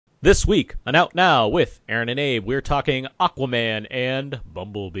This week on Out Now with Aaron and Abe, we're talking Aquaman and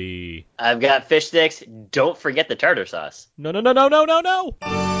Bumblebee. I've got fish sticks. Don't forget the tartar sauce. No, no, no, no, no, no, no!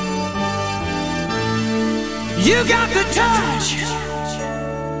 You got the touch.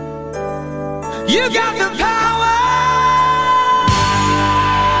 You got the power.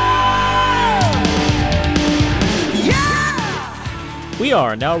 Yeah! We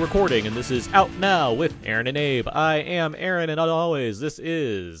are now recording, and this is Out Now with Aaron and Abe. I am Aaron, and as always, this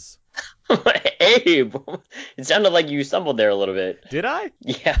is... Abe, it sounded like you stumbled there a little bit. Did I?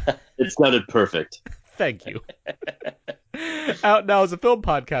 Yeah. It sounded perfect. Thank you. Out Now is a film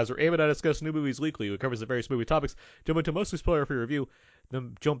podcast where Abe and I discuss new movies weekly. It covers the various movie topics, jump into mostly spoiler-free review,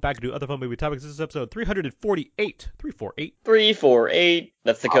 then jump back to other fun movie topics. This is episode 348. 348. 348.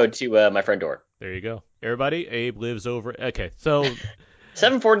 That's the code to my front door. There you go. Everybody, Abe lives over... Okay, so...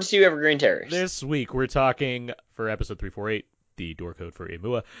 742 Evergreen Terrace. This week we're talking, for episode 348, the door code for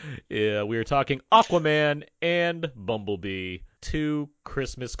Emua, we are talking Aquaman and Bumblebee, two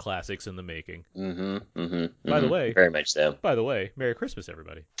Christmas classics in the making. By the way... Very much so. By the way, Merry Christmas,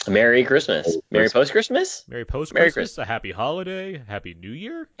 everybody. Merry Christmas. Merry post-Christmas? Merry post-Christmas, a happy holiday, happy New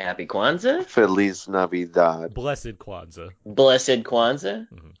Year, Happy Kwanzaa. Feliz Navidad. blessed Kwanzaa. Blessed Kwanzaa.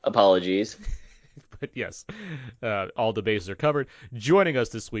 Apologies. But yes, all the bases are covered. Joining us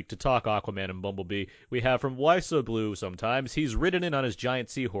this week to talk Aquaman and Bumblebee, we have from Why So Blue sometimes. He's ridden in on his giant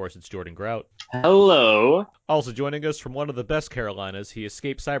seahorse. It's Jordan Grout. Hello. Also joining us from one of the best Carolinas, he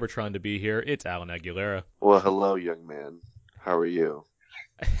escaped Cybertron to be here. It's Alan Aguilera. Well, hello, young man. How are you?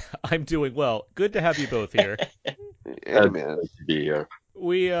 I'm doing well. Good to have you both here. Hey, man. Nice to be here.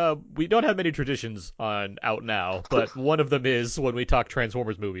 We don't have many traditions on Out Now, but one of them is when we talk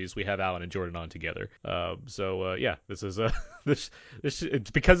Transformers movies, we have Alan and Jordan on together. Yeah, this is it's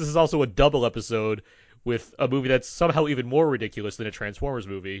because this is also a double episode with a movie that's somehow even more ridiculous than a Transformers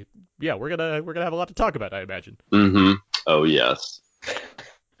movie. Yeah, we're gonna have a lot to talk about, I imagine. Mm-hmm. Oh, yes.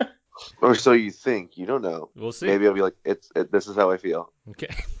 Or so you think. You don't know. We'll see. Maybe I'll be like, this is how I feel.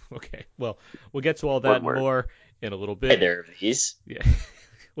 Okay. Okay. Well, we'll get to all that and One word. more in a little Hey bit. there, these. Yeah.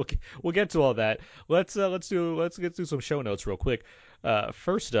 We'll get to all that. Let's get through some show notes real quick.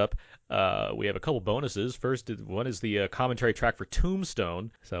 First up, we have a couple bonuses. First, one is the commentary track for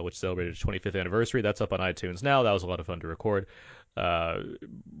Tombstone, which celebrated its 25th anniversary. That's up on iTunes now. That was a lot of fun to record.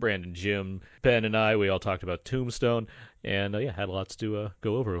 Brandon, Jim, Ben, and we all talked about Tombstone, and had lots to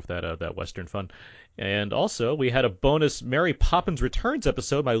go over with that Western fun. And also, we had a bonus Mary Poppins Returns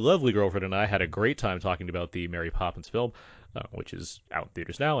episode. My lovely girlfriend and I had a great time talking about the Mary Poppins film, which is out in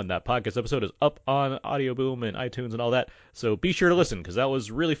theaters now, and that podcast episode is up on Audio Boom and iTunes and all that. So be sure to listen, because that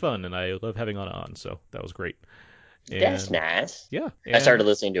was really fun, and I love having on. So that was great. And, That's nice. Yeah. I started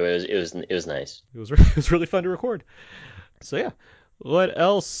listening to it. It was nice. It was really fun to record. So yeah, what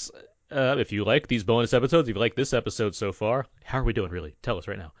else? If you like these bonus episodes, if you like this episode so far, how are we doing? Really, tell us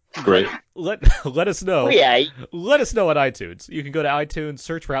right now. Great. Let us know. Oh, yeah. Let us know on iTunes. You can go to iTunes,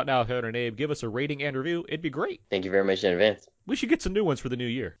 search for Out Now with Aaron and Abe, give us a rating and review. It'd be great. Thank you very much in advance. We should get some new ones for the new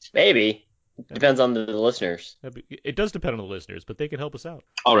year. Maybe. Depends on the listeners. It does depend on the listeners, but they can help us out.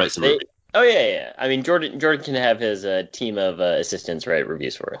 All right, so Oh, yeah. I mean, Jordan can have his team of assistants write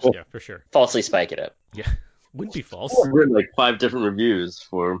reviews for us. Yeah, for sure. Falsely spike it up. Yeah, wouldn't be false. I've written like 5 different reviews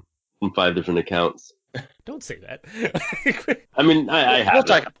from 5 different accounts. Don't say that. I mean, I have. We'll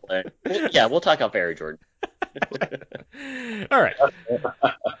talk off air. Yeah, we'll talk off air, Jordan. All right.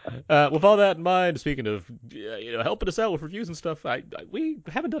 With all that in mind, speaking of helping us out with reviews and stuff, we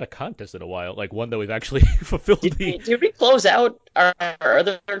haven't done a contest in a while, like one that we've actually fulfilled. Did we close out our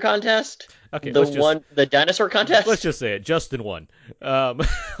other contest? Okay, the dinosaur contest. Let's just say it. Justin won.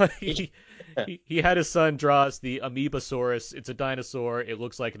 He had his son draw us the Amoebasaurus. It's a dinosaur. It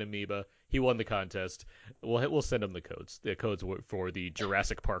looks like an amoeba. He won the contest. We'll send him the codes. The codes for the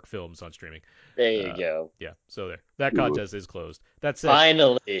Jurassic Park films on streaming. There you go. Yeah, so there. That contest is closed. That's it.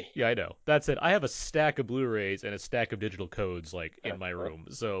 Finally. Yeah, I know. That's it. I have a stack of Blu-rays and a stack of digital codes in my room.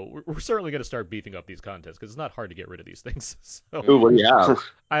 So we're certainly going to start beefing up these contests because it's not hard to get rid of these things. So Ooh, what do you have?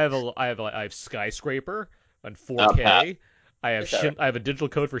 I have Skyscraper on 4K. I have a digital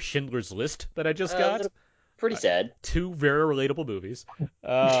code for Schindler's List that I just got. Pretty sad. 2 very relatable movies.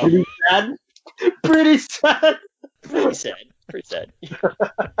 Pretty sad. Pretty sad. Pretty sad. Pretty sad.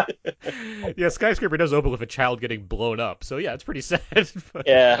 Yeah, Skyscraper does open with a child getting blown up. So yeah, it's pretty sad.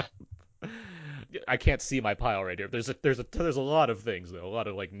 Yeah. I can't see my pile right here. There's a lot of things though, a lot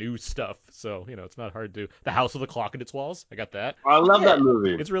of like new stuff. So it's not hard to. The House of the Clock in its Walls. I got that. I love that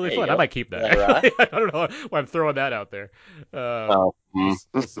movie. It's really There you fun. go. I might keep that. All right. I don't know why I'm throwing that out there. We'll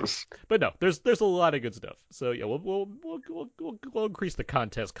see. But no, there's a lot of good stuff. So yeah, we'll increase the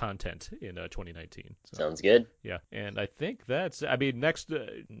contest content in 2019. So, Sounds good. yeah, and I think that's. I mean, next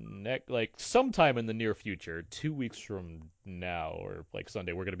like sometime in the near future, 2 weeks from now or like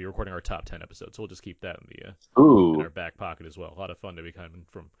Sunday, we're gonna be recording our top 10 episodes. So we'll just keep that in Ooh. our back pocket as well. A lot of fun to be coming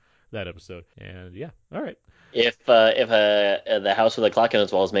from that episode. And yeah, all right. If the house with the clock on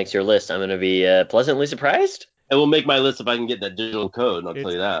its walls makes your list, I'm going to be pleasantly surprised. It will make my list if I can get that digital code. I'll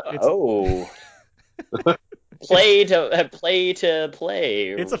tell you that. Oh. play to play.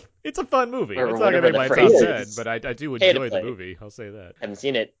 It's a fun movie. Or It's not gonna whatever make the my top phrase 10, is. but I do Pay to enjoy the play. movie. I'll say that. Haven't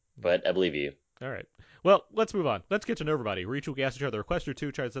seen it, but I believe you. All right. Well, let's move on. Let's get to know everybody. We ask each other a question or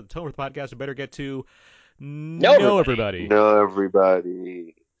two, try to set the tone for the podcast. We better get to know everybody. Know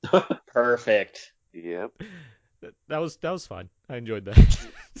everybody. Perfect. Yep. That was fun. I enjoyed that.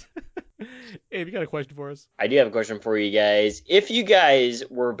 Abe, you got a question for us? I do have a question for you guys. If you guys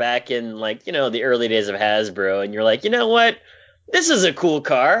were back in, like, the early days of Hasbro, and you're like, you know what? This is a cool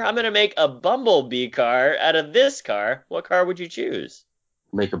car. I'm going to make a Bumblebee car out of this car. What car would you choose?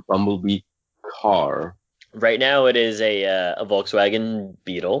 Make a Bumblebee car. Right now, it is a Volkswagen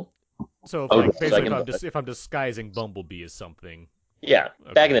Beetle. So, if, Okay. like, basically, So if I'm disguising Bumblebee as something. Yeah,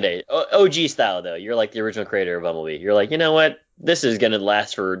 Okay. back in the day. OG style, though. You're like the original creator of Bumblebee. You're like, you know what? This is going to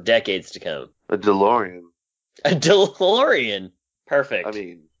last for decades to come. A DeLorean. A DeLorean. Perfect. I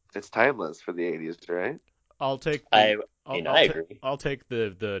mean, it's timeless for the 80s, right? I'll take. I I'll agree. I'll take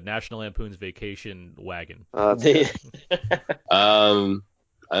the National Lampoon's Vacation wagon. That's good. A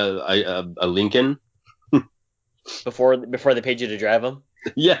Lincoln. Before they paid you to drive them?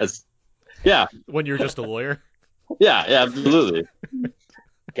 Yes. Yeah. When you're just a lawyer. Yeah. Absolutely.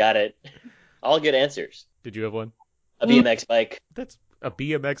 Got it. All good answers. Did you have one? A BMX bike. That's a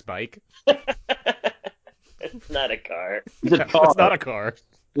BMX bike. It's not a car. It's a It's car. not a car.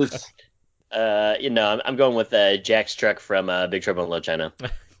 It's- I'm going with Jack's truck from Big Trouble in Little China. He's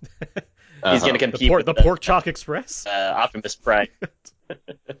uh-huh. going to compete with The Pork Chalk Express. Optimus Prime. All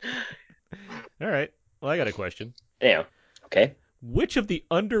right. Well, I got a question. Anyhow, okay. Which of the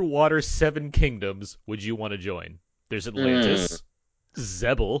underwater 7 kingdoms would you want to join? There's Atlantis,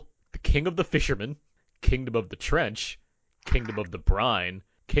 Zebel, the King of the Fishermen, Kingdom of the Trench, Kingdom of the Brine,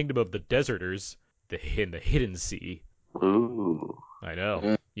 Kingdom of the Deserters, the Hidden Sea. Ooh. I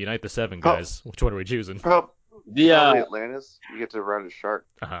know. Unite the 7, guys. Which one are we choosing? Probably The Atlantis. You get to ride a shark.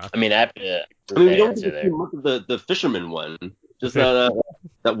 Uh-huh. I mean, I have to I mean, we that don't answer get there. too much of the fisherman one. Just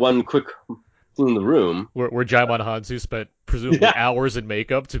that one quick scene in the room. Where Jaimon Hansu spent presumably hours in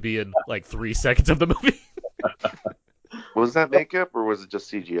makeup to be in like 3 seconds of the movie. Was that makeup or was it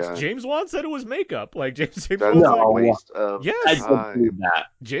just CGI? James Wan said it was makeup. Like James That's Wan a said, waste of Yes. I time. don't do that.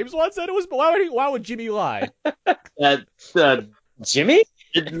 James Wan said it was. Why would Jimmy lie? That Jimmy?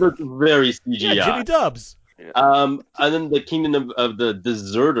 it looked very CGI. Yeah, Jimmy Dubs. And then the Kingdom of the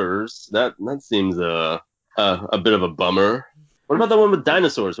Deserters. That seems a bit of a bummer. What about the one with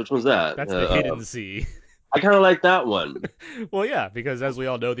dinosaurs? Which one's that? That's the Hidden Sea. I kind of like that one. Well, yeah, because as we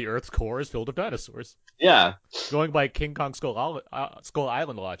all know, the Earth's core is filled with dinosaurs. Yeah. Going by King Kong Skull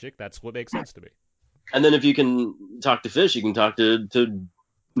Island logic, that's what makes sense to me. And then if you can talk to fish, you can talk to The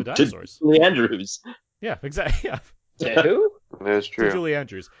dinosaurs. Julie Andrews. Yeah, exactly. Yeah, To who? That's to true. Julie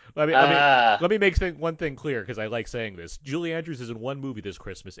Andrews. I mean, let me make one thing clear because I like saying this. Julie Andrews is in one movie this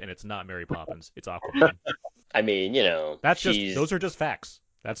Christmas, and it's not Mary Poppins. It's Aquaman. I mean, That's she's those are just facts.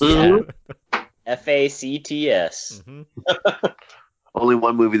 That's Mhm. FACTS. Mhm. Only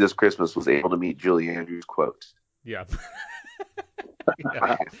one movie this Christmas was able to meet Julie Andrews' quote. Yeah.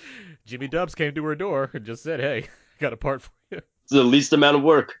 Yeah. Jimmy Dubs came to her door and just said, "Hey, got a part for you." It's the least amount of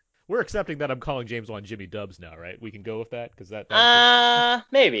work. We're accepting that I'm calling James Wan Jimmy Dubs now, right? We can go with that because that.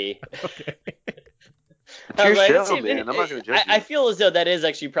 Maybe. Okay. It's your Like, show, man. I'm not going to judge you. I feel as though that is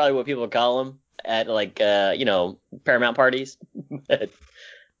actually probably what people call him at Paramount parties. But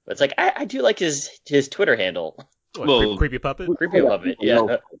it's like I do like his Twitter handle. What, Well, creepy puppet. Creepy puppet.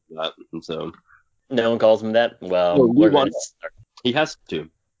 Yeah. So No one calls him that. Well, Well, we're we want- gonna start. he has to.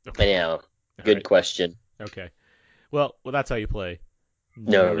 Anyhow, All good right. question. Okay. Well, that's how you play.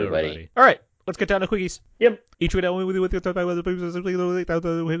 Know everybody. All right, let's get down to quickies. Yep. Each week, with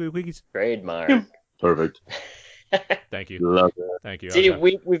quickies. Trademark. Perfect. Thank you. Love it. Thank you. See,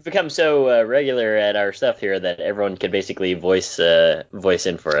 we've become so regular at our stuff here that everyone can basically voice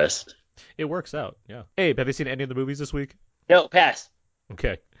in for us. It works out. Yeah. Abe, have you seen any of the movies this week? No, pass.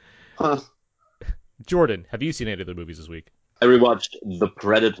 Okay. Huh. Jordan, have you seen any of the movies this week? I rewatched The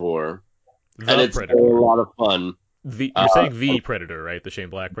Predator, The and it's Predator. a lot of fun. You're saying the Predator, right? The Shane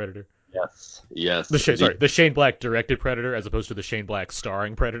Black Predator. Yes. The Shane Black directed Predator as opposed to the Shane Black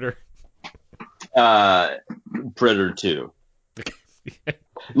starring Predator. Predator 2.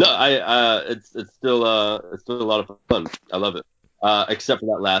 No, it's still a lot of fun. I love it. Except for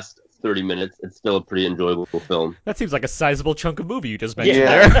that last 30 minutes, it's still a pretty enjoyable film. That seems like a sizable chunk of movie you just mentioned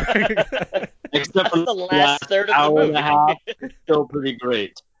Yeah. there. Except for the last third of the hour movie. and a half, it's still pretty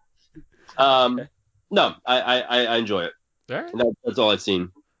great. No, I enjoy it. All right. And that's all I've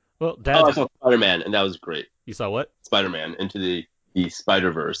seen. Well, I Dad, saw Spider-Man, and that was great. you saw what? Spider-Man into the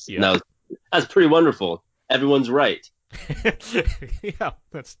Spider-Verse. Yeah. And that's pretty wonderful. Everyone's right. Yeah,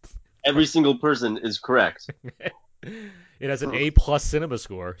 that's. Every single person is correct. It has an A+ cinema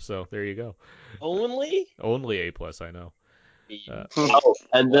score, so there you go. Only? Only A+, I know. Oh,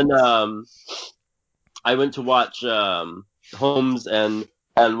 and then I went to watch Holmes and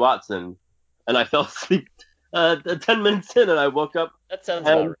Watson, and I fell asleep 10 minutes in, and I woke up That sounds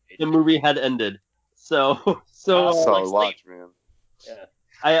about and right. the movie had ended. So Oh. Solid Like watch, man. Yeah.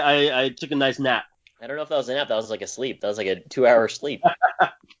 I took a nice nap. I don't know if that was a nap. That was like a sleep. That was like a 2-hour sleep.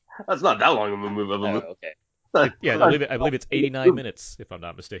 That's not that long of a movie. Oh, okay. Yeah, I believe it's 89 minutes, if I'm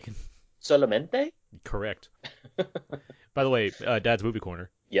not mistaken. Solamente? Correct. By the way, Dad's Movie Corner.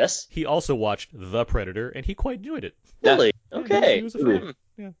 Yes. He also watched The Predator, and he quite enjoyed it. Really? Yeah, Okay. he was a fan.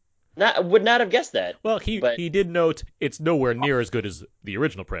 Yeah. Would not have guessed that. Well, But- he did note it's nowhere near as good as the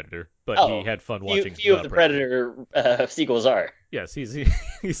original Predator, but he had fun watching few of the Predator sequels are. Yes, he's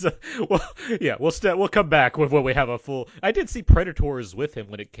well, yeah. We'll come back with when we have a full. I did see Predators with him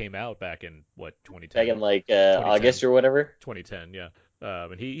when it came out back in 2010. Back in like August or whatever. 2010, yeah.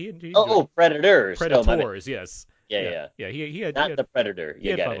 And he Oh, Predators. Oh, my bad. Predators, yes. Yeah. He had Not the Predator. he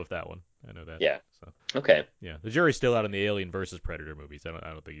You had got fun it. with that one. I know that. Yeah. So Okay. yeah, the jury's still out on the Alien versus Predator movies. I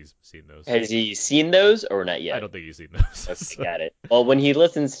don't think he's seen those. Has he seen those or not yet? I don't think he's seen those. Okay, So- got it. Well, when he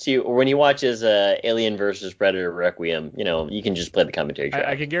listens to or when he watches Alien versus Predator Requiem, you can just play the commentary track.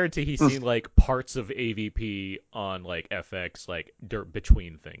 I can guarantee he's seen like parts of AVP on like FX, like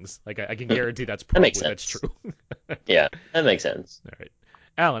between things. Like I can guarantee that's probably makes that's sense. true. Yeah, that makes sense. All right,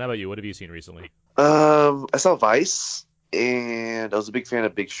 Alan, how about you? What have you seen recently? I saw Vice, and I was a big fan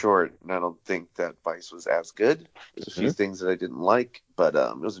of Big Short, and I don't think that Vice was as good. There's a few things that I didn't like, but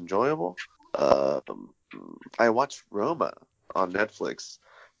it was enjoyable. I watched Roma on Netflix,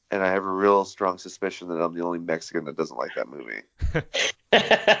 and I have a real strong suspicion that I'm the only Mexican that doesn't like that movie.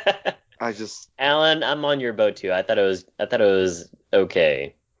 I just Alan, I'm on your boat too. I thought it was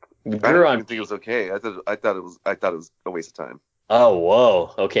okay. I You're don't on. even think it was okay. I thought it was a waste of time. Oh,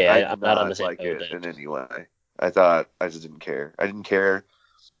 whoa. Okay, I I'm did not on not the same like boat it then. in any way. I just didn't care. I didn't care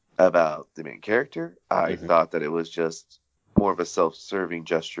about the main character. I thought that it was just more of a self-serving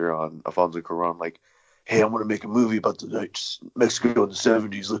gesture on Alfonso Cuarón, like, hey, I'm going to make a movie about the Mexico in the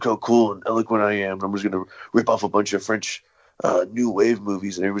 70s. Look how cool and eloquent I am. I'm just going to rip off a bunch of French new wave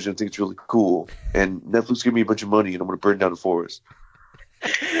movies, and everybody's going to think it's really cool. And Netflix give me a bunch of money, and I'm going to burn down the forest.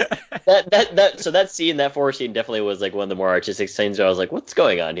 That scene, that forest scene, definitely was like one of the more artistic scenes. Where I was like, "What's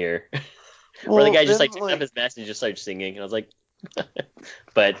going on here?" Where the guy just like took off his mask and just started singing, and I was like,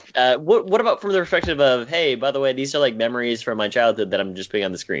 "But what about from the perspective of, hey, by the way, these are like memories from my childhood that I'm just putting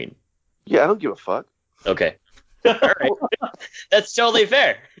on the screen." Yeah, I don't give a fuck. Okay, all right, that's totally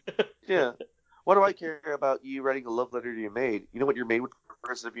fair. Yeah. What do I care about you writing a love letter to your maid? You know what your maid would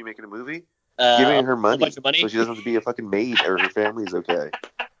prefer instead of you making a movie? Giving her money, bunch of money. so she doesn't have to be a fucking maid or her family's okay.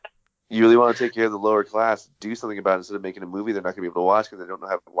 You really want to take care of the lower class, do something about it instead of making a movie they're not going to be able to watch because they don't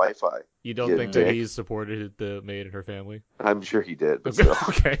have Wi-Fi. You don't think that he's supported the maid and her family? I'm sure he did, but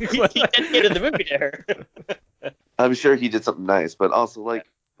Okay. He dedicated the movie to her. I'm sure he did something nice, but also, like,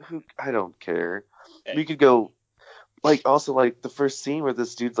 I don't care. Okay. We could go, like, also, like, the first scene where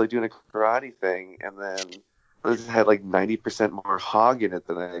this dude's, like, doing a karate thing, and then this had, like, 90% more hog in it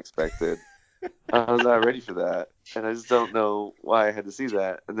than I expected. I was not ready for that, and I just don't know why I had to see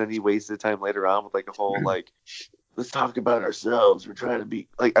that. And then he wasted time later on with, like, a whole, like, let's talk about ourselves. We're trying to be,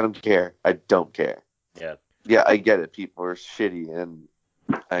 like, I don't care. I don't care. Yeah. Yeah, I get it. People are shitty, and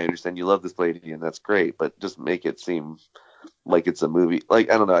I understand you love this lady, and that's great, but just make it seem like it's a movie.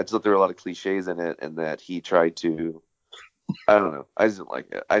 Like, I don't know. I just thought there were a lot of cliches in it, and that he tried to. I don't know. I just didn't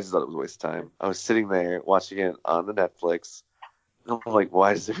like it. I just thought it was a waste of time. I was sitting there watching it on the Netflix. And I'm like,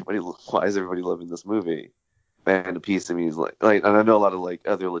 why is everybody loving this movie? And a piece of me is like, and I know a lot of like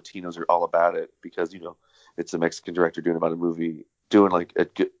other Latinos are all about it because it's a Mexican director doing like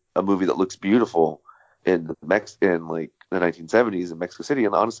a movie that looks beautiful in like the 1970s in Mexico City.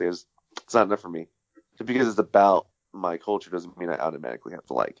 And honestly, it's not enough for me, just because it's about my culture doesn't mean I automatically have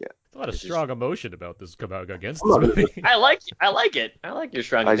to like it. A lot of It's just- strong emotion about this against I'm this not gonna- movie. I like it. I like your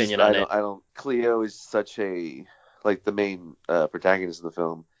strong opinion on it. I don't. Cleo is such a like the main protagonist of the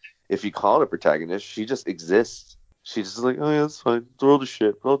film. If you call it a protagonist, she just exists. She's just like, oh yeah, it's fine. The world is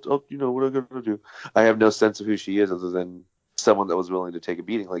shit. I'll you know what I'm gonna do. I have no sense of who she is other than someone that was willing to take a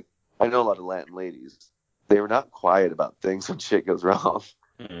beating. Like I know a lot of Latin ladies. They were not quiet about things when shit goes wrong.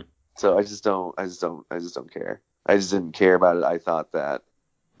 Mhm. So I just don't care. I just didn't care about it. I thought that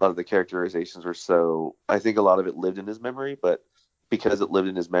a lot of the characterizations were so. I think a lot of it lived in his memory, but because it lived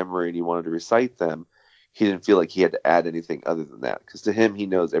in his memory and he wanted to recite them, he didn't feel like he had to add anything other than that. Because to him, he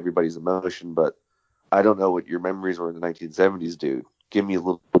knows everybody's emotion, but I don't know what your memories were in the 1970s, dude. Give me a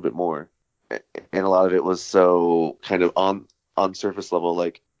little bit more. And a lot of it was so kind of on surface level,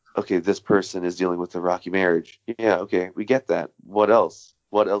 like, okay, this person is dealing with a rocky marriage. Yeah, okay, we get that. What else?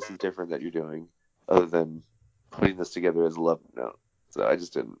 What else is different that you're doing other than putting this together as a love note? So I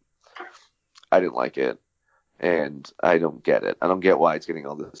didn't like it, and I don't get it. I don't get why it's getting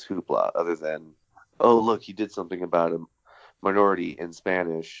all this hoopla other than, oh, look, he did something about a minority in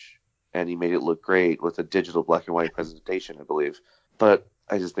Spanish, and he made it look great with a digital black and white presentation, I believe. But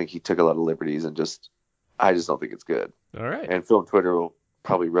I just think he took a lot of liberties and I just don't think it's good. All right. And film Twitter will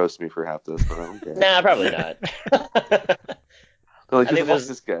probably roast me for half this, but I don't care. Nah, probably not. They're like, I who think the fuck's there's-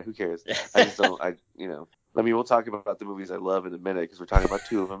 this guy? Who cares? I just don't. I mean, we'll talk about the movies I love in a minute because we're talking about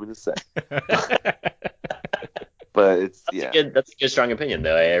two of them in a sec. But it's That's a good strong opinion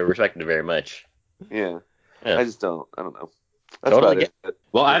though. I respect it very much. yeah. Yeah. I just don't. I don't know. That's Totally about it.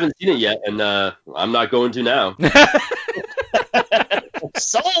 Well, I haven't seen it yet, and I'm not going to now.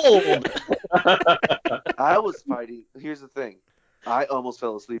 Sold. I was fighting. Here's the thing. I almost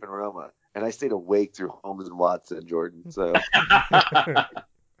fell asleep in Roma, and I stayed awake through Holmes and Watson, Jordan. So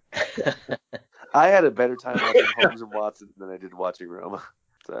I had a better time watching Holmes and Watson than I did watching Roma.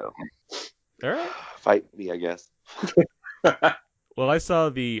 So All right. fight me, I guess. Well, I saw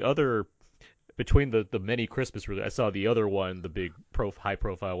the other between the many Christmas releases. I saw the other one, the big high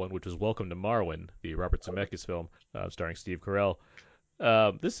profile one, which was Welcome to Marwen, the Robert Zemeckis film starring Steve Carell.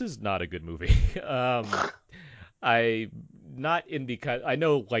 This is not a good movie. I not in because I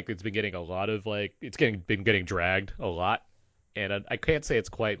know like it's been getting a lot of like been getting dragged a lot, and I can't say it's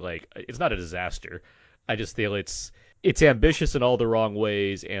quite like it's not a disaster. I just feel it's ambitious in all the wrong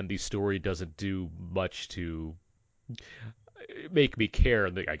ways, and the story doesn't do much to make me care.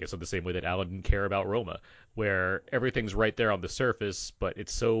 I guess in the same way that Alan didn't care about Roma, where everything's right there on the surface, but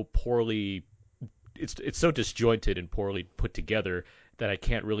it's so poorly. It's so disjointed and poorly put together that I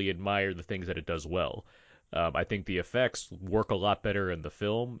can't really admire the things that it does well. I think the effects work a lot better in the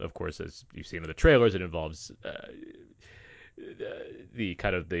film. Of course, as you've seen in the trailers, it involves the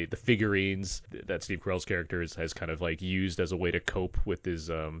kind of the figurines that Steve Carell's character has kind of like used as a way to cope with his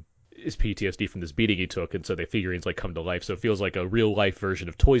PTSD from this beating he took, and so the figurines like come to life. So it feels like a real life version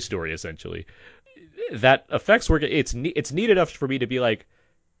of Toy Story, essentially. That effects work. It's neat enough for me to be like,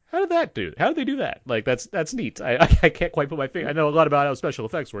 how did that do? How did they do that? Like that's neat. I can't quite put my finger. I know a lot about how special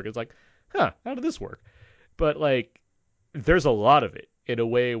effects work. It's like, how did this work? But like, there's a lot of it in a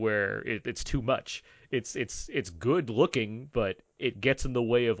way where it's too much. It's good looking, but it gets in the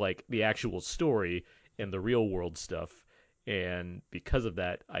way of like the actual story and the real world stuff. And because of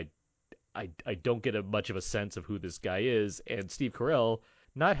that, I don't get much of a sense of who this guy is, and Steve Carell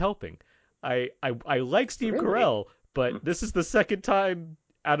not helping. I like Steve Really? Carell, but this is the second time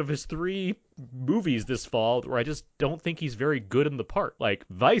out of his 3 movies this fall where I just don't think he's very good in the part. Like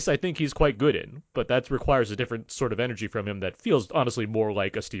Vice, I think he's quite good in, but that requires a different sort of energy from him that feels honestly more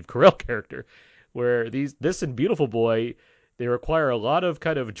like a Steve Carell character. Where this and Beautiful Boy, they require a lot of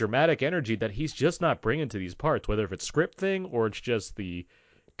kind of dramatic energy that he's just not bringing to these parts, whether if it's script thing or it's just the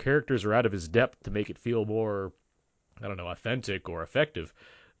characters are out of his depth to make it feel more, I don't know, authentic or effective.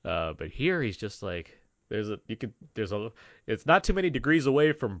 But here he's just like it's not too many degrees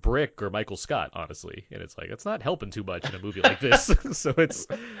away from Brick or Michael Scott, honestly, and it's like it's not helping too much in a movie like this. So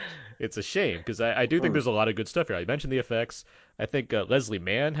it's a shame because I do think there's a lot of good stuff here. I mentioned the effects. I think Leslie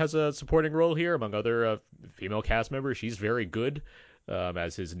Mann has a supporting role here among other female cast members. She's very good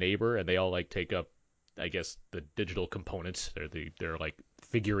as his neighbor, and they all like take up, I guess, the digital components. They're like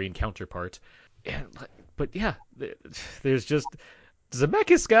figurine counterpart. But yeah, there's just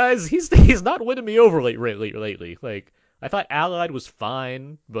Zemeckis, guys. He's not winning me over lately. Like I thought Allied was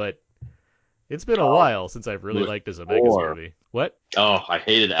fine, but it's been a while since I've really liked a Zemeckis movie. What? Oh, I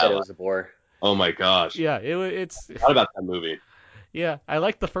hated Said it Ally. was a bore. Oh my gosh. Yeah, it's What about that movie? yeah. I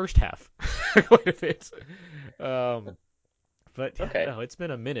liked the first half quite a bit. But Okay. no, it's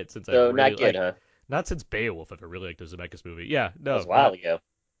been a minute since So I've not really good, like. huh? Not since Beowulf have I really liked a Zemeckis movie. Yeah, That was no, a while ago.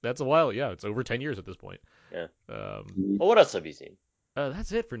 that's a while. Yeah, it's over 10 years at this point. Yeah. Um, Well, what else have you seen?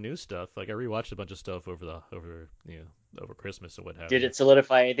 that's it for new stuff. Like I rewatched a bunch of stuff over Christmas and what have Did you. it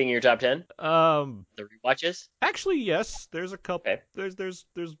solidify anything in your top 10? Um, The rewatches? Actually, yes. There's a couple. Okay. There's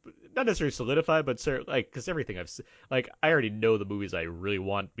not necessarily solidified, but like because everything like I already know the movies I really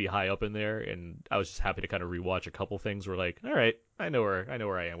want to be high up in there, and I was just happy to kind of rewatch a couple things. Where like, all right, I know where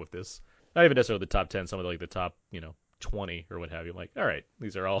I am with this. Not even necessarily the top 10, some of like the top 20 or what have you. I'm like, all right,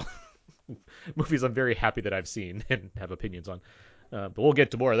 these are all movies I'm very happy that I've seen and have opinions on. But we'll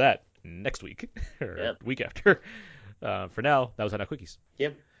get to more of that next week or Yeah. week after. For now, that was Hot Quickies.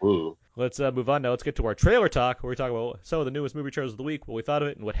 Yep. Ooh. Let's move on now. Let's get to our trailer talk, where we talk about some of the newest movie trailers of the week, what we thought of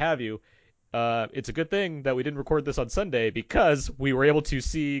it, and what have you. It's a good thing that we didn't record this on Sunday because we were able to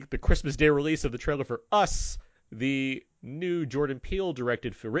see the Christmas Day release of the trailer for Us, the new Jordan Peele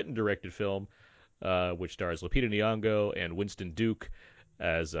written directed film, which stars Lupita Nyong'o and Winston Duke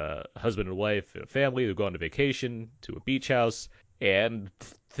as a husband and wife and a family who go on a vacation to a beach house, and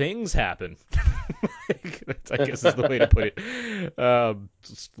things happen. I guess is the way to put it.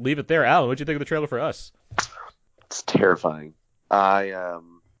 Just leave it there. Alan, what'd you think of the trailer for Us? It's terrifying.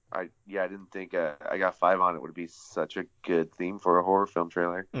 I didn't think I got 5 on it would be such a good theme for a horror film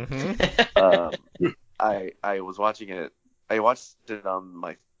trailer. Mm-hmm. I was watching it. I watched it on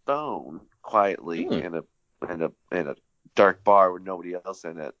my phone quietly in a dark bar with nobody else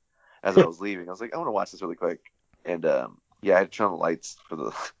in it. As I was leaving, I was like, I want to watch this really quick. And I had to turn on the lights for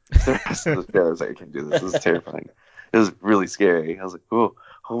the rest of the trailer. I was like, I can't do this. This is terrifying. It was really scary. I was like, oh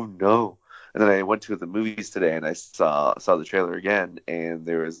no. And then I went to the movies today and I saw the trailer again, and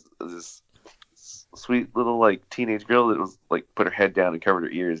there was this sweet little like teenage girl that was like put her head down and covered her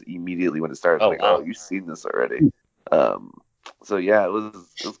ears immediately when it started. Oh, Like, wow. oh, you've seen this already. So yeah, it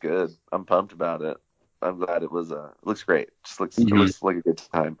was good. I'm pumped about it. I'm glad it was. It looks great. It looks like a good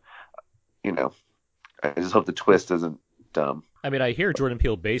time. I just hope the twist isn't dumb. I mean, I hear Jordan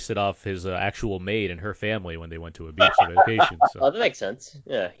Peele based it off his actual maid and her family when they went to a beach on vacation. Oh, So that makes sense.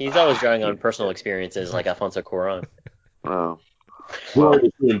 Yeah, he's always drawing on personal experiences like Alfonso Cuarón. Oh, Well,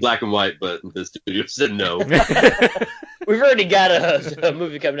 it's in black and white, but the studio said no. We've already got a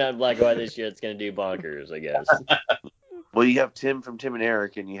movie coming out in black and white this year that's going to do bonkers, I guess. well, you have Tim from Tim and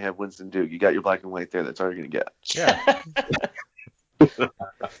Eric, and you have Winston Duke. You got your black and white there. That's all you're gonna get. yeah.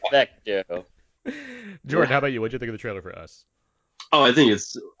 Back, Joe. Jordan, how about you? What'd you think of the trailer for Us? Oh, I think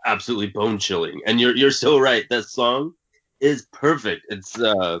it's absolutely bone chilling, and you're so right. That song is perfect. It's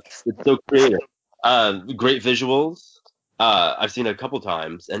so creative. Great visuals. I've seen it a couple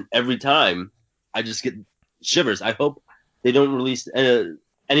times, and every time I just get shivers. I hope they don't release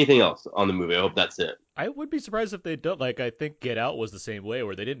anything else on the movie. I hope that's it. I would be surprised if they don't. Like, I think Get Out was the same way,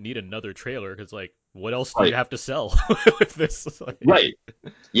 where they didn't need another trailer because, like, what else do you Right. have to sell with this? Like, Right.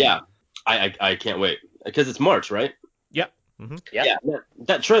 Yeah. I can't wait because it's March, right? yeah. Mm-hmm. Yeah. Yeah.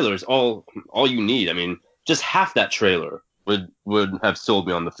 That trailer is all you need. I mean, just half that trailer would have sold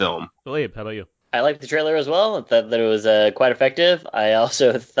me on the film. Well, Abe, how about you? I liked the trailer as well. I thought that it was quite effective. I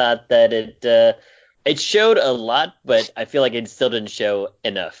also thought that it showed a lot, but I feel like it still didn't show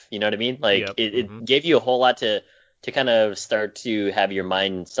enough. You know what I mean? Like Yep. it Mhm. gave you a whole lot to kind of start to have your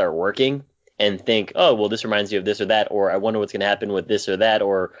mind start working and think, oh, well, this reminds you of this or that, or I wonder what's going to happen with this or that,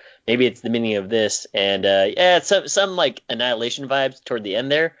 or maybe it's the meaning of this. And yeah, it's some like Annihilation vibes toward the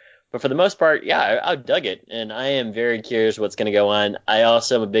end there. But for the most part, yeah, I dug it, and I am very curious what's going to go on. I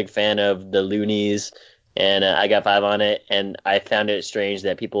also am a big fan of the Loonies, and I got 5 on it, and I found it strange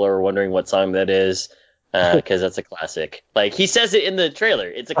that people are wondering what song that is, because that's a classic. Like, he says it in the trailer.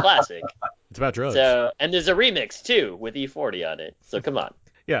 It's a classic. It's about drugs. So, and there's a remix, too, with E40 on it. So, come on.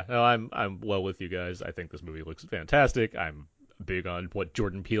 Yeah, no, I'm well with you guys. I think this movie looks fantastic. I'm big on what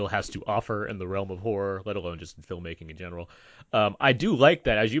Jordan Peele has to offer in the realm of horror, let alone just in filmmaking in general. I do like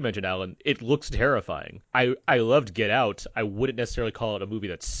that, as you mentioned, Alan. It looks terrifying. I loved Get Out. I wouldn't necessarily call it a movie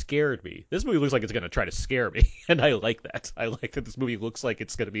that scared me. This movie looks like it's going to try to scare me, and I like that. I like that this movie looks like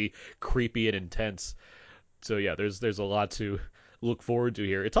it's going to be creepy and intense. So yeah, there's a lot to look forward to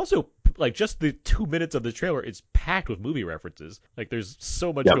here. It's also like just the 2 minutes of the trailer. It's packed with movie references. Like there's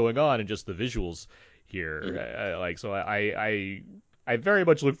so much Yep. going on in just the visuals here. Mhm. I very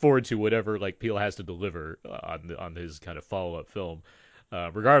much look forward to whatever like Peele has to deliver on his kind of follow up film,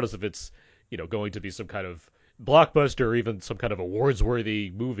 regardless if it's going to be some kind of blockbuster or even some kind of awards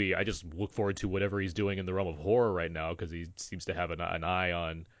worthy movie. I just look forward to whatever he's doing in the realm of horror right now because he seems to have an eye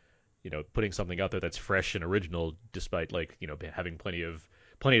on putting something out there that's fresh and original, despite like having plenty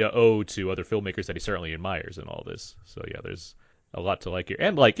to owe to other filmmakers that he certainly admires in all this. So yeah, a lot to like here,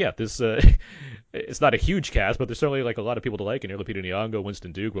 and yeah, this it's not a huge cast, but there's certainly a lot of people to like in here. Lupita Nyong'o,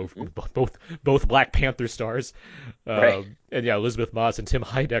 Winston Duke, both Black Panther stars, Right. and yeah, Elizabeth Moss and Tim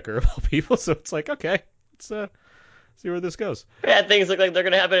Heidecker of all people. So it's okay, let's see where this goes. Bad things look like they're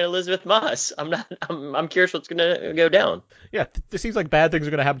gonna happen to Elizabeth Moss. I'm curious what's gonna go down. Yeah, it seems like bad things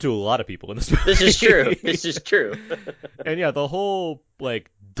are gonna happen to a lot of people in this movie. This is true. This is true. And yeah, the whole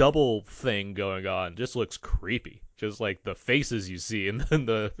double thing going on just looks creepy. Just the faces you see in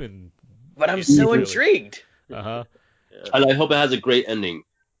But I'm so intrigued. Uh-huh. And I hope it has a great ending.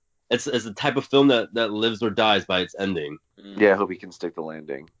 It's the type of film that lives or dies by its ending. Yeah, I hope he can stick the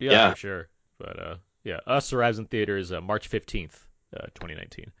landing. Yeah, for sure. But yeah, Us arrives in theaters March 15th,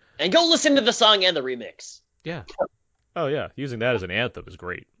 2019. And go listen to the song and the remix. Yeah. Oh yeah, using that as an anthem is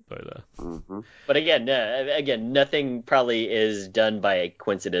great. But again, nothing probably is done by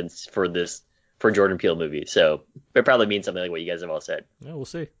coincidence for Jordan Peele movie. So it probably means something like what you guys have all said. Yeah, we'll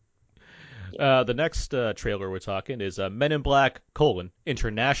see. The next trailer we're talking is Men in Black: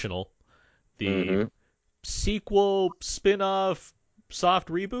 International, the sequel, spin-off, soft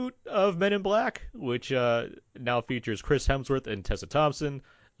reboot of Men in Black, which now features Chris Hemsworth and Tessa Thompson,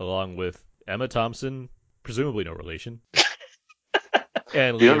 along with Emma Thompson, presumably no relation.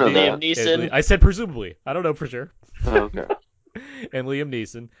 And Liam Neeson. I said presumably. I don't know for sure. Oh, okay. And Liam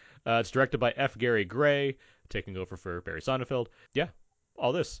Neeson. It's directed by F. Gary Gray, taking over for Barry Sonnenfeld. Yeah,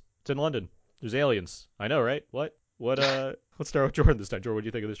 all this. It's in London. There's aliens. I know, right? What? Let's start with Jordan this time. Jordan, what do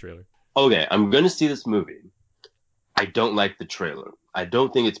you think of this trailer? Okay, I'm going to see this movie. I don't like the trailer. I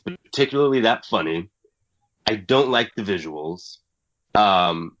don't think it's particularly that funny. I don't like the visuals.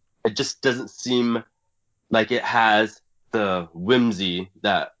 It just doesn't seem like it has the whimsy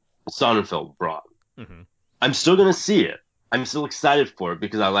that Sonnenfeld brought. Mm-hmm. I'm still going to see it. I'm still excited for it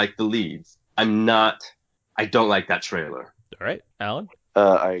because I like the leads. I don't like that trailer. All right, Alan?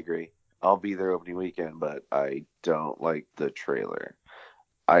 I agree. I'll be there opening weekend, but I don't like the trailer.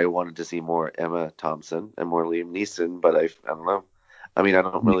 I wanted to see more Emma Thompson and more Liam Neeson, but I don't know. I mean, I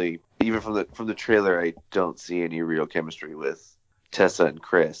don't really, even from the trailer, I don't see any real chemistry with Tessa and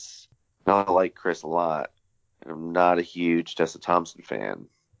Chris. Now, I like Chris a lot. I'm not a huge Tessa Thompson fan,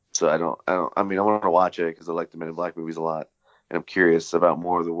 so I mean, I want to watch it because I like the Men in Black movies a lot, and I'm curious about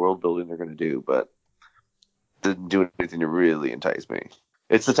more of the world building they're going to do, but didn't do anything to really entice me.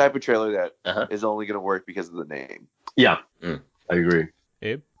 It's the type of trailer that is only going to work because of the name. Yeah, I agree.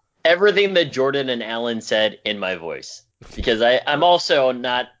 Abe? Everything that Jordan and Alan said in my voice, because I'm also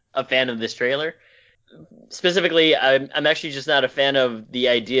not a fan of this trailer. Specifically, I'm actually just not a fan of the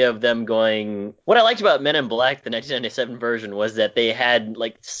idea of them going. What I liked about Men in Black, the 1997 version, was that they had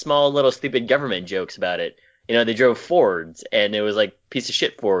small little stupid government jokes about it. You know, they drove Fords, and it was piece of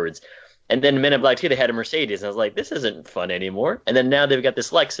shit Fords. And then Men in Black 2, they had a Mercedes, and I was like, this isn't fun anymore. And then now they've got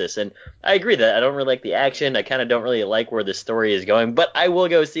this Lexus, and I agree that I don't really like the action. I kind of don't really like where the story is going, but I will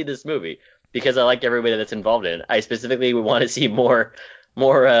go see this movie because I like everybody that's involved in it. I specifically want to see more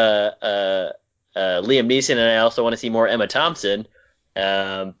Liam Neeson, and I also want to see more Emma Thompson.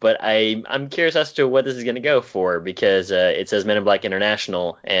 But I'm curious as to what this is going to go for because it says Men in Black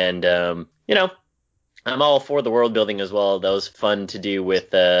International, and I'm all for the world building as well. That was fun to do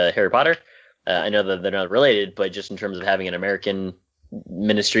with Harry Potter. I know that they're not related, but just in terms of having an American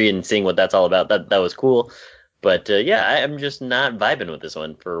ministry and seeing what that's all about, that was cool. But yeah, I'm just not vibing with this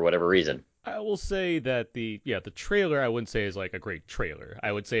one for whatever reason. I will say that the trailer I wouldn't say is a great trailer.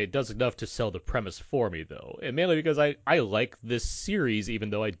 I would say it does enough to sell the premise for me though, and mainly because I like this series even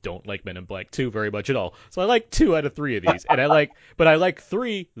though I don't like Men in Black 2 very much at all. So I like 2 out of 3 of these, and I like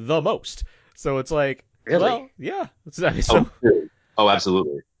 3 the most. So it's really? Well, yeah. So,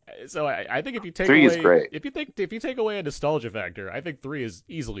 absolutely. So I think if you take 3 away, is great. if you take away a nostalgia factor, I think 3 is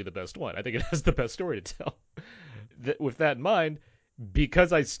easily the best one. I think it has the best story to tell. With that in mind,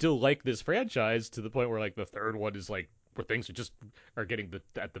 because I still like this franchise to the point where the third one is where things are getting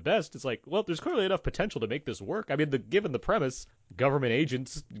at the best, it's well, there's clearly enough potential to make this work. I mean, given the premise, government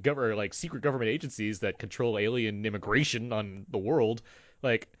agents, secret government agencies that control alien immigration on the world,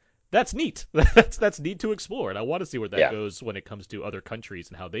 that's neat. That's neat to explore, and I want to see where that goes when it comes to other countries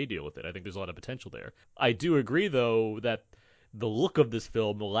and how they deal with it. I think there's a lot of potential there. I do agree, though, that the look of this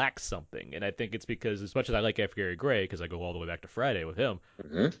film lacks something, and I think it's because as much as I like F. Gary Gray, because I go all the way back to Friday with him,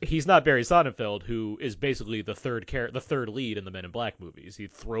 he's not Barry Sonnenfeld, who is basically the third lead in the Men in Black movies. He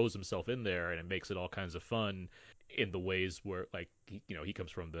throws himself in there, and it makes it all kinds of fun in the ways where he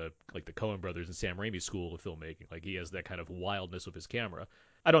comes from the Coen brothers and Sam Raimi school of filmmaking. He has that kind of wildness with his camera.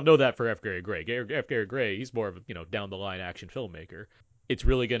 I don't know that for F. Gary Gray. F. Gary Gray, he's more of a down the line action filmmaker.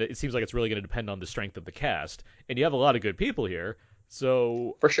 it seems like it's really gonna depend on the strength of the cast, and you have a lot of good people here.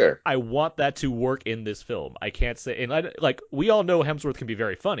 So For sure. I want that to work in this film. I can't say, and like we all know Hemsworth can be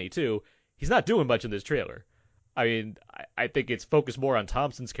very funny too. He's not doing much in this trailer. I mean, I think it's focused more on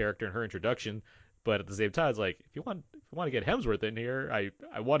Thompson's character and her introduction, but at the same time, it's like if you want to get Hemsworth in here,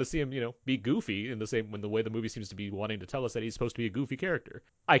 I want to see him, be goofy in the way the movie seems to be wanting to tell us that he's supposed to be a goofy character.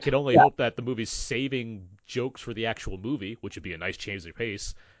 I can only hope that the movie's saving jokes for the actual movie, which would be a nice change of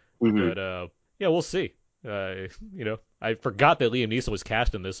pace. Mhm. But yeah, we'll see. I forgot that Liam Neeson was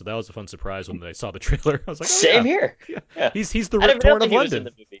cast in this, so that was a fun surprise when I saw the trailer. I was like, oh, Same yeah. here. Yeah. Yeah. He's the I Rip didn't even know Torn of he was in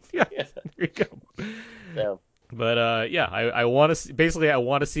London. the movie. Yeah, Yeah. there you go. So, But yeah, I want to basically I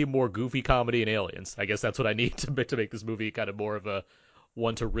want to see more goofy comedy and aliens. I guess that's what I need to make this movie kind of more of a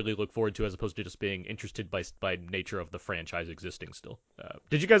one to really look forward to, as opposed to just being interested by nature of the franchise existing still.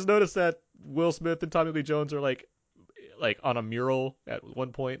 Did you guys notice that Will Smith and Tommy Lee Jones are like on a mural at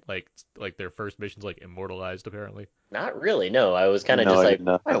one point, like their first mission's like immortalized apparently? not really. No, I was kind of No, just I like, did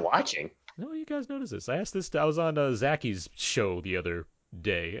not. what am I watching? No, you guys noticed this. I asked this. I was on Zacky's show the other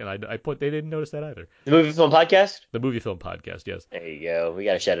day, and I put they didn't notice that either. The Movie Film Podcast? The movie film podcast, yes. There you go. We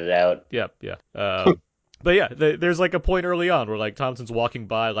got to shout it out. Yeah, yeah. But yeah, there's like a point early on where like Thompson's walking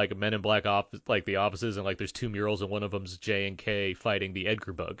by like a Men in Black like the offices, and like there's two murals, and one of them's J and K fighting the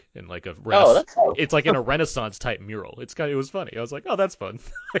Edgar Bug in like a Oh, that's cool. it's like in a Renaissance type mural. It was funny. I was like, oh, that's fun.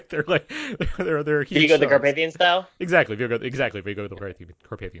 like they're Do you huge go the stars. Carpathian style? Exactly. If you go the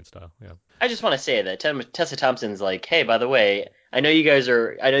Carpathian style, yeah. I just want to say that Tessa Thompson's like, hey, by the way, I know you guys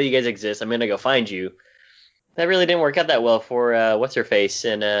exist. I'm gonna go find you. That really didn't work out that well for what's her face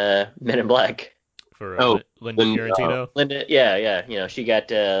in Men in Black. For Linda Linda, Fiorentino, Linda, yeah. She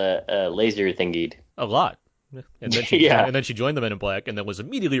got laser thingied. a lot. And then Yeah. and then she joined the Men in Black, and then was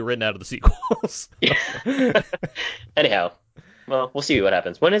immediately written out of the sequels. Anyhow, well, we'll see what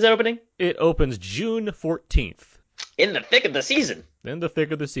happens. When is it opening? It opens June 14th. In the thick of the season. In the thick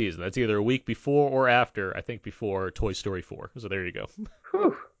of the season. That's either a week before or after. I think before Toy Story 4. So there you go.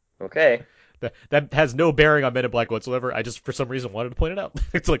 Whew. Okay. That has no bearing on Men in Black whatsoever. I just for some reason wanted to point it out.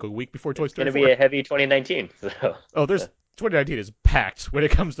 It's like a week before Toy It's Story gonna 4. be a heavy 2019. So. Oh, there's 2019 is packed when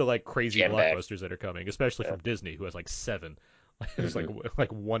it comes to like crazy Jam-packed. blockbusters that are coming, especially from Disney, who has like 7. It's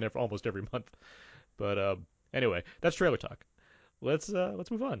like one almost every month. But anyway, that's trailer talk. Let's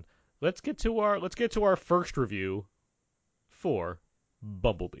move on. Let's get to our first review for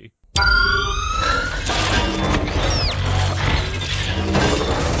Bumblebee.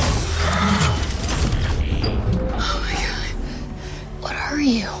 Oh my god. What are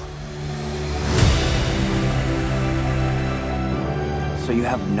you? So you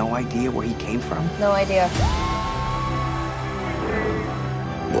have no idea where he came from? No idea.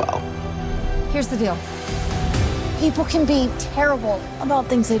 Well, Here's the deal. People can be terrible about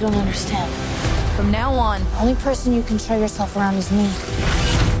things they don't understand. From now on, the only person you can show yourself around is me.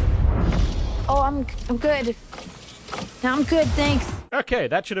 Oh, I'm good. No, I'm good, thanks. Okay,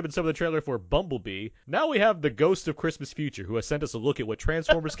 that should have been some of the trailer for Bumblebee. Now we have the Ghost of Christmas Future, who has sent us a look at what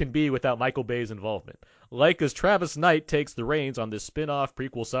Transformers can be without Michael Bay's involvement. Like as Travis Knight takes the reins on this spin-off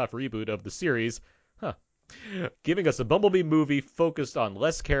prequel soft reboot of the series, giving us a Bumblebee movie focused on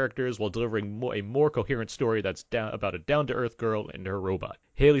less characters while delivering a more coherent story that's about a down-to-earth girl and her robot.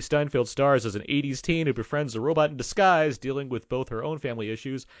 Haley Steinfeld stars as an 80s teen who befriends a robot in disguise, dealing with both her own family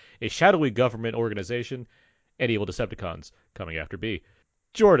issues, a shadowy government organization, and evil Decepticons coming after B.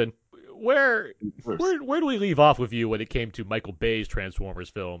 Jordan, where do we leave off with you when it came to Michael Bay's Transformers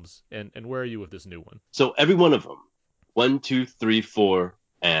films, and where are you with this new one? So every one of them, 1, 2, 3, 4,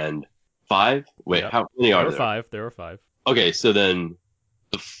 and 5. Wait, Yep. how many are there? There are 5. Okay, so then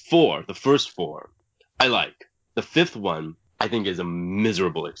the first 4, I like. The 5th one, I think, is a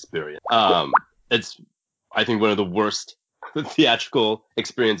miserable experience. It's, I think, one of the worst theatrical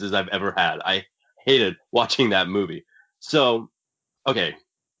experiences I've ever had. I hated watching that movie. So, okay,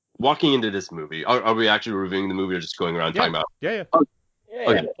 walking into this movie, are we actually reviewing the movie or just going around talking about? Yeah. Yeah,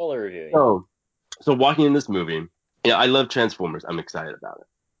 Okay. full reviewing. So walking in this movie, yeah, I love Transformers. I'm excited about it.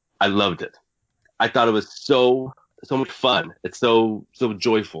 I loved it. I thought it was so much fun. It's so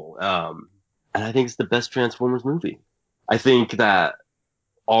joyful. And I think it's the best Transformers movie. I think that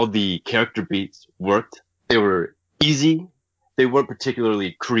all the character beats worked. They were easy. They weren't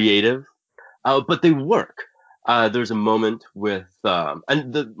particularly creative, but they work. There's a moment with,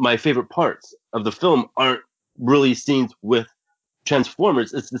 my favorite parts of the film aren't really scenes with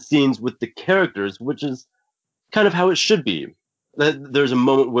Transformers. It's the scenes with the characters, which is kind of how it should be. There's a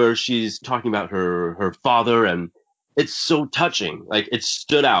moment where she's talking about her father, and it's so touching. Like, it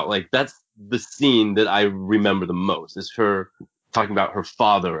stood out. Like, that's the scene that I remember the most, is her talking about her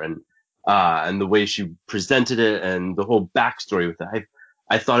father and the way she presented it and the whole backstory with it.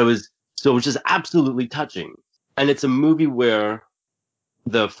 I thought it was just absolutely touching. And it's a movie where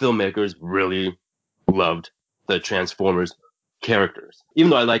the filmmakers really loved the Transformers characters.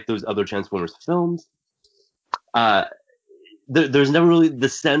 Even though I like those other Transformers films, there's never really the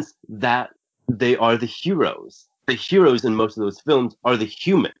sense that they are the heroes. The heroes in most of those films are the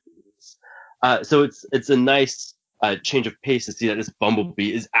humans. So it's a nice change of pace to see that this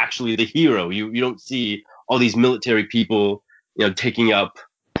Bumblebee is actually the hero. You don't see all these military people, taking up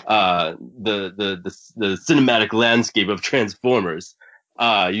the cinematic landscape of Transformers.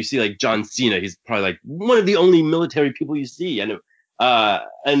 You see like John Cena. He's probably like one of the only military people you see, and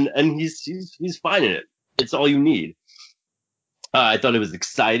he's fine in it. It's all you need. I thought it was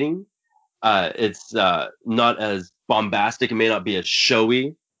exciting. It's not as bombastic. It may not be as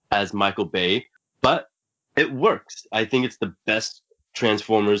showy as Michael Bay, but it works. I think it's the best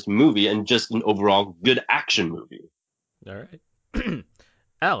Transformers movie and just an overall good action movie. All right.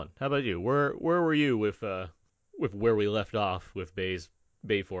 Alan, how about you? Where were you with where we left off with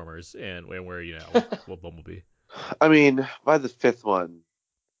Bayformers and where are you now with Bumblebee? I mean, by the fifth one,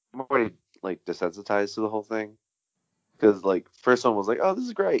 I'm already like desensitized to the whole thing. Because like first one was like, oh, this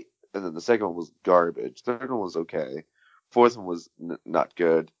is great, and then the second one was garbage. Third one was okay. Fourth one was not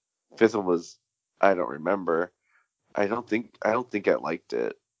good. Fifth one was I don't remember. I don't think I liked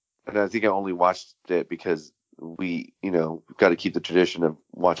it, and I think I only watched it because we've got to keep the tradition of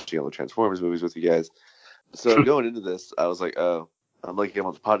watching all the Transformers movies with you guys. So going into this, I was like, oh, I'm lucky I'm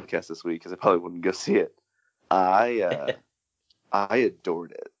on the podcast this week because I probably wouldn't go see it. I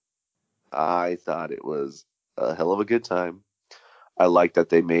adored it. I thought it was a hell of a good time. I like that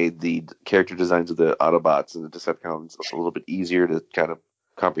they made the character designs of the Autobots and the Decepticons a little bit easier to kind of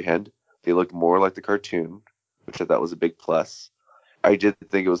comprehend. They look more like the cartoon, which I thought was a big plus. I did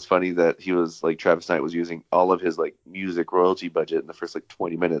think it was funny that he was like Travis Knight was using all of his like music royalty budget in the first like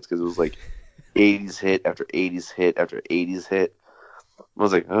 20 minutes because it was like 80s hit after 80s hit after 80s hit. I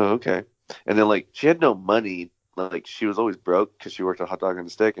was like, oh, okay. And then like she had no money. Like she was always broke because she worked at Hot Dog on a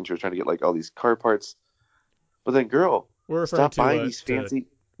Stick and she was trying to get like all these car parts. But then, girl, We're referring stop buying these fancy.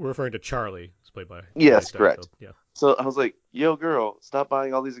 We're referring to Charlie, who's played by Yes, Haley correct. Steinfeld. Yeah. So I was like, yo, girl, stop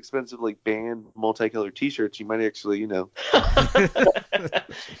buying all these expensive like band multicolored T-shirts. You might actually,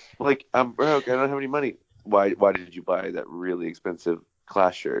 like I'm broke. I don't have any money. Why did you buy that really expensive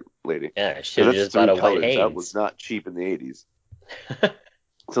class shirt, lady? Yeah, I 'Cause should have that's just bought three a white colors. That Hanes. was not cheap in the 80s. So I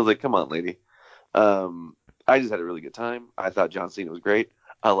was like, come on, lady. I just had a really good time. I thought John Cena was great.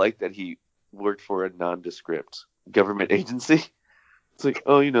 I like that he worked for a nondescript government agency. It's like,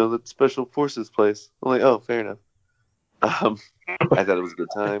 oh, that special forces place. I'm like, oh, fair enough. I thought it was a good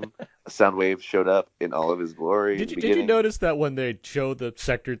time. Soundwave showed up in all of his glory. Did you notice that when they showed the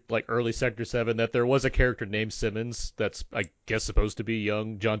sector, like early Sector 7, that there was a character named Simmons that's, I guess, supposed to be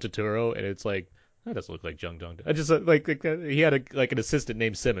young John Turturro, and it's like, that doesn't look like young John. I just, like he had an assistant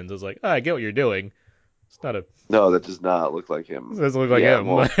named Simmons. I was like, I get what you're doing. It's not a... No, that does not look like him. It doesn't look like him.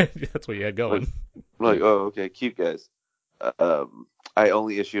 Well, that's what you had going. I'm like, oh, okay, cute guys. I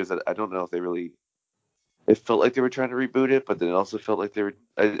only issue is that I don't know if they really... It felt like they were trying to reboot it, but then it also felt like they were...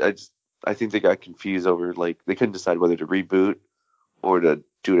 I think they got confused over, like, they couldn't decide whether to reboot or to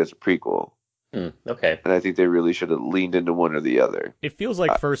do it as a prequel. Okay. And I think they really should have leaned into one or the other. It feels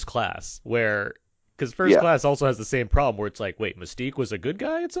like First Class, where... Because First Class also has the same problem where it's like, wait, Mystique was a good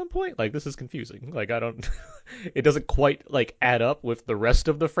guy at some point? Like, this is confusing. Like, I don't... It doesn't quite, like, add up with the rest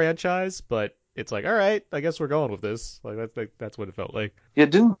of the franchise, but it's like, all right, I guess we're going with this. Like, that's what it felt like. Yeah,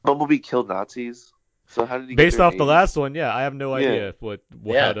 didn't Bumblebee kill Nazis? So how did he Based get off the last one, yeah, I have no idea how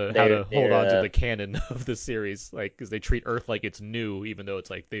to hold on to the canon of the series, like, because they treat Earth like it's new, even though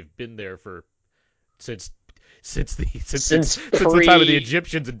it's like they've been there for since the time of the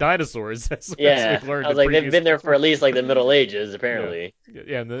Egyptians and dinosaurs. That's we've learned. I was like, they've been there for at least like the Middle Ages, apparently.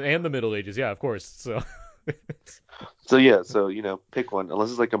 Yeah, and the Middle Ages, yeah, of course. So. So pick one,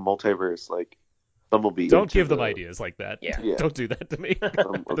 unless it's like a multiverse, like Bumblebee. Don't give them ideas like that. Yeah. Don't do that to me. Okay.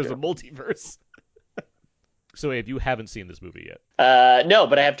 There's a multiverse. So, if you haven't seen this movie yet. No,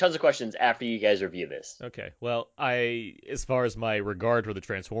 but I have tons of questions after you guys review this. Okay. Well, as far as my regard for the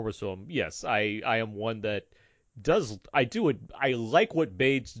Transformers film, yes, I am one that I like what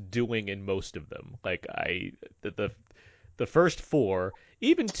Bade's doing in most of them. Like, the first four,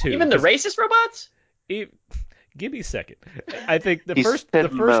 even two. Even the racist robots? Give me a second. I think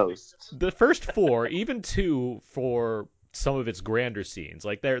the first four, even two for some of its grander scenes.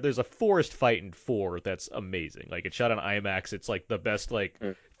 Like there's a forest fight in 4 that's amazing. Like it's shot on IMAX. It's like the best like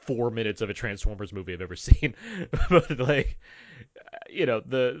Mm. 4 minutes of a Transformers movie I've ever seen. But like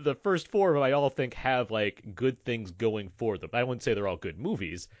the first 4 of them I all think have like good things going for them. I wouldn't say they're all good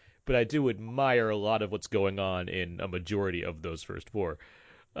movies, but I do admire a lot of what's going on in a majority of those first 4.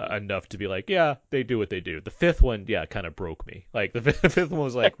 Enough to be like, yeah, they do what they do. The 5th one, yeah, kind of broke me. Like the fifth one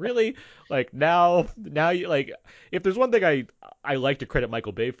was like, really? Like now you like, if there's one thing I like to credit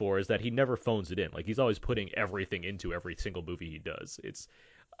Michael Bay for is that he never phones it in. Like he's always putting everything into every single movie he does. It's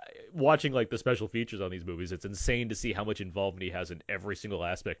watching like the special features on these movies. It's insane to see how much involvement he has in every single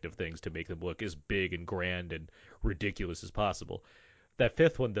aspect of things to make them look as big and grand and ridiculous as possible. That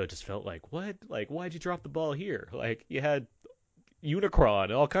 5th one though just felt like, what? Like why'd you drop the ball here? Like you had Unicron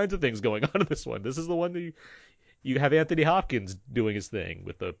and all kinds of things going on in this one. This is the one that you have Anthony Hopkins doing his thing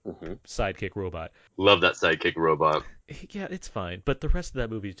with the Mm-hmm. sidekick robot. Love that sidekick robot. Yeah, it's fine, but the rest of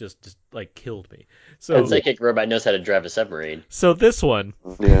that movie just like killed me. And So Psychic Robot knows how to drive a submarine. so this one,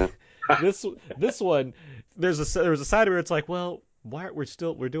 Yeah. this one, there was a side where it's like, well, why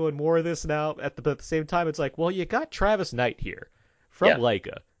we're doing more of this now? But at the same time, it's like, well, you got Travis Knight here from Yeah.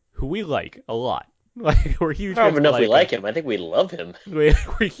 Laika, who we like a lot. Like we're huge I fans don't know of if we Laika. like him. I think we love him. We're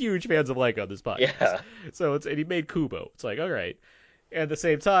huge fans of Laika on this podcast. Yeah. So and he made Kubo. It's like, all right. And at the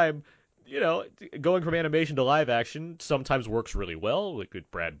same time, going from animation to live action sometimes works really well, like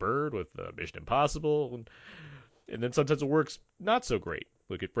with Brad Bird with Mission Impossible, and then sometimes it works not so great.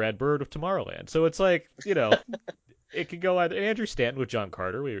 Look at Brad Bird with Tomorrowland. So it's like, it could go either. Andrew Stanton with John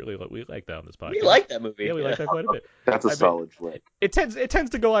Carter. We like that on this podcast. We like that movie. Yeah, we like that quite a bit. That's a I mean, solid flick. It tends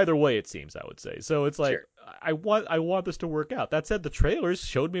to go either way. It seems, I would say. So it's like, Sure. I want this to work out. That said, the trailers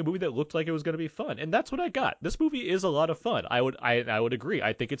showed me a movie that looked like it was going to be fun, and that's what I got. This movie is a lot of fun. I would agree.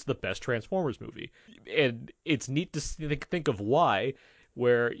 I think it's the best Transformers movie, and it's neat to think of why.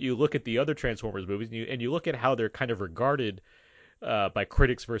 Where you look at the other Transformers movies and you look at how they're kind of regarded by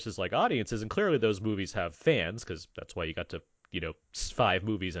critics versus like audiences, and clearly those movies have fans because that's why you got to 5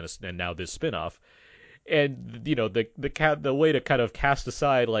 movies and now this spinoff. And the way to kind of cast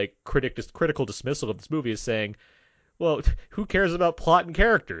aside like critical dismissal of this movie is saying, well, who cares about plot and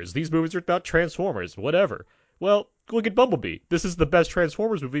characters? These movies are about Transformers, whatever. Well, look at Bumblebee. This is the best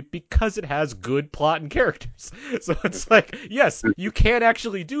Transformers movie because it has good plot and characters. So it's like, yes, you can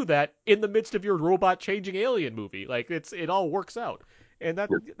actually do that in the midst of your robot changing alien movie. Like it all works out. And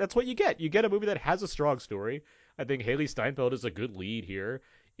that's what you get. You get a movie that has a strong story. I think Haley Steinfeld is a good lead here.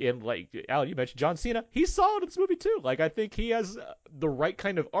 And like Al, you mentioned John Cena, he's solid in this movie too. Like I think he has the right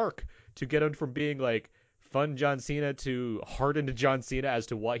kind of arc to get him from being like fun John Cena to hardened John Cena as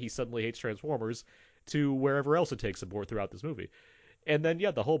to why he suddenly hates Transformers to wherever else it takes him more throughout this movie. And then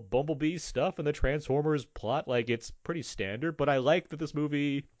the whole Bumblebee stuff and the Transformers plot, like it's pretty standard, but I like that this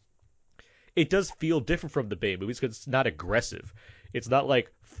movie, it does feel different from the Bay movies because it's not aggressive. It's not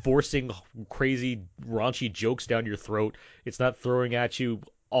like forcing crazy raunchy jokes down your throat. It's not throwing at you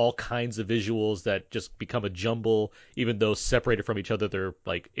all kinds of visuals that just become a jumble, even though separated from each other, they're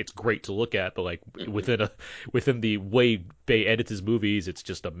like, it's great to look at, but like within the way Bay edits his movies, it's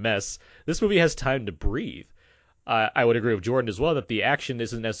just a mess. This movie has time to breathe. I would agree with Jordan as well that the action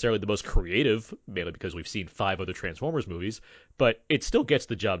isn't necessarily the most creative, mainly because we've seen 5 other Transformers movies, but it still gets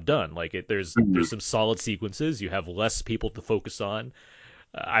the job done. Like there's some solid sequences. You have less people to focus on.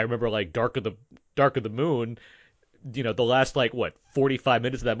 I remember like Dark of the Moon. The last 45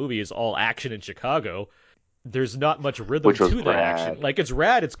 minutes of that movie is all action in Chicago. There's not much rhythm to the action. Like it's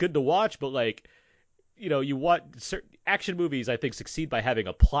rad, it's good to watch, but like you watch certain action movies, I think, succeed by having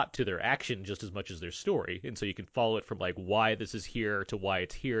a plot to their action just as much as their story, and so you can follow it from like why this is here to why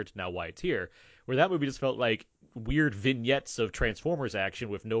it's here to now why it's here. Where that movie just felt like weird vignettes of Transformers action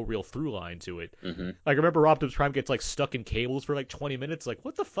with no real through line to it. Mm-hmm. Like I remember Optimus Prime gets like stuck in cables for like 20 minutes. Like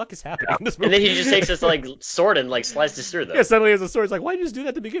what the fuck is happening in this movie? And then he just takes his like sword and like slices through them. Yeah, suddenly has a sword. It's like, why did you just do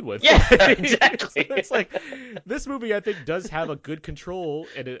that to begin with? Yeah, exactly. So it's like this movie, I think, does have a good control,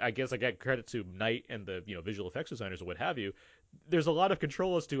 and I guess I get credit to Knight and the visual effects designers or what have you. There's a lot of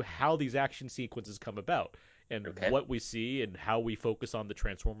control as to how these action sequences come about and what we see and how we focus on the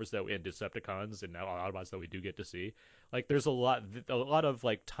Transformers and Decepticons and now Autobots that we do get to see. Like there's a lot of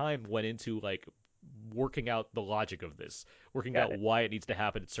like time went into like working out the logic of this, working out why it needs to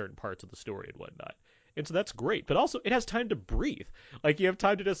happen in certain parts of the story and whatnot. And so that's great, but also it has time to breathe. Like you have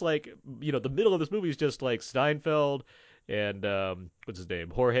time to just like the middle of this movie is just like Steinfeld and what's his name,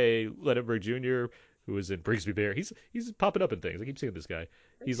 Jorge Ledenberg Jr., who is in Brigsby Bear. He's popping up in things. I keep seeing this guy.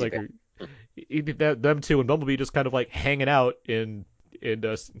 He's like them two and Bumblebee just kind of like hanging out in in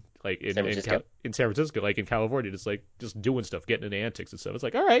like San Francisco. in San Francisco, like in California, just doing stuff, getting into antics and stuff. It's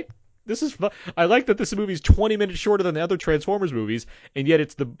like, all right, this is fun. I like that this movie's 20 minutes shorter than the other Transformers movies, and yet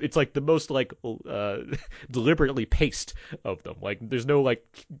it's like the most like deliberately paced of them. Like there's no like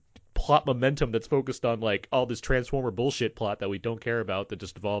plot momentum that's focused on like all this Transformer bullshit plot that we don't care about that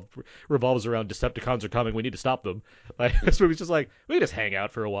just revolves around Decepticons are coming, we need to stop them. Like this movie's just like we can just hang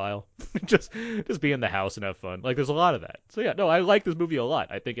out for a while, just be in the house and have fun. Like there's a lot of that. So yeah, no, I like this movie a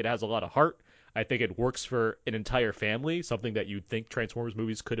lot. I think it has a lot of heart. I think it works for an entire family, something that you'd think Transformers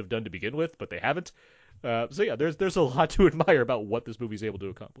movies could have done to begin with, but they haven't. So yeah, there's a lot to admire about what this movie's able to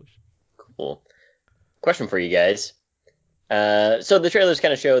accomplish. Cool. Question for you guys. So the trailers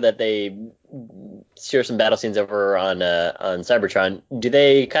kind of show that they show some battle scenes over on Cybertron. Do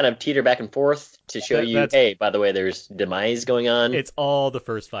they kind of teeter back and forth to show you, hey, by the way, there's demise going on? It's all the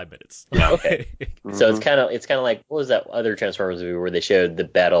first 5 minutes. Okay. So it's kind of like, what was that other Transformers movie where they showed the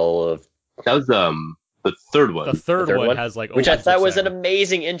battle of? That was the third one. The third one has like, which I thought was an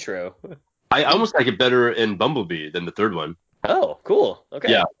amazing intro. I almost like it better in Bumblebee than the third one. Oh, cool.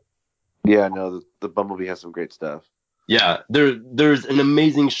 Okay. Yeah, no, the Bumblebee has some great stuff. Yeah, there's an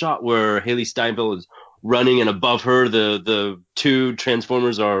amazing shot where Haley Steinfeld is running, and above her the two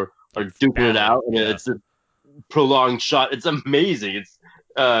Transformers are duking it out, and it's a prolonged shot. It's amazing.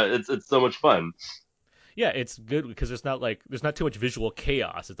 It's so much fun. Yeah, it's good because there's not too much visual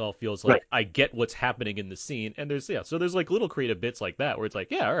chaos. It all feels like I get what's happening in the scene, and there's like little creative bits like that where it's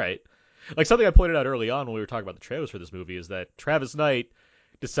like, yeah, all right. Like something I pointed out early on when we were talking about the trailers for this movie is that Travis Knight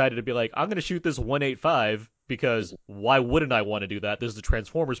decided to be like, I'm going to shoot this 185 because why wouldn't I want to do that? This is a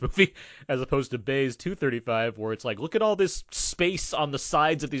Transformers movie as opposed to Bay's 235 where it's like, look at all this space on the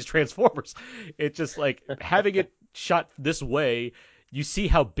sides of these Transformers. It's just like having it shot this way, you see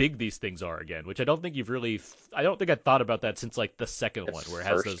how big these things are again, which I don't think I thought about that since like the second one where it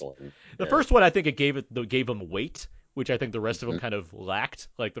has those. The first one, I think it gave them weight, which I think the rest of them kind of lacked.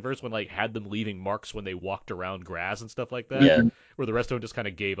 Like the first one, like had them leaving marks when they walked around grass and stuff like that. Yeah. Where the rest of them just kind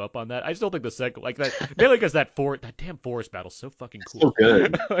of gave up on that. I still think the second, like that, mainly because that damn forest battle's so fucking cool. So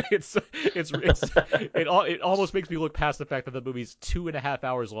good. It almost makes me look past the fact that the movie's 2.5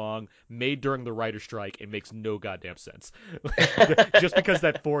 hours long, made during the writer's strike. It makes no goddamn sense. Just because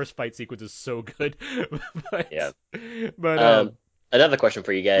that forest fight sequence is so good. But another question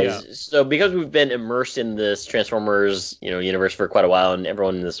for you guys. Yeah. So because we've been immersed in this Transformers, universe for quite a while and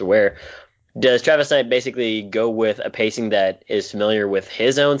everyone is aware, does Travis Knight basically go with a pacing that is familiar with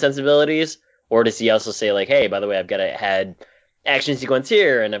his own sensibilities? Or does he also say like, hey, by the way, I've got to add action sequence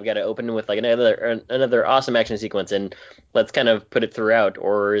here and I've got to open with like another awesome action sequence and let's kind of put it throughout?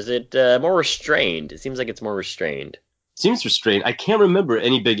 Or is it more restrained? It seems like it's more restrained. Seems restrained. I can't remember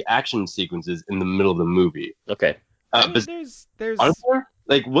any big action sequences in the middle of the movie. Okay. there's Aren't there?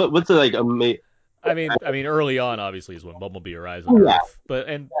 Like what's the like I mean, early on, obviously, is when Bumblebee arrives on Earth. But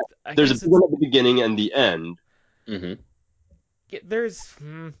there's a one at the beginning and the end. Mm-hmm. There's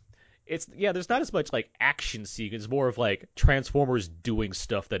not as much like action sequence, more of like Transformers doing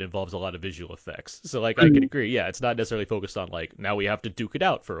stuff that involves a lot of visual effects. So like I can agree, yeah, it's not necessarily focused on like now we have to duke it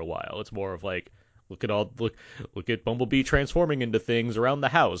out for a while. It's more of like look at Bumblebee transforming into things around the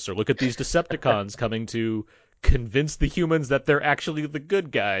house, or look at these Decepticons coming to convince the humans that they're actually the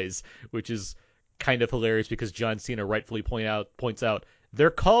good guys, which is kind of hilarious because John Cena rightfully points out they're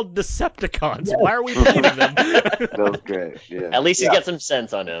called Decepticons. Yeah. Why are we believing them? That was great. Yeah. At least he's got some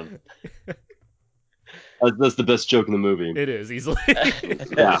sense on him. That's the best joke in the movie. It is easily.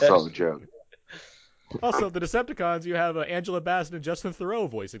 Yeah, solid joke. Also, the Decepticons, you have Angela Bassett and Justin Theroux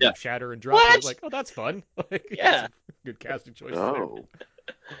voicing them, Shatter and Drop. What? I was like, oh, that's fun. Yeah. Good casting choice. Oh.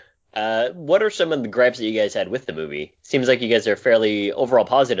 What are some of the gripes that you guys had with the movie? Seems like you guys are fairly overall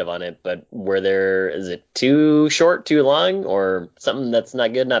positive on it, but is it too short, too long, or something that's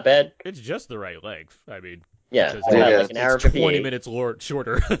not good, not bad? It's just the right length. I mean, yeah, it's like an hour it's 20 minutes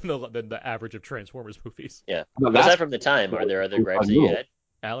shorter than the average of Transformers movies. Yeah. Aside from the time, are there other gripes that you had?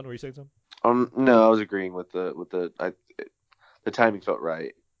 Alan, were you saying something? No, I was agreeing with the timing felt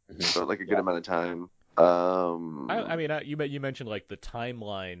right. It felt like a good amount of time. I mean, you mentioned like the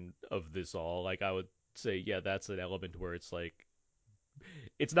timeline of this all. Like, I would say, yeah, that's an element where it's like,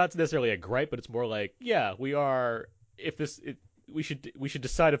 it's not necessarily a gripe, but it's more like, yeah, we are. We should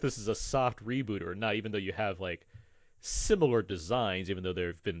decide if this is a soft reboot or not, even though you have like similar designs, even though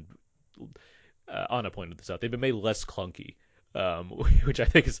they've been. Anna pointed this out. They've been made less clunky. Which I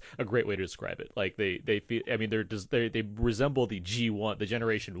think is a great way to describe it. Like they feel, I mean, they resemble the G1, the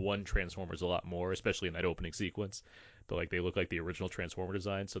Generation 1 Transformers a lot more, especially in that opening sequence. but like they look like the original Transformer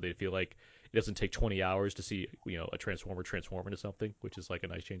design, so they feel like it doesn't take 20 hours to see a Transformer transform into something, which is like a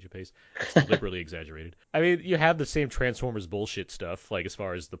nice change of pace. It's deliberately exaggerated. I mean, you have the same Transformers bullshit stuff, like as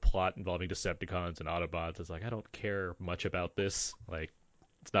far as the plot involving Decepticons and Autobots. It's like I don't care much about this. Like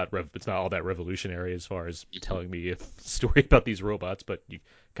it's not all that revolutionary as far as telling me a story about these robots, but you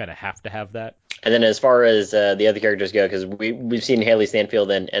kind of have to have that. And then as far as the other characters go, because we've seen Haley Stanfield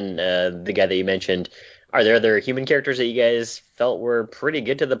and the guy that you mentioned, are there other human characters that you guys felt were pretty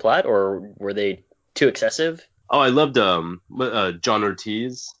good to the plot, or were they too excessive? Oh, I loved John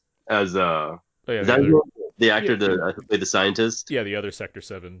Ortiz as Oh, yeah, is the that other, the actor that played the scientist? yeah, the other Sector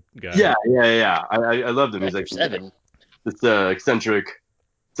 7 guy. Yeah. I loved him. He's Sector like 7. this eccentric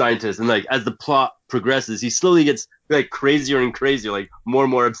scientist, and like as the plot progresses, he slowly gets like crazier and crazier, like more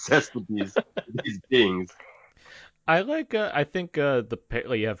and more obsessed with these beings. I think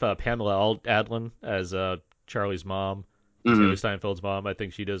you have Pamela Adlon as Charlie's mom, as Mhm. Haley Steinfeld's mom. I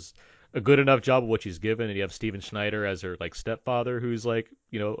think she does a good enough job of what she's given, and you have Steven Schneider as her like stepfather, who's like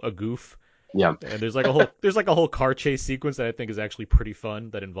a goof. Yeah. And there's like a whole car chase sequence that I think is actually pretty fun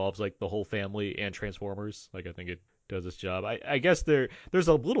that involves like the whole family and Transformers. Like I think it does its job. I guess there's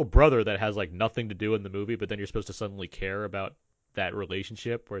a little brother that has like nothing to do in the movie, but then you're supposed to suddenly care about that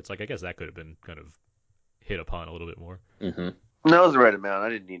relationship where it's like I guess that could have been kind of hit upon a little bit more. Mm-hmm. That was the right amount. I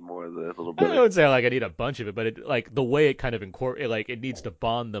didn't need more of the little I brother. would say like I need a bunch of it, but it like the way it kind of like it needs to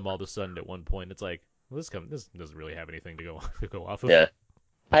bond them all of a sudden at one point. It's like well, this doesn't really have anything to go off of. Yeah.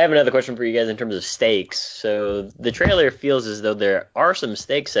 I have another question for you guys in terms of stakes. So the trailer feels as though there are some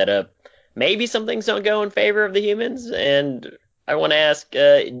stakes set up. Maybe some things don't go in favor of the humans, and I want to ask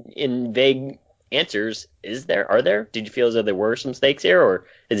in vague answers: are there? Did you feel as though there were some stakes here, or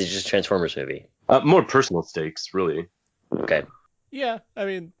is it just a Transformers movie? More personal stakes, really. Okay. Yeah, I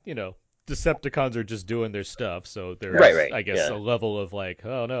mean, Decepticons are just doing their stuff, so there's, Right, I guess, yeah. a level of like,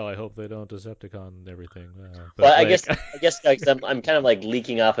 oh no, I hope they don't Decepticon everything. But Well, I like, guess guys, I'm kind of like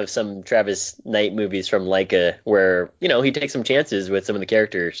leaking off of some Travis Knight movies from Leica, where he takes some chances with some of the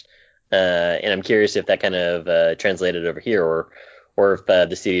characters, and I'm curious if that kind of translated over here, or if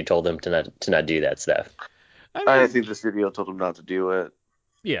the studio told him to not do that stuff. I I mean, think the studio told them not to do it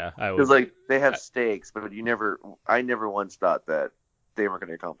yeah, I would. because like they have stakes, but I never once thought that they were going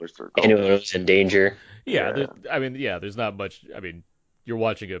to accomplish their goal. Anyone who's in danger. Yeah, I mean, yeah, there's not much. I mean, you're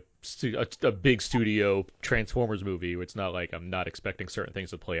watching a big studio Transformers movie. It's not like I'm not expecting certain things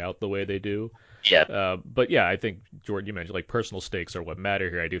to play out the way they do. Yeah. But yeah, I think Jordan, you mentioned like personal stakes are what matter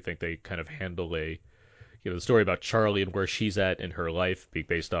here. I do think they kind of handle the story about Charlie and where she's at in her life, being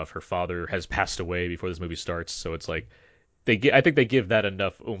based off her father has passed away before this movie starts. So it's like I think they give that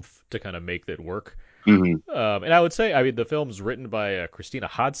enough oomph to kind of make that work. Mm-hmm. And I would say, I mean, the film's written by Christina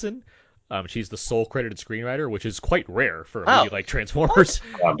Hodson. She's the sole credited screenwriter, which is quite rare for a movie like Transformers.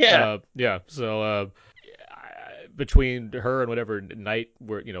 Yeah. Yeah. So between her and whatever Knight,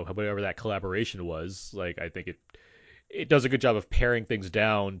 whatever that collaboration was, like I think it does a good job of paring things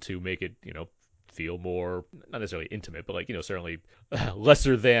down to make it, feel more not necessarily intimate, but like certainly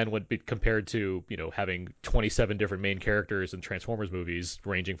lesser than when compared to having 27 different main characters in Transformers movies,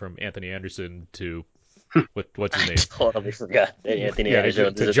 ranging from Anthony Anderson to what's his name? Totally forgot that Anthony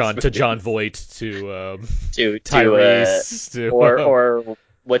Anderson to John Voight to to Tyrese to or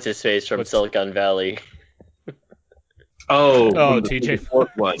what's his face from what's- Silicon Valley. Oh, TJ fourth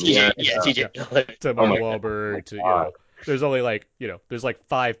one. TJ, TJ Miller. to Mark my Wahlberg to God. there's only like there's like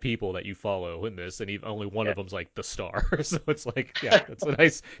 5 people that you follow in this, and only one of them's like the star. So it's like it's a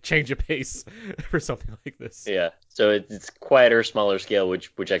nice change of pace for something like this. Yeah, so it's quieter, smaller scale,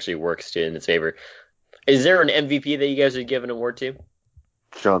 which actually works in its favor. Is there an MVP that you guys would give an award to?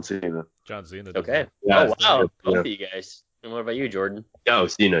 John Cena. John Cena. Okay. Yeah, Oh wow, yeah. both of you guys. And what about you, Jordan? Oh,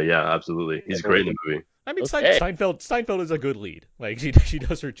 Cena, yeah, absolutely. He's great in the movie. I mean, Okay. Steinfeld is a good lead. Like she does Yeah,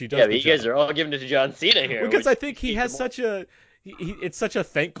 the but you job. guys are all giving it to John Cena here. Because which I think he makes has it such a it's such a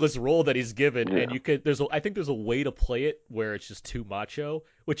thankless role that he's given, Yeah. and I think there's a way to play it where it's just too macho,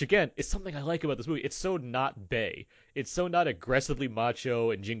 which again is something I like about this movie. It's so not Bay. It's so not aggressively macho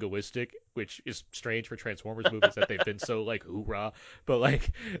and jingoistic, which is strange for Transformers movies that they've been so like hoorah. But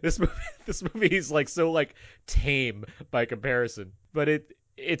like this movie is like so like tame by comparison. But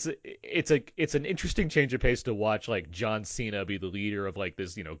it's an interesting change of pace to watch like John Cena be the leader of like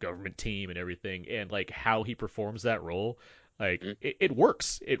this government team and everything, and like how he performs that role. Like it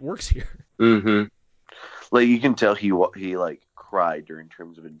works. It works here. Mm-hmm. Like you can tell he like cried during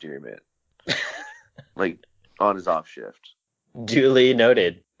Terms of Endearment, like on his off shift. duly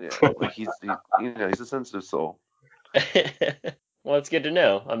noted. Yeah, like he's a sensitive soul. Well, it's good to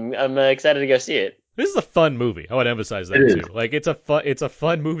know. I'm excited to go see it. This is a fun movie. I want to emphasize that It too. is. Like it's a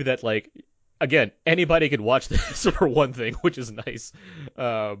fun movie that like again anybody could watch this for one thing, which is nice.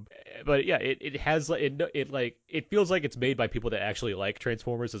 Um, but yeah, it has like it feels like it's made by people that actually like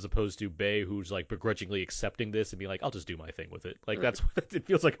Transformers as opposed to Bay, who's like begrudgingly accepting this and being like, I'll just do my thing with it. Like that's what it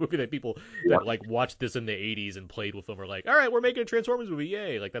feels like a movie that people that like watched this in the '80s and played with them are like, all right, we're making a Transformers movie,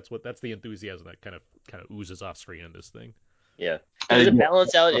 yay! Like that's the enthusiasm that kind of oozes off screen in this thing. Yeah. And Does it yeah,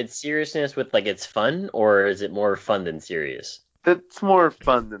 balance out its seriousness with like its fun, or is it more fun than serious? It's more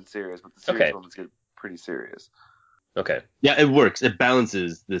fun than serious, but the serious Okay. ones get pretty serious. Okay. yeah, it works. It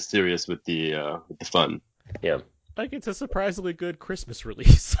balances the serious with the fun. Yeah. Like it's a surprisingly good Christmas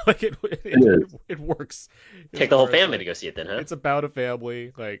release. Like it works. Take as the whole far as, family like, to go see it then, huh? It's about a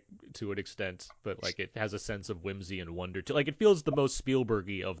family, like to an extent, but like it has a sense of whimsy and wonder. To like it feels the most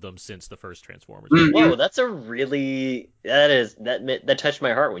Spielbergy of them since the first Transformers. Mhm. Whoa, that's a really that touched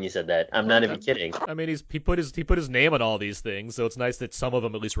my heart when you said that. I'm not even kidding. I mean, he put his name on all these things, so it's nice that some of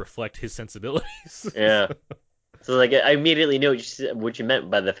them at least reflect his sensibilities. Yeah. So like I immediately knew what you meant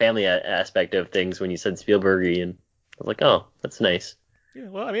by the family aspect of things when you said Spielberg, and I was like, oh, that's nice. Yeah,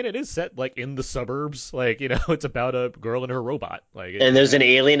 well, I mean, it is set like in the suburbs. Like it's about a girl and her robot. Like, And there's an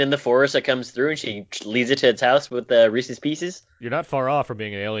alien in the forest that comes through, and she leads it to its house with Reese's Pieces. you're not far off from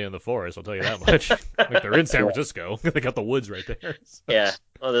being an alien in the forest. I'll tell you that much. Like they're in San Francisco. They got the woods right there. So- Yeah.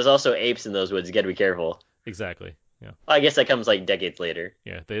 Well, there's also apes in those woods. You got to be careful. Exactly. Yeah. Well, I guess that comes like decades later.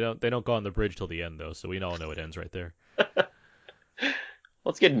 Yeah. They don't go on the bridge till the end though, so we all know it ends right there. Well,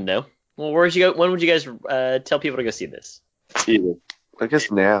 it's good to know. Well, where'd you go? When would you guys tell people to go see this? Either. I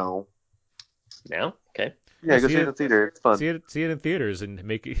guess now. Now? Okay. Yeah, go see see it in it- the theater. It's fun. See it in theaters and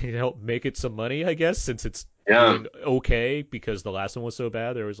make it help make it some money, I guess, since it's Yeah. doing okay because the last one was so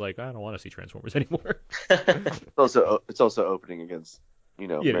bad. There was like I don't want to see Transformers anymore. It's also opening against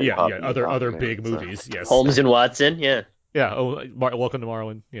Mary Poppins and Other Aquaman, big so. movies. Yes. Holmes and Watson. Yeah. Yeah. Oh, welcome to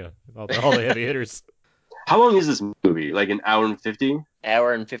Marlin. Yeah. All the heavy hitters. How long is this movie? Like an hour and 50?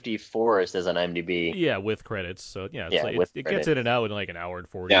 Hour and 54 it says on IMDb. Yeah, with credits. So yeah, Yeah, like, with it credits. gets in and out in like an hour and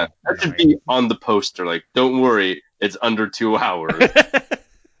 40. Yeah, that should be on the poster. Like, don't worry, it's under 2 hours.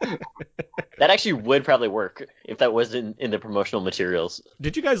 That actually would probably work if that was in the promotional materials.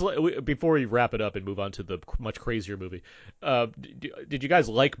 Did you guys before we wrap it up and move on to the much crazier movie? Did you guys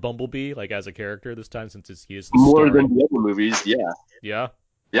like Bumblebee like as a character this time since he is the More starring- than the other movies, yeah. Yeah.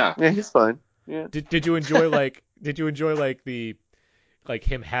 Yeah. Yeah, he's fine. Yeah. Did you enjoy like the like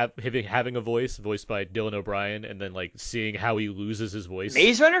him having a voice voiced by Dylan O'Brien and then like seeing how he loses his voice?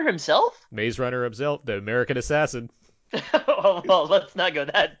 Maze Runner himself? Maze Runner himself, the American assassin. Oh, well, let's not go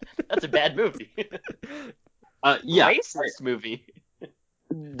that. That's a bad movie. Yeah. Racist movie.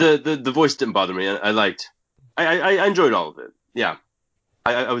 The voice didn't bother me. I enjoyed all of it. Yeah.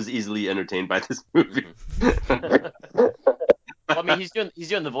 I was easily entertained by this movie. Well, I mean, he's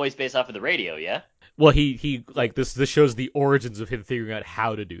doing the voice based off of the radio, yeah. Well, he like this shows the origins of him figuring out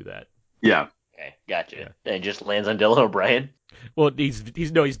how to do that. Yeah. Okay, gotcha. Yeah. And it just lands on Dylan O'Brien. Well, he's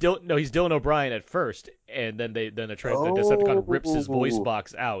Dylan O'Brien at first, and then the Decepticon rips his voice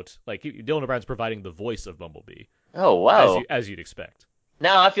box out. Like Dylan O'Brien's providing the voice of Bumblebee, Oh wow! as you'd expect.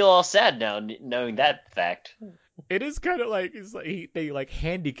 Now I feel all sad now knowing that fact. It is kind of like they like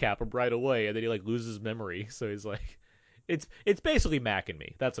handicap him right away, and then he like loses memory. So he's like, it's basically Mac and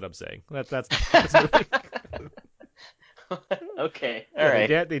Me. That's what I'm saying. That's Okay, all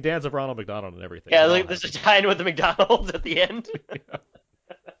right. They dance with Ronald McDonald and everything. Yeah, It all like, there's a happens. tie-in with the McDonald's at the end.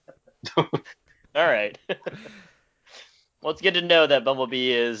 All right. Well, it's good to know that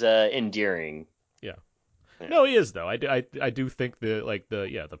Bumblebee is endearing. No, he is though. I do think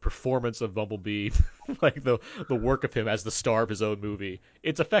the performance of Bumblebee, like the work of him as the star of his own movie,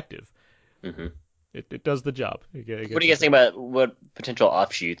 it's effective. Mm-hmm. It does the job. What do you guys think about what potential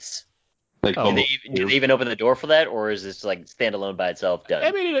offshoots? Like, Oh. Do they even open the door for that, or is this like standalone by itself done?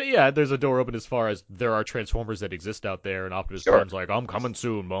 I mean, yeah, there's a door open as far as there are Transformers that exist out there, and Optimus Sure. Prime's like, I'm coming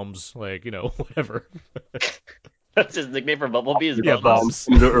soon, mums. Like, whatever. That's his nickname for Bumblebee. Is Yeah, Bums. Bums.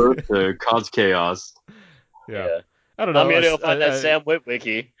 Come to Earth to cause chaos. Yeah. I don't know. I'm gonna go find that Sam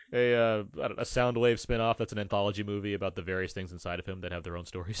Witwicky. A Soundwave spinoff that's an anthology movie about the various things inside of him that have their own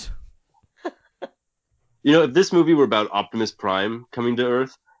stories. If this movie were about Optimus Prime coming to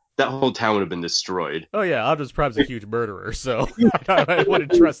Earth, that whole town would have been destroyed. Oh yeah, Optimus Prime's a huge murderer, so I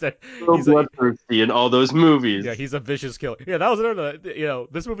wouldn't trust that. So He's bloodthirsty in all those movies. Yeah, he's a vicious killer. Yeah, that was another.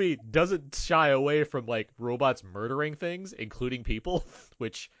 This movie doesn't shy away from like robots murdering things, including people,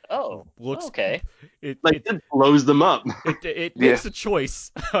 which Oh, looks okay. it it blows them up. it Yeah. makes a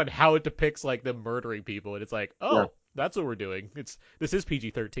choice on how it depicts like them murdering people, and it's like, oh, Yeah. that's what we're doing. This is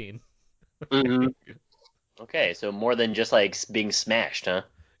PG-13. Hmm. Okay, so more than just like being smashed, huh?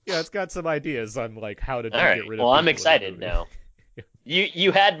 Yeah, it's got some ideas on like how to All get right. rid of Well, I'm people in the excited movie. now.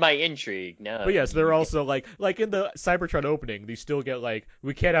 You had my intrigue. Now But yes, they're you also like in the Cybertron opening, you still get like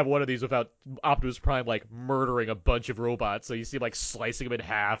we can't have one of these without Optimus Prime like murdering a bunch of robots. So you see like slicing them in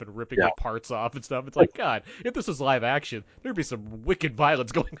half and ripping Yeah. like parts off and stuff. It's like God, if this was live action, there'd be some wicked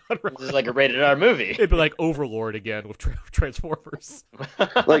violence going on. Right this is like a rated R movie. It'd be like Overlord again with Transformers.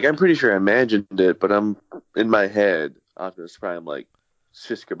 Like I'm pretty sure I imagined it, but I'm in my head Optimus Prime like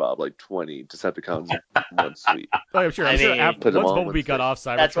shish kebab like 20 Decepticons in one sweep. Oh, I'm sure. I I'm sure. mean, Put them Once all in one Bumblebee got space. off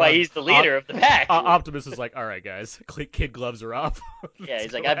Cybertron, that's why he's the leader of the pack. Optimus is like, all right, guys, kid gloves are off. Yeah, he's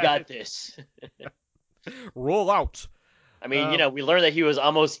Let's like, go I've at got it. this. Roll out. I mean, we learned that he was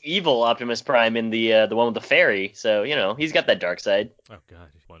almost evil Optimus Prime in the one with the fairy, so he's got that dark side. Oh God,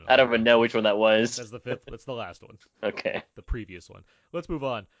 I don't even know which one that was. That's the fifth. That's the last one. Okay. The previous one. Let's move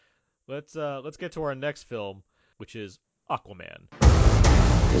on. Let's get to our next film, which is Aquaman.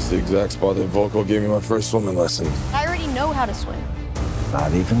 It's the exact spot that Volko gave me my first swimming lesson. I already know how to swim.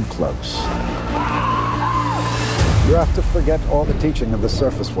 Not even close. You have to forget all the teaching of the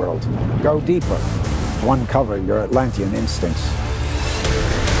surface world. Go deeper. Uncover your Atlantean instincts.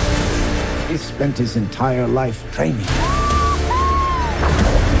 He spent his entire life training.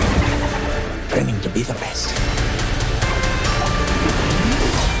 Training to be the best.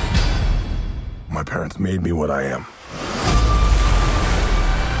 My parents made me what I am.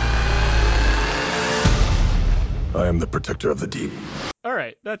 I am the protector of the deep. All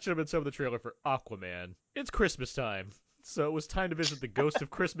right, that should have been some of the trailer for Aquaman. It's Christmas time, so it was time to visit the Ghost of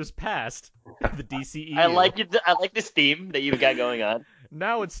Christmas Past of the DCEU. I like it. I like this theme that you've got going on.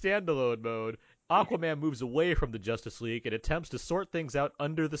 Now in standalone mode, Aquaman moves away from the Justice League and attempts to sort things out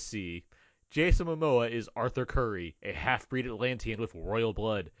under the sea. Jason Momoa is Arthur Curry, a half-breed Atlantean with royal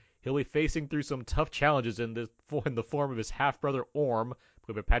blood. He'll be facing through some tough challenges in the form of his half-brother Orm,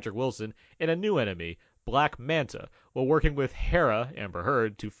 played by Patrick Wilson, and a new enemy, Black Manta, while working with Hera, Amber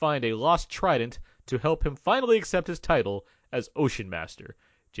Heard, to find a lost trident to help him finally accept his title as Ocean Master.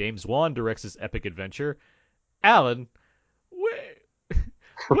 James Wan directs this epic adventure. Alan,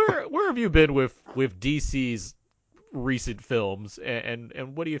 where have you been with DC's recent films,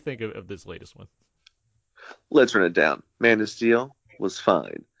 and what do you think of this latest one? Let's run it down. Man of Steel was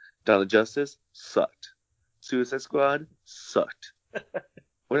fine. Dawn of Justice sucked. Suicide Squad sucked.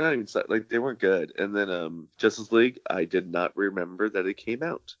 Well, not even sucked. Like they weren't good. And then Justice League, I did not remember that it came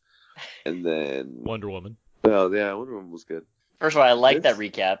out. And then Wonder Woman. Oh yeah, Wonder Woman was good. First of all, I like This- that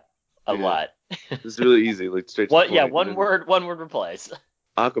recap a yeah. lot. It's really easy, like straight to What? the Yeah, point. And then one word replies.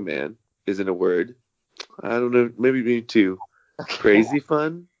 Aquaman is in a word. I don't know, maybe two. Crazy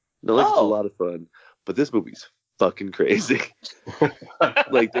fun. No, like it's a Oh. lot of fun. But this movie's fucking crazy.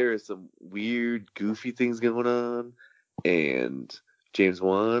 Like there are some weird, goofy things going on, and James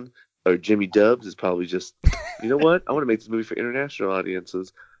Wan or Jimmy Dubs is probably just, you know what? I want to make this movie for international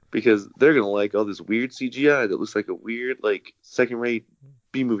audiences because they're gonna like all this weird CGI that looks like a weird, like second-rate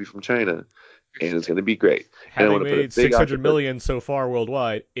B movie from China, and it's gonna be great. And I Having want to put a made big 600 octopus- million so far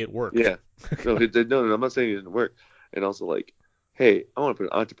worldwide, it worked. Yeah. No, no, I'm not saying it didn't work. And also, like, hey, I want to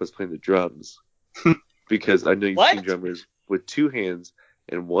put an octopus playing the drums because I know you've What? seen drummers with two hands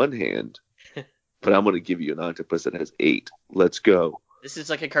and one hand, but I'm going to give you an octopus that has 8. Let's go. This is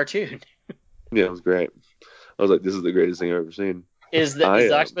like a cartoon. Yeah, it was great. I was like, this is the greatest thing I've ever seen. Is the I,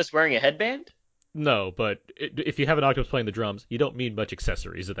 octopus wearing a headband? No, but if you have an octopus playing the drums, you don't need much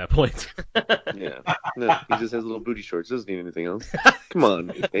accessories at that point. Yeah. No, he just has little booty shorts. Doesn't need anything else. Come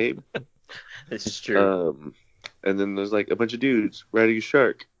on, Abe. This is true. And then there's like a bunch of dudes riding a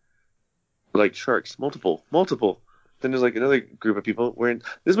shark. Like sharks, multiple. Then there's like another group of people wearing.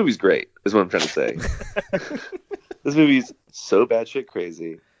 This movie's great, is what I'm trying to say. This movie's so batshit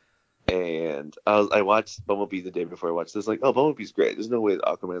crazy. And I watched Bumblebee the day before I watched this. Like, oh, Bumblebee's great. There's no way that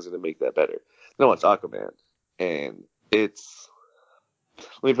Aquaman's going to make that better. Then I watched Aquaman. And it's.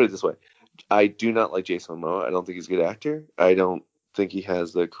 Let me put it this way. I do not like Jason Momoa. I don't think he's a good actor. I don't think he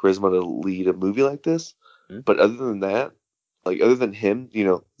has the charisma to lead a movie like this. But other than that, like, other than him,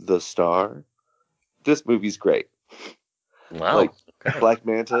 the star, this movie's great. Wow. Like, Okay. Black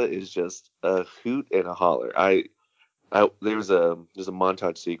Manta is just a hoot and a holler. There's a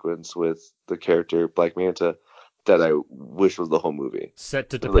montage sequence with the character Black Manta that I wish was the whole movie. Set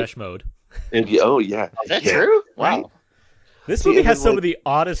to Like- Depeche Mode. Oh yeah, Is that yeah. true? Right? Wow. This See, movie and has then, some like- of the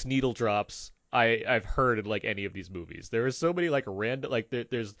oddest needle drops I've heard in like any of these movies. There are so many like random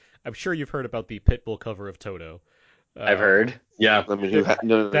there's I'm sure you've heard about the Pitbull cover of Toto. I've heard. Yeah. I mean,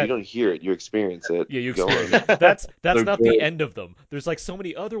 no, you don't hear it. You experience it. Yeah, you Go experience on. it. That's They're not good. the end of them. There's like so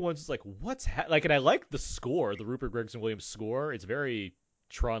many other ones. It's like like, and I like the score, the Rupert Gregson Williams score. It's very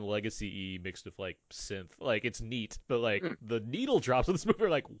Tron Legacy y mixed with like synth. Like it's neat, but like the needle drops in this movie are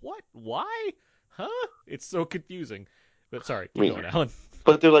like what? Why? Huh? It's so confusing. But sorry, I keep mean, going, Alan.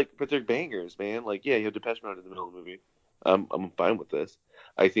 but they're bangers, man. Like, yeah, you have Depeche Mode in the middle of the movie. I'm fine with this.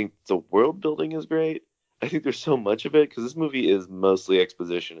 I think the world building is great. I think there's so much of it because this movie is mostly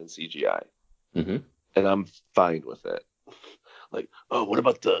exposition and CGI, Mm-hmm. and I'm fine with it. Like, oh, what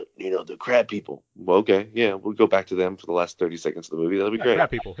about the crab people? Well, okay, yeah, we'll go back to them for the last 30 seconds of the movie. That'll be great.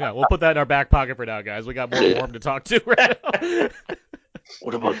 Crap people. Yeah, we'll put that in our back pocket for now, guys. We got more Worm to talk to right now.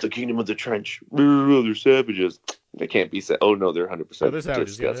 What about the Kingdom of the Trench? They're savages. They can't be Oh no, they're 100% Oh, there's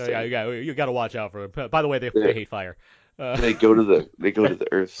savages. disgusting. You got to watch out for them. By the way, they hate fire. They go to the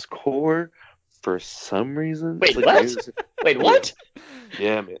Earth's core for some reason. Wait, It's what? Wait, what?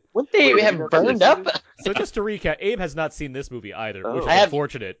 Yeah, man. Wouldn't they Wait, have you not seen burned this up? movie? So just to recap, Abe has not seen this movie either, which is I have-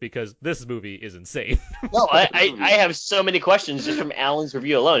 unfortunate because this movie is insane. No, I have so many questions just from Alan's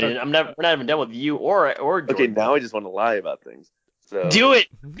review alone, and we're not even done with you or Jordan. Okay, now I just want to lie about things. So Do it,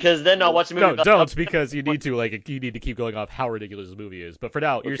 because then I'll watch the movie. No, about- don't, because you need to keep going off how ridiculous this movie is. But for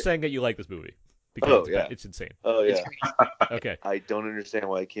now, you're saying that you like this movie because it's insane. Oh yeah. Okay. I don't understand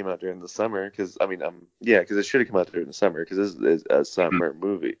why it came out during the summer because because it should have come out during the summer because this is a summer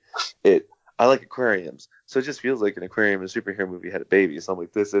movie. I like aquariums, so it just feels like an aquarium and a superhero movie had a baby. So I'm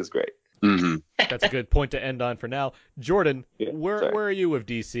like, this is great. Mm-hmm. That's a good point to end on for now. Jordan, Yeah, where sorry. are you with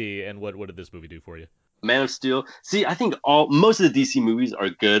DC, and what did this movie do for you? Man of Steel. See, I think most of the DC movies are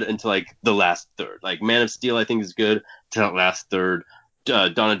good until like the last third. Like Man of Steel, I think is good till that last third.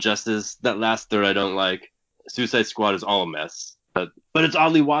 Dawn of Justice, that last third I don't like. Suicide Squad is all a mess, but it's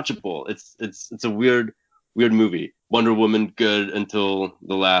oddly watchable. It's a weird movie. Wonder Woman good until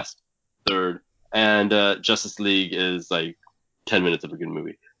the last third, and Justice League is like 10 minutes of a good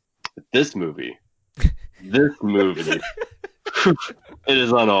movie. But this movie, it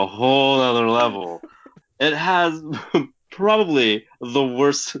is on a whole other level. It has probably the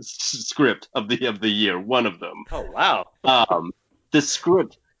worst script of the year. One of them. Oh wow. The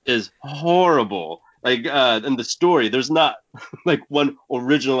script is horrible. Like, in the story, there's not like one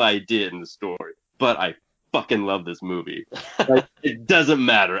original idea in the story. But I fucking love this movie. Like, it doesn't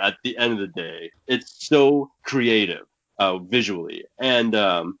matter at the end of the day. It's so creative, visually, and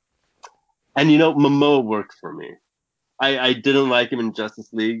Momoa worked for me. I didn't like him in Justice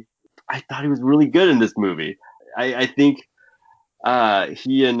League. I thought he was really good in this movie. I think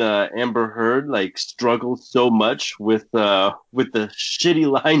he and Amber Heard like struggle so much with the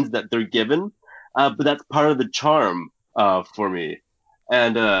shitty lines that they're given, but that's part of the charm for me.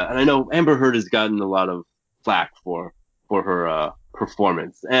 And I know Amber Heard has gotten a lot of flack for her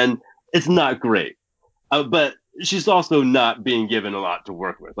performance, and it's not great. But she's also not being given a lot to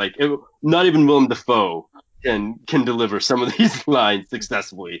work with. Like, not even Willem Dafoe can deliver some of these lines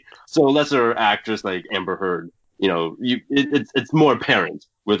successfully. So a lesser actress like Amber Heard, it's more apparent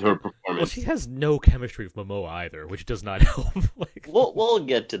with her performance. Well, she has no chemistry with Momoa either, which does not help. Like, We'll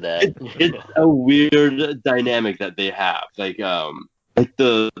get to that. It's a weird dynamic that they have. Like the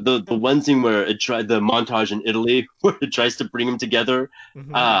one scene where the montage in Italy where it tries to bring them together.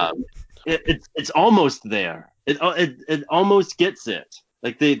 It's almost there. It almost gets it.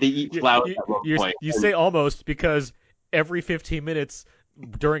 Like they eat flowers at one point. You say almost because every 15 minutes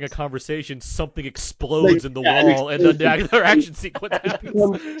during a conversation, something explodes in the wall, and then another action sequence happens.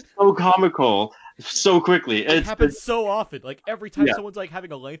 It's so comical so quickly. It happens so often. Like every time someone's like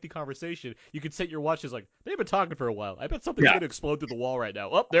having a lengthy conversation, you can set your watch as like they've been talking for a while. I bet something's gonna explode through the wall right now.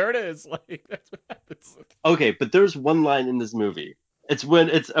 Oh, there it is. Like that's what happens. Okay, but there's one line in this movie. It's when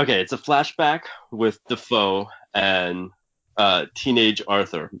it's a flashback with Defoe and teenage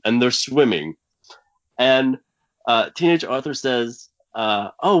Arthur, and they're swimming, and teenage Arthur says,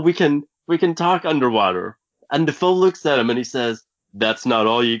 "Oh, we can talk underwater," and Defoe looks at him and he says, "That's not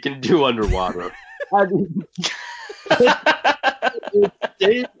all you can do underwater." It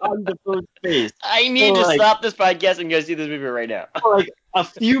stays on Defoe's face. I need to stop this podcast and go see this movie right now. Like a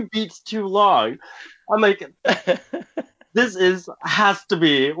few beats too long. I'm like, this has to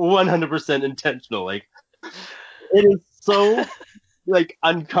be 100% intentional. Like, it is so like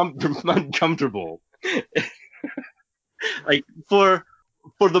uncomfortable. Like for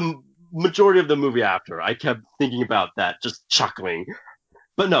the majority of the movie after, I kept thinking about that, just chuckling.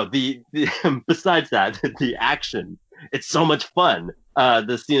 But no, the besides that, the action, it's so much fun.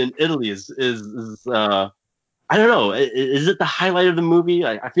 The scene in Italy is I don't know. Is it the highlight of the movie?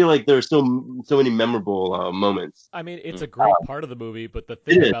 I feel like there's so many memorable moments. I mean, it's a great part of the movie, but the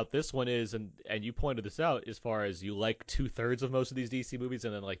thing about this one is, and you pointed this out, as far as you like 2/3 of most of these DC movies,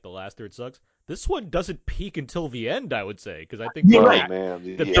 and then like the last third sucks. This one doesn't peak until the end, I would say, because I think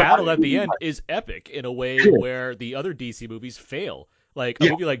the battle at the end is epic in a way where the other DC movies fail. Like a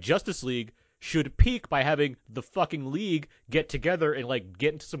movie like Justice League should peak by having the fucking League get together and like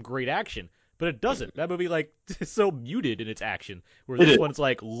get into some great action. But it doesn't. That movie like is so muted in its action. Where this one's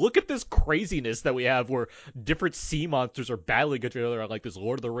like, look at this craziness that we have, where different sea monsters are battling each other on like this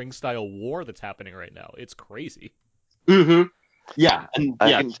Lord of the Rings style war that's happening right now. It's crazy. Mm-hmm. Yeah, and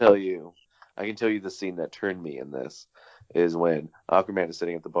I can tell you the scene that turned me in this is when Aquaman is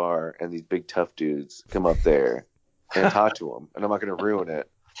sitting at the bar and these big tough dudes come up there and talk to him. And I'm not going to ruin it,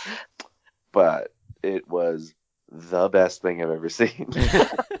 but it was the best thing I've ever seen.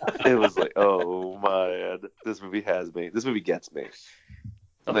 It was like, oh man, this movie has me. This movie gets me.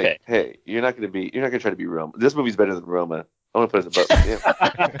 Okay. Like, hey, you're not gonna try to be Roma. This movie's better than Roma. I want to put it above him.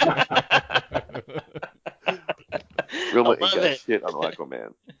 Roma ain't got shit on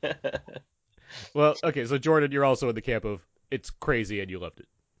Aquaman. Well, okay, so Jordan, you're also in the camp of it's crazy and you loved it.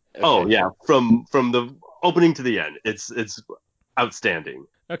 Okay. Oh yeah, from the opening to the end, it's outstanding.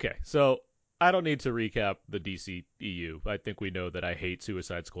 Okay, so I don't need to recap the DC EU. I think we know that I hate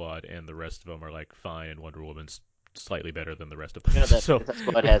Suicide Squad, and the rest of them are like fine, and Wonder Woman's slightly better than the rest of them. You know that So Suicide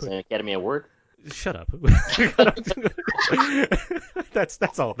Squad has an Academy Award. shut up. that's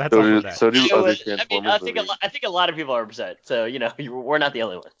all. That's all for that. So do other I Transformers think movies. I think a lot of people are upset. So we're not the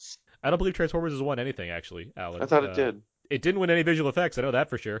only ones. I don't believe Transformers has won anything, actually, Alan. I thought it did. It didn't win any visual effects. I know that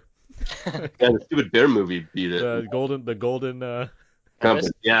for sure. Yeah, the stupid bear movie beat it. The golden.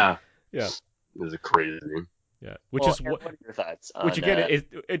 Compass. Yeah. Yeah. It was crazy. Yeah, What are your thoughts? Which again,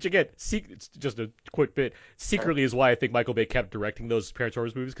 it's just a quick bit. Secretly, is why I think Michael Bay kept directing those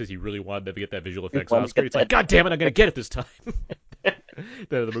Transformers movies, because he really wanted them to get that visual effects Oscar. It's like, God damn it, I'm gonna get it this time.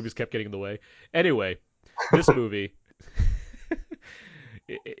 The movies kept getting in the way. Anyway, this movie,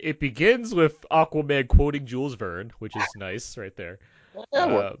 it begins with Aquaman quoting Jules Verne, which is nice right there.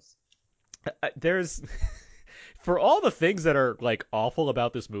 There's for all the things that are like awful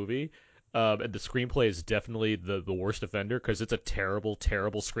about this movie. And the screenplay is definitely the worst offender, because it's a terrible,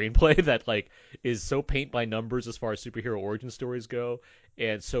 terrible screenplay that like is so paint by numbers as far as superhero origin stories go,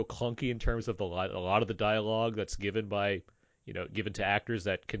 and so clunky in terms of a lot of the dialogue that's given to actors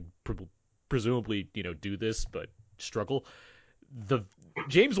that can presumably do this but struggle. The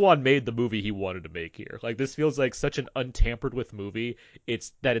James Wan made the movie he wanted to make here. Like, this feels like such an untampered with movie.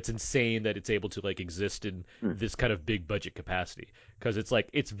 It's insane that it's able to like exist in this kind of big budget capacity, because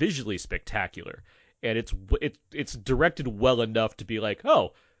it's visually spectacular, and it's directed well enough to be like,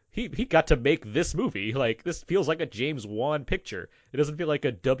 oh, he got to make this movie. Like, this feels like a James Wan picture. It doesn't feel like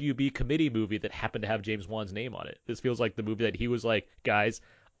a WB committee movie that happened to have James Wan's name on it. This feels like the movie that he was like, guys,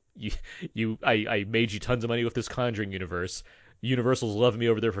 I made you tons of money with this Conjuring universe. Universal's loving me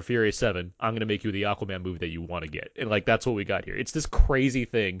over there for Furious 7. I'm going to make you the Aquaman movie that you want to get. And, like, that's what we got here. It's this crazy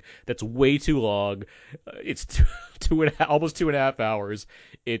thing that's way too long. It's almost 2.5 hours.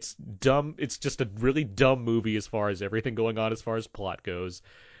 It's dumb. It's just a really dumb movie as far as everything going on as far as plot goes.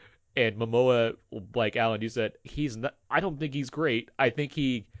 And Momoa, like Alan, you said, he's not. I don't think he's great. I think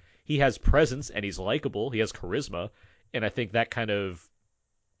he has presence and he's likable. He has charisma. And I think that kind of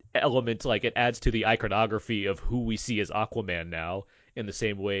element, like, it adds to the iconography of who we see as Aquaman now, in the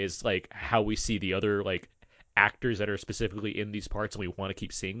same way as like how we see the other like actors that are specifically in these parts, and we want to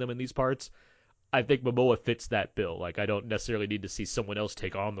keep seeing them in these parts. I think Momoa fits that bill. Like, I don't necessarily need to see someone else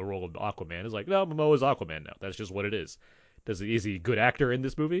take on the role of Aquaman. It's like, no, Momoa's Aquaman now. That's just what it is. Is he a good actor in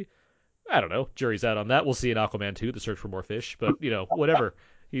this movie? I don't know. Jury's out on that. We'll see in Aquaman 2, The Search for More Fish. But, whatever.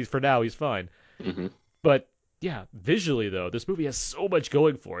 He's fine. Mm-hmm. But yeah, visually though, this movie has so much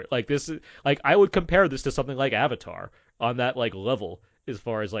going for it. Like, this, like, I would compare this to something like Avatar on that like level, as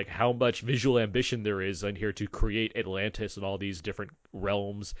far as like how much visual ambition there is in here to create Atlantis and all these different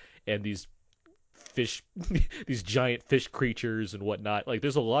realms and these fish, these giant fish creatures and whatnot. Like,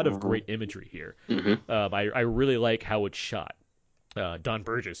 there's a lot of great imagery here. I really like how it's shot. Don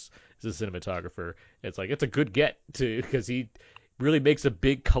Burgess is a cinematographer. It's like, it's a good get to, because he really makes a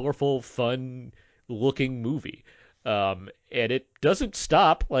big, colorful, fun looking movie. And it doesn't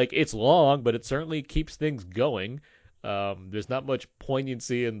stop. Like, it's long, but it certainly keeps things going. There's not much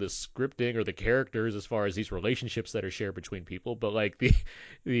poignancy in the scripting or the characters as far as these relationships that are shared between people, but like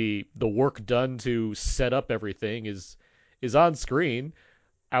the work done to set up everything is on screen.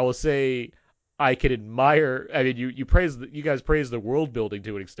 I will say I can admire. I mean, you guys praise the world building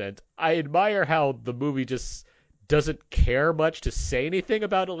to an extent. I admire how the movie just doesn't care much to say anything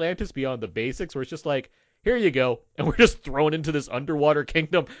about Atlantis beyond the basics, where it's just like, here you go, and we're just thrown into this underwater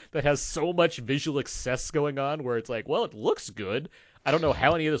kingdom that has so much visual excess going on, where it's like, well, it looks good. I don't know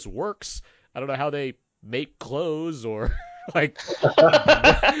how any of this works. I don't know how they make clothes or like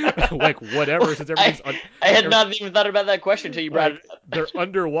like whatever. Since everything's I had not even thought about that question until you brought it up. They're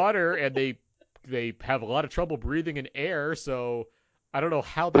underwater and they have a lot of trouble breathing in air, so I don't know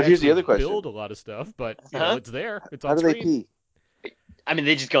how they But here's the actually other question. build a lot of stuff, but you know, it's there. It's How on do they screen. pee? I mean,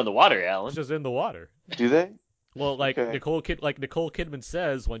 they just go in the water, Alan. It's just in the water. Do they? Well, like Okay. Nicole Kidman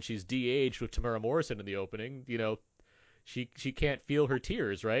says when she's de-aged with Tamara Morrison in the opening, you know, she can't feel her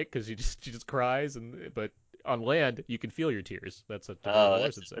tears, right? Because she just cries, but on land you can feel your tears. That's what Tamara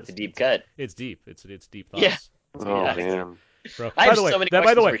Morrison says. That's a deep cut. It's deep. It's deep thoughts. Yeah. Oh man. Bro. I have so many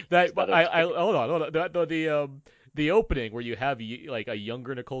questions for you, Hold on. The opening where you have like a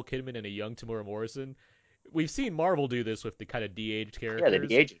younger Nicole Kidman and a young Tamara Morrison. We've seen Marvel do this with the kind of de-aged characters. Yeah, the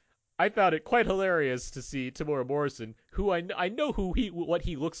de-aging. I found it quite hilarious to see Tamora Morrison, who I know what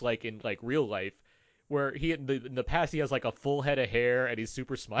he looks like in like real life, where he in the past he has like a full head of hair and he's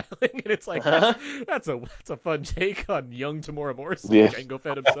super smiling, and it's like that's a fun take on young Tamora Morrison, Yeah. Jango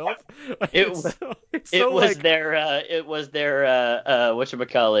Fett himself. Like, It was their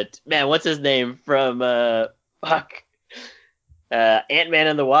whatchamacallit. Man, what's his name from Ant-Man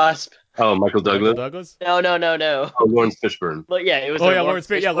and the Wasp? Oh, Michael Douglas. No. Oh, Lawrence Fishburne. But yeah, it was. Lawrence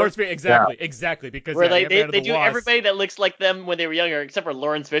Fishburne. Yeah, Lawrence Fishburne. Exactly. Because where they Ant-Man do everybody that looks like them when they were younger, except for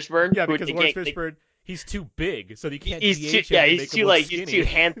Lawrence Fishburne. Yeah, because Lawrence Fishburne, he's too big, so you can't. He's too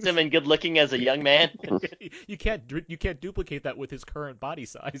handsome and good looking as a young man. you can't duplicate that with his current body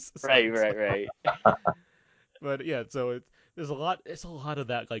size. So Right. But yeah, so there's a lot of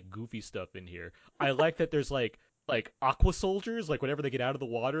that like goofy stuff in here. I like that there's like aqua soldiers, like whenever they get out of the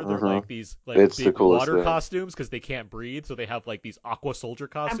water, they're like these like It's big the water thing. costumes because they can't breathe, so they have like these aqua soldier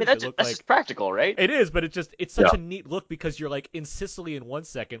costumes. I mean, that's just practical, right? It is, but it's such a neat look because you're like in Sicily in 1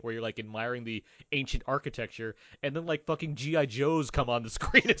 second where you're like admiring the ancient architecture, and then like fucking GI Joes come on the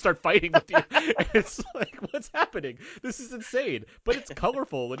screen and start fighting with you. And it's like, what's happening? This is insane, but it's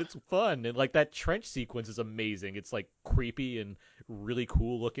colorful and it's fun, and like that trench sequence is amazing. It's like creepy and really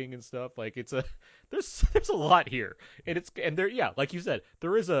cool looking and stuff. Like there's a lot here, and there, yeah, like you said,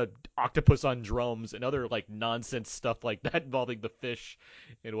 there is a octopus on drums and other like nonsense stuff like that involving the fish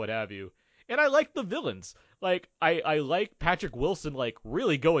and what have you. And I like the villains. Like I like Patrick Wilson like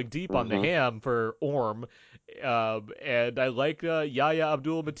really going deep on the ham for Orm, and I like Yahya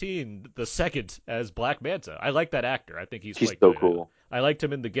Abdul-Mateen II as Black Manta. I like that actor. I think he's quite so good. cool. I liked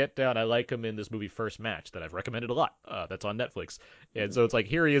him in The Get Down. I like him in this movie First Match that I've recommended a lot. That's on Netflix. And so it's like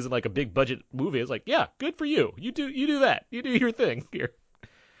here he is in like a big budget movie. It's like, yeah, good for you. You do that. You do your thing here.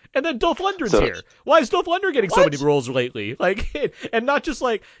 And then Dolph Lundgren's here. Why is Dolph Lundgren getting so many roles lately? Like, and not just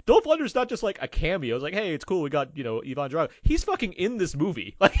like Dolph Lundgren's not just like a cameo. It's like, hey, it's cool. We got Ivan Drago. He's fucking in this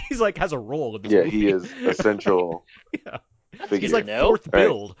movie. Like, he's like has a role in this movie. Yeah, he is essential. Yeah, figure. he's like fourth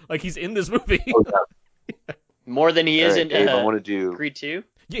build. Right. Like he's in this movie. More than he is in Abe, I want to do Creed 2.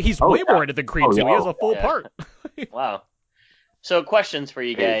 Yeah, he's way more in it than Creed 2. He has a full part. Wow. So questions for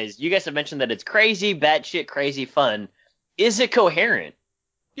you guys. You guys have mentioned that it's crazy, batshit crazy fun. Is it coherent?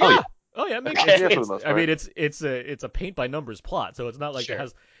 Yeah. Oh yeah, it makes sense. I mean, it's a paint by numbers plot, so it's not like it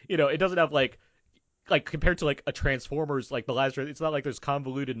has, it doesn't have like compared to like a Transformers, like the last, it's not like there's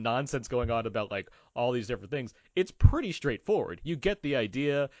convoluted nonsense going on about like all these different things. It's pretty straightforward. You get the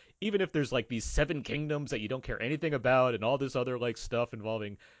idea, even if there's like these 7 kingdoms that you don't care anything about and all this other like stuff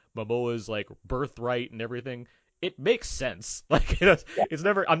involving Momoa's like birthright and everything. It makes sense. Like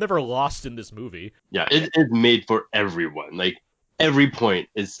I'm never lost in this movie. Yeah, it's made for everyone. Like every point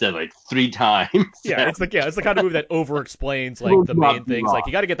is said like 3 times. Yeah, it's the kind of movie that over explains like the main things. Like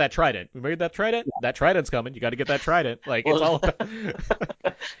you got to get that trident. Remember that trident? Yeah. That trident's coming. You got to get that trident. Like it's all.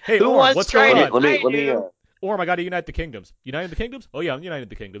 Hey, who Orm, wants what's trident? going on? Let me. Orm, I got to unite the kingdoms. United the kingdoms? Oh yeah, I'm uniting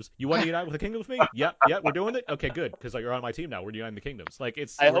the kingdoms. You want to unite with the kingdoms with me? Yeah, we're doing it. Okay, good, because you're on my team now. We're uniting the kingdoms. Like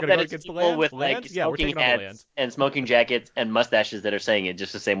I hope that it's people with like smoking hats and smoking jackets and mustaches that are saying it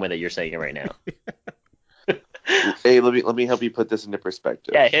just the same way that you're saying it right now. Hey, let me help you put this into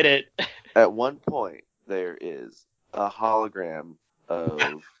perspective. Yeah, hit it. At one point, there is a hologram of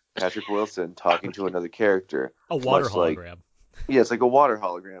Patrick Wilson talking to another character. A water hologram. Yeah, it's like a water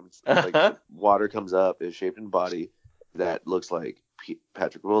hologram. It's like the water comes up, is shaped in body that looks like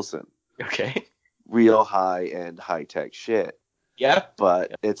Patrick Wilson. Okay. Real high-end, high-tech shit. Yeah.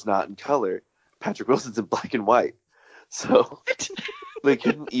 But it's not in color. Patrick Wilson's in black and white. So they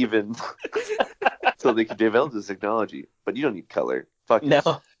couldn't even... So they could develop this technology. But you don't need color. Fuck no. it.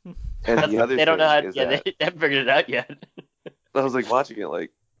 And the other they don't know thing how. is Yeah, that they haven't figured it out yet. I was like watching it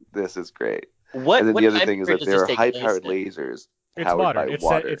like this is great. What? And then What the other time thing is period that does there this are take high place powered in? lasers It's powered modern. by It's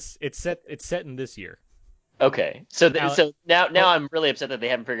water. set in this year. Okay, so Alan- so now I'm really upset that they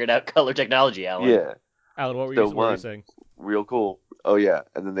haven't figured out color technology, Alan. Yeah, Alan, what were So you, what were you one- saying? real cool. Oh yeah,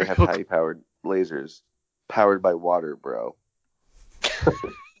 and then they have Real high powered lasers powered by water, bro.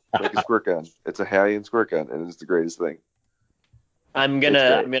 Like a squirt gun. It's a high-end squirt gun, and it's the greatest thing. I'm It's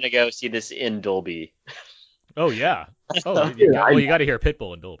great. gonna go see this in Dolby. Oh yeah. Oh, So- you got to hear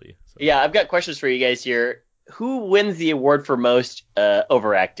Pitbull and Dolby. So. Yeah, I've got questions for you guys here. Who wins the award for most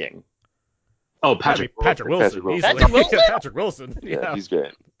overacting? Oh, Patrick Patrick. Wilson. Patrick Wilson. Easily. Patrick Wilson? Patrick Wilson. Yeah, he's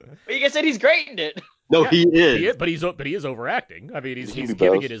great. Well, you guys said he's great in it. No, Yeah, he is. but he is overacting. I mean, He he's can do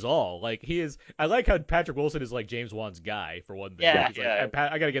giving both. it his all. Like he is. I like how Patrick Wilson is like James Wan's guy for one thing. Yeah, He's yeah. like,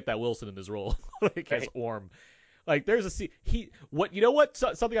 I got to get that Wilson in this role, like as Right. Orm. Like there's a scene. You know what?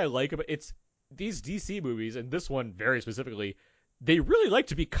 Something I like about it's these DC movies and this one very specifically. They really like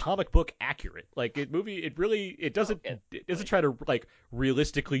to be comic book accurate. Like it doesn't Okay. it doesn't try to like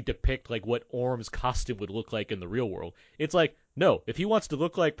realistically depict like what Orm's costume would look like in the real world. It's like no, if he wants to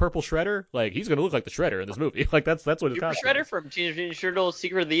look like Purple Shredder, like he's gonna look like the Shredder in this movie. Like that's what his Super costume Shredder is. from Teenage Mutant Ninja Turtles: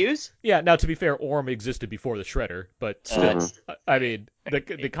 Secret of the Ooze. Yeah. Now to be fair, Orm existed before the Shredder, but still, Mhm. I mean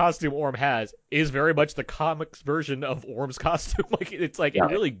the costume Orm has is very much the comics version of Orm's costume. Like it's like Yeah.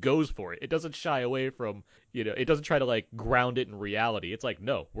 it really goes for it. It doesn't shy away from it doesn't try to like ground it in reality. It's like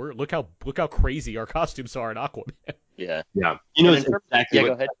no, look how crazy our costumes are in Aquaman. Yeah. Yeah. You know And in terms- exactly yeah, go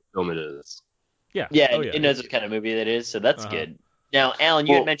what ahead. film it is. Yeah. Yeah, Oh, it knows what kind of movie that is, so that's Uh-huh. good. Now, Alan,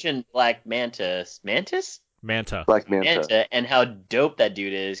 you Well- had mentioned Black Mantis, Manta. Black Manta. and how dope that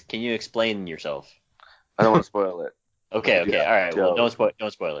dude is. Can you explain yourself? I don't want to spoil it. Okay, all right. Well, dope.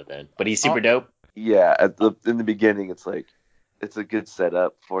 don't spoil it then. But he's super dope. Yeah, in the beginning, it's like it's a good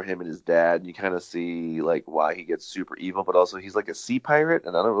setup for him and his dad. And you kind of see like why he gets super evil, but also he's like a sea pirate,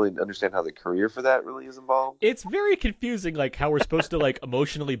 and I don't really understand how the career for that really is involved. It's very confusing, like how we're supposed to like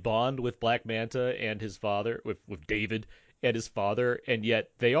emotionally bond with Black Manta and his father, with David and his father, and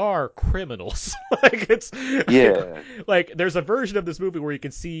yet they are criminals. Like it's Yeah. like there's a version of this movie where you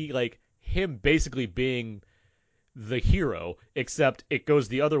can see like him basically being the hero, except it goes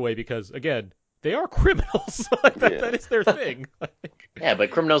the other way because again they are criminals. Like Yeah. that is their thing. Like, Yeah,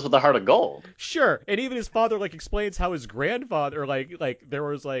 but criminals with a heart of gold. sure, and even his father like explains how his grandfather like they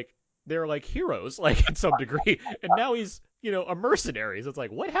were like heroes like in some degree, and now he's a mercenary. So it's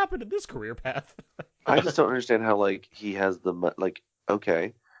like what happened in this career path? I just don't understand how like he has like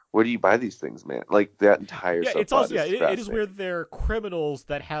okay, where do you buy these things, man? Like that entire Yeah, subplot it's also is it is fascinating. weird they're criminals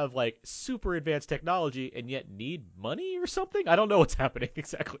that have like super advanced technology and yet need money or something. I don't know what's happening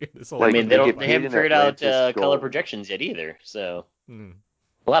exactly in this whole. I Like, mean, they they get paid haven't in figured out Atlantis color gold. projections yet either. So Hmm.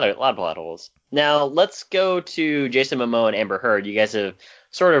 a lot of plot holes. Now let's go to Jason Momoa and Amber Heard. You guys have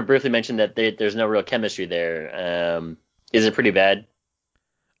sort of briefly mentioned that there's no real chemistry there. Is it pretty bad?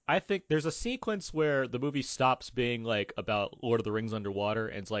 I think there's a sequence where the movie stops being like about Lord of the Rings underwater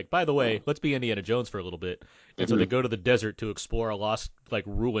and it's like, by the way, let's be Indiana Jones for a little bit. And so they go to the desert to explore a lost like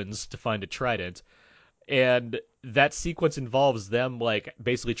ruins to find a trident. And that sequence involves them like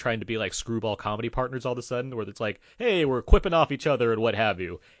basically trying to be like screwball comedy partners all of a sudden, where it's like, hey, we're quipping off each other and what have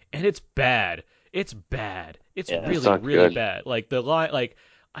you. And it's bad. It's bad. It's Yeah, it's really, not really good. bad. Like the line, like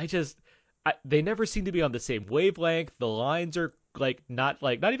they never seem to be on the same wavelength. The lines are not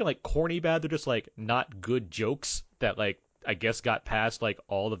even like corny bad. They're just like not good jokes that like I guess got past like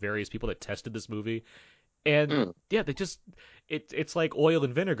all the various people that tested this movie. And yeah, they just it's like oil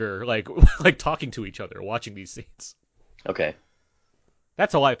and vinegar, like like talking to each other, watching these scenes. Okay.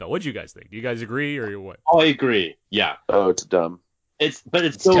 That's how I felt. What do you guys think? Do you guys agree or what? I agree. Yeah. Oh, it's dumb. It's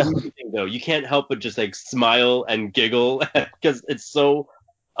so amusing though. You can't help but just like smile and giggle because it's so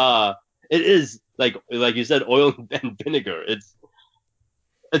it is like you said, oil and vinegar.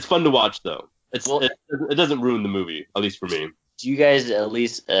 It's fun to watch though. It doesn't ruin the movie, at least for me. Do you guys at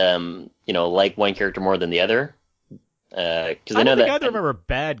least like one character more than the other? Because I I know don't think that either remember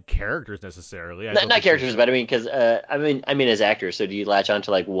bad characters necessarily. I not don't think characters, but I mean, because I mean as actors. So do you latch on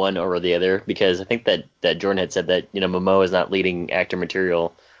to like one over the other? Because I think that Jordan had said that Momoa is not leading actor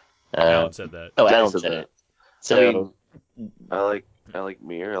material. Alan said that. Oh, Yeah, I Alan said said that. it. So I mean, I like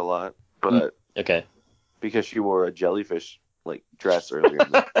Mir a lot, but okay. because she wore a jellyfish like dress earlier.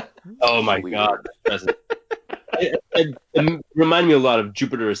 In the Oh my Weird. god. It reminded me a lot of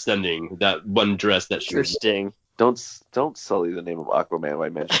Jupiter Ascending, that one dress that she was Interesting. Don't sully the name of Aquaman by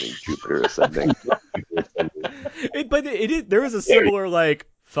mentioning Jupiter Ascending. But it is there is a similar like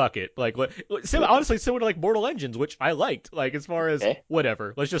fuck it. Like, honestly, similar to like Mortal Engines, which I liked. Like, as far as Okay.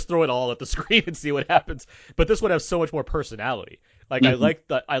 whatever, let's just throw it all at the screen and see what happens. But this one has so much more personality. Like, I like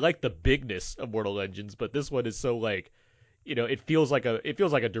the bigness of Mortal Engines, but this one is so like, it feels like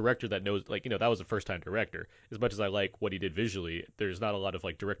a director that knows, like, that was a first time director. As much as I like what he did visually, there's not a lot of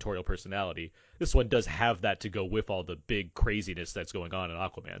like directorial personality. This one does have that to go with all the big craziness that's going on in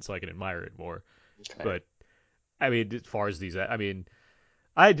Aquaman, so I can admire it more. Okay. But I mean, as far as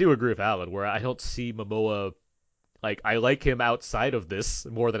I do agree with Alan, where I don't see Momoa. Like, I like him outside of this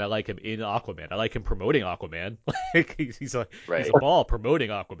more than I like him in Aquaman. I like him promoting Aquaman. Like, he's a ball promoting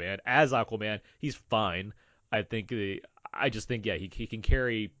Aquaman. As Aquaman, he's fine. I just think, yeah, he can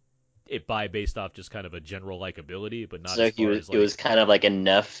carry it by based off just kind of a general likability, but not So as far as he was kind of like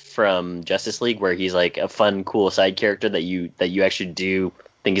enough from Justice League, where he's like a fun, cool side character that you actually do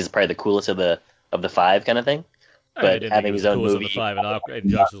think is probably the coolest of the five kind of thing. I But didn't think he having was his the own coolest movie, of the five in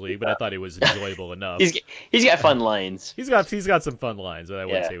Justice League, but I thought he was enjoyable enough. he's got fun lines. He's got some fun lines that I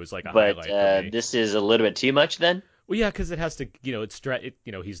wouldn't say was like a but highlight for me. this is a little bit too much then. Well, yeah, because it has to,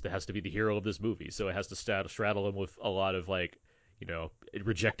 has to be the hero of this movie, so it has to straddle him with a lot of like,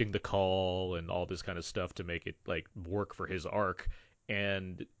 rejecting the call and all this kind of stuff to make it like work for his arc.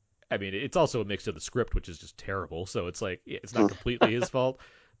 And I mean, it's also a mix of the script, which is just terrible. So it's like it's not completely his fault,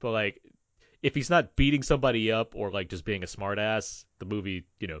 but like if he's not beating somebody up or like just being a smartass, the movie,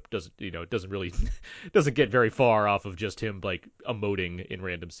 doesn't really doesn't get very far off of just him like emoting in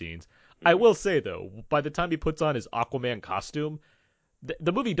random scenes. I will say though, by the time he puts on his Aquaman costume,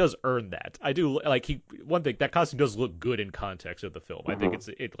 the movie does earn that. I do like one thing, that costume does look good in context of the film. I think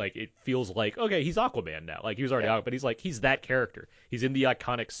it feels like, okay, he's Aquaman now. Like he was already Aquaman, but he's that character. He's in the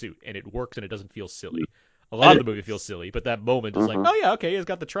iconic suit and it works and it doesn't feel silly. A lot of the movie feels silly, but that moment is like, oh yeah, okay, he's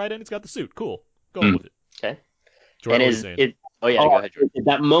got the trident, he's got the suit, cool, go with it. Okay. Jordan, and what are you saying? go ahead, Jordan.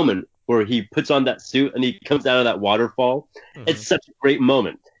 That moment where he puts on that suit and he comes out of that waterfall, it's such a great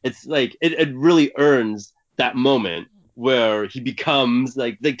moment. It's like it really earns that moment where he becomes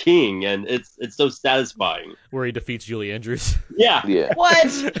like the king, and it's so satisfying. Where he defeats Julie Andrews. Yeah.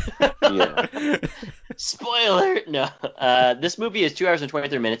 What? Yeah. Spoiler. No. This movie is 2 hours and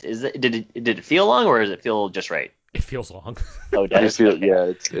 23 minutes. Did it feel long, or does it feel just right? It feels long. Oh, does Yeah,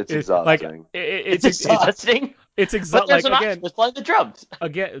 it's exhausting. Like, it's exhausting. It's exhausting. Like, again, just playing the drums.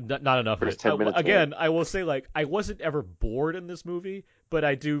 Again, not enough. First 10 minutes. Again, I will say, like, I wasn't ever bored in this movie, but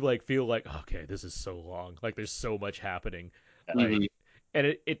I do like feel like, okay, this is so long. Like, there's so much happening. Like, and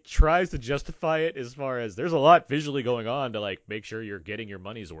it tries to justify it as far as there's a lot visually going on to like make sure you're getting your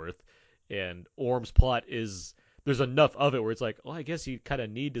money's worth. And Orm's plot is there's enough of it where it's like, oh, I guess you kind of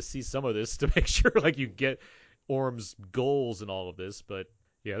need to see some of this to make sure like you get Orm's goals and all of this. But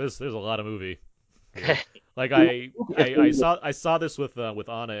yeah, there's a lot of movie. Yeah. Like I saw this with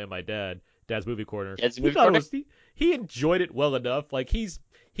Anna and my dad's movie corner. He enjoyed it well enough. Like he's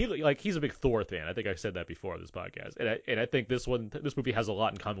a big Thor fan. I think I've said that before on this podcast. And I think this movie has a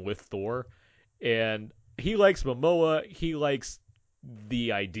lot in common with Thor. And he likes Momoa. He likes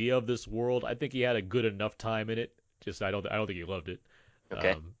the idea of this world. I think he had a good enough time in it. Just I don't think he loved it.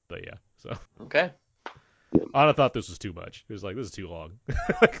 Okay. But yeah. So. Okay. Anna thought this was too much. It was like, this is too long.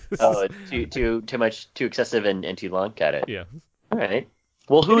 Too much, too excessive and too long. Got it. Yeah. All right.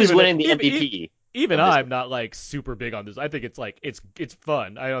 Well, who's winning the MVP? Even I'm not like super big on this. I think it's like it's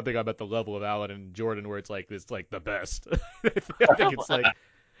fun. I don't think I'm at the level of Alan and Jordan where it's like this like the best. I think it's like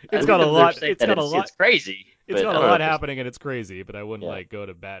it's got a lot. It's crazy. It's got a lot happening and it's crazy. But I wouldn't like go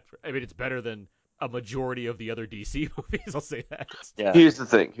to bat for. I mean, it's better than a majority of the other DC movies. I'll say that. Yeah. Here's the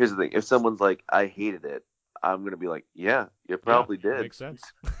thing. If someone's like, I hated it, I'm gonna be like, yeah, you probably did. Makes sense.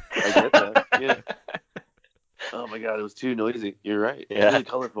 I get that. Yeah. Oh my god, it was too noisy. You're right. Yeah. Really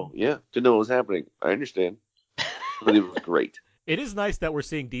colorful. Yeah. Didn't know what was happening. I understand. But it was great. It is nice that we're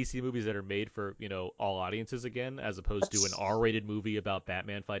seeing DC movies that are made for, all audiences again, as opposed to an R-rated movie about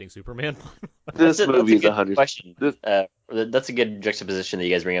Batman fighting Superman. This movie is 100. Question. That's a good juxtaposition that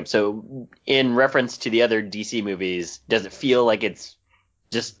you guys bring up. So, in reference to the other DC movies, does it feel like it's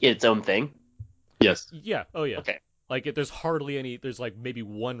just its own thing? Yes. Yeah. Oh yeah. Okay. Like there's hardly any. There's like maybe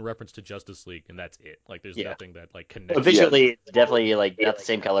one reference to Justice League, and that's it. Like there's nothing that like connects. But visually, it's definitely like not the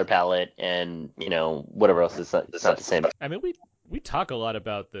same color palette, and whatever else. It's not the same. I mean, we talk a lot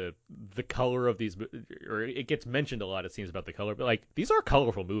about the color of these, or it gets mentioned a lot. It seems about the color, but like these are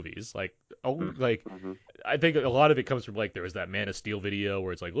colorful movies. Like I think a lot of it comes from like there was that Man of Steel video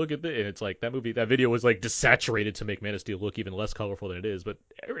where it's like look at this, and it's like that video was like desaturated to make Man of Steel look even less colorful than it is. But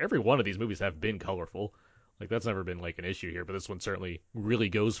every one of these movies have been colorful. Like that's never been like an issue here, but this one certainly really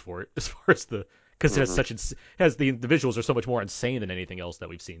goes for it as far as the because it has the visuals are so much more insane than anything else that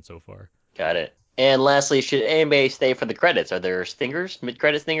we've seen so far. Got it. And lastly, should anybody stay for the credits? Are there stingers,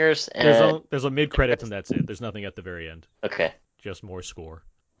 mid-credit stingers? There's a mid-credits and that's it. There's nothing at the very end. Okay. Just more score.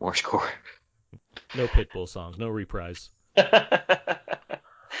 More score. No Pitbull songs. No reprise.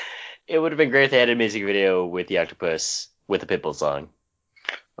 It would have been great if they had a music video with the octopus with a Pitbull song.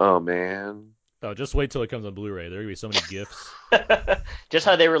 Oh man. Oh, just wait till it comes on Blu-ray. There are gonna be so many gifs. Just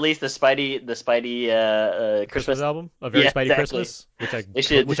how they released the Spidey Christmas album, a very Spidey exactly. Christmas,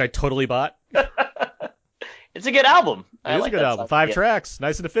 which I totally bought. It's a good album. It is a good album. 5 tracks,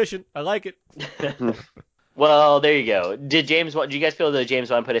 nice and efficient. I like it. Well, there you go. Did you guys feel that James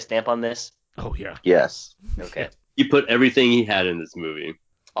Wan put a stamp on this? Oh yeah. Yes. Okay. He put everything he had in this movie.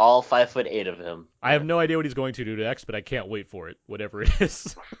 All 5'8" of him. I have no idea what he's going to do next, but I can't wait for it, whatever it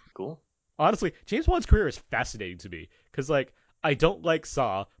is. Cool. Honestly, James Wan's career is fascinating to me because, like, I don't like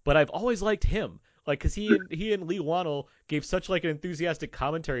Saw, but I've always liked him. Like, because he and Lee Wannell gave such like an enthusiastic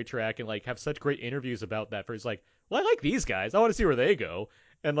commentary track and like have such great interviews about that. For it's like, well, I like these guys. I want to see where they go.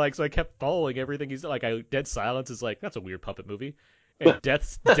 And like, so I kept following everything he's like. Dead Silence is like, that's a weird puppet movie. And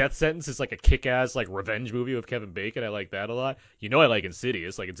Death Sentence is like a kick-ass like revenge movie with Kevin Bacon. I like that a lot. You know, I like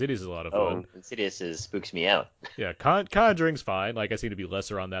Insidious. Like Insidious is a lot of fun. Insidious spooks me out. Yeah, Conjuring's fine. Like I seem to be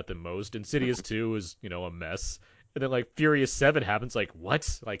lesser on that than most. Insidious 2 is a mess. And then like Furious 7 happens. Like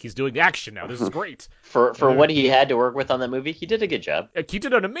what? Like he's doing action now. This is great. For what he had to work with on that movie, he did a good job. He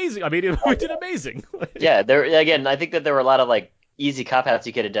did an amazing. I mean, he did amazing. Yeah, I think that there were a lot of like easy cop-outs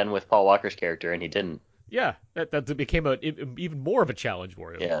he could have done with Paul Walker's character, and he didn't. Yeah, that became even more of a challenge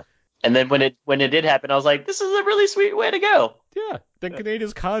for him. Yeah, and then when it did happen, I was like, this is a really sweet way to go. Yeah, then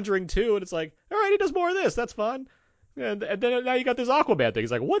Canadian's Conjuring 2, and it's like, all right, he does more of this. That's fun. And then now you got this Aquaman thing.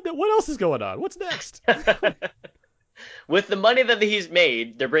 He's like, what else is going on? What's next? With the money that he's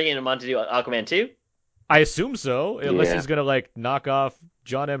made, they're bringing him on to do Aquaman 2? I assume so, unless he's gonna like knock off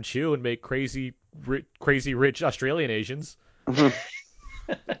John M. Chu and make crazy rich Australian Asians.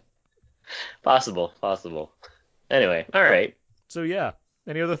 Possible. Anyway, all right. So yeah,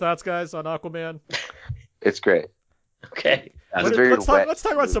 any other thoughts, guys, on Aquaman? It's great. Okay. Let's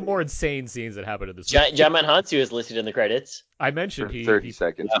talk about some more insane scenes that happened in this movie. Djimon Hounsou is listed in the credits. I mentioned For 30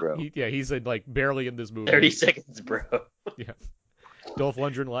 seconds, bro. He's like barely in this movie. 30 seconds, bro. Yeah. Dolph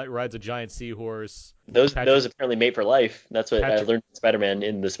Lundgren rides a giant seahorse. Those apparently made for life. That's what I learned from Spider-Man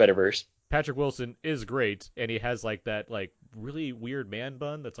in the Spider-Verse. Patrick Wilson is great, and he has like that like really weird man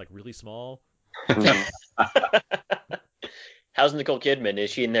bun that's like really small. How's Nicole Kidman? Is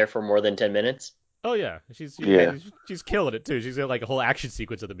she in there for more than 10 minutes? Oh yeah, she's killing it too. She's got like a whole action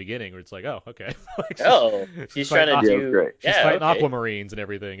sequence at the beginning where it's like, oh okay. She's trying to do. Great. She's fighting aquamarines and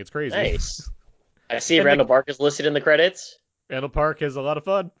everything. It's crazy. Nice. I see Randall Park is listed in the credits. Randall Park is a lot of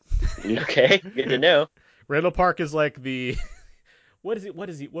fun. Okay, good to know. Randall Park is like the what is he?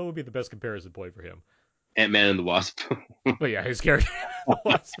 What would be the best comparison point for him? Ant-Man and the Wasp. But yeah, his character.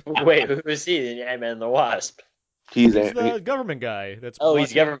 Wait, who is he? Ant-Man and the Wasp. He's the government guy. He's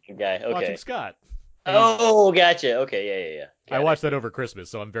the government guy. Okay. Watching Scott. Oh, gotcha. Okay, yeah. I watched that over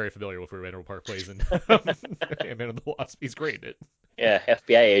Christmas, so I'm very familiar with where Randall Park plays in Ant-Man and the Wasp. He's great in it. Yeah,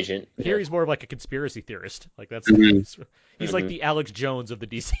 FBI agent. Here he's more of like a conspiracy theorist. Like that's he's like the Alex Jones of the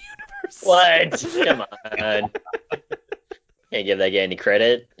DC universe. What? Come on. Can't give that guy any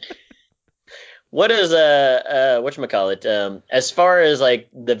credit. What is whatchamacallit? As far as like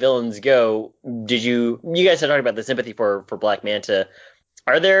the villains go, you guys had talked about the sympathy for Black Manta.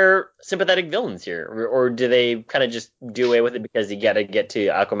 Are there sympathetic villains here, or do they kind of just do away with it because you got to get to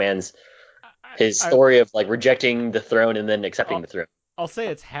Aquaman's story of like rejecting the throne and then accepting the throne? I'll say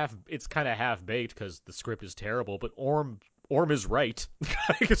it's kind of half baked because the script is terrible, but Orm is right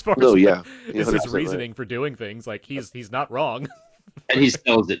as far as his reasoning for doing things. Like he's not wrong. And he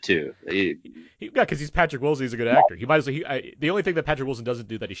sells it too. Because he's Patrick Wilson. He's a good actor. He might as well. The only thing that Patrick Wilson doesn't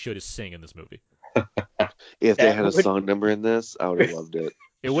do that he should is sing in this movie. If they had a song number in this, I would have loved it.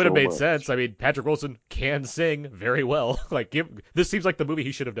 It would have made sense. I mean, Patrick Wilson can sing very well. Like, this seems like the movie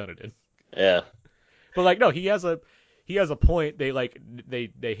he should have done it in. Yeah. But like, no, he has a point. They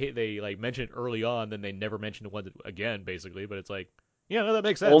mention it early on, then they never mention it again, basically. But it's like, yeah, no, that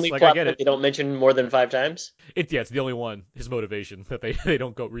makes sense. Only like, plot I get it. They don't mention more than 5 times. It's the only one. His motivation that they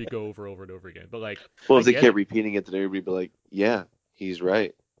don't go over and over again. But like, well, if they kept repeating it, then everybody would be like, yeah, he's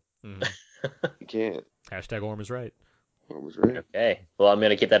right. Mm-hmm. You can't. Hashtag Orm is right. Orm is right. Okay. Well, I'm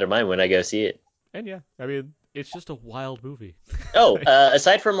gonna keep that in mind when I go see it. And yeah, I mean, it's just a wild movie.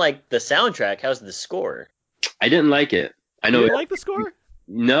 Aside from like the soundtrack, how's the score? I didn't like it. You didn't like the score?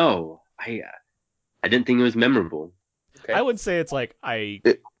 No, I didn't think it was memorable. Okay. I would say it's like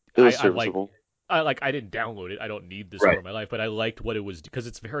it was serviceable. I didn't download it. I don't need this Right. for in my life, but I liked what it was because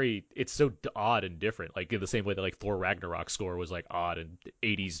it's so odd and different. Like in the same way that like Thor Ragnarok score was like odd and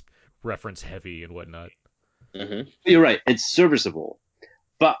 80s reference heavy and whatnot. Mm-hmm. You're right. It's serviceable,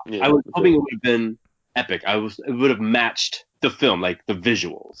 but Yeah, I was for hoping sure. it would have been epic. It would have matched the film, like the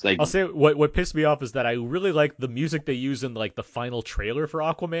visuals. Like I'll say what pissed me off is that I really liked the music they use in like the final trailer for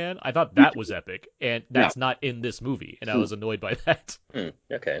Aquaman. I thought that was epic, and that's not in this movie, and I was annoyed by that.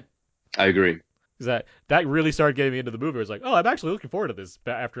 Okay. I agree. Because that really started getting me into the movie. I was like, oh, I'm actually looking forward to this.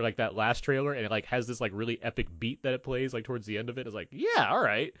 After like that last trailer, and it like has this like really epic beat that it plays like towards the end of it. It's like, yeah, all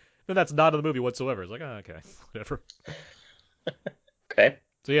right. Then that's not in the movie whatsoever. It's like, oh, okay, whatever. Okay.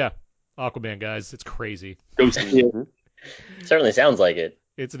 So yeah, Aquaman, guys, it's crazy. Go see it. Mhm. Certainly sounds like it.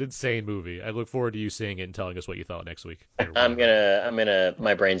 It's an insane movie. I look forward to you seeing it and telling us what you thought next week. Or I'm whatever. gonna,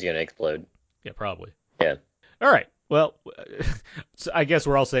 my brain's gonna explode. Yeah, probably. Yeah. All right. Well, so I guess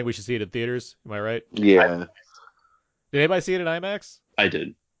we're all saying we should see it in theaters. Am I right? Yeah, Did anybody see it in IMAX? I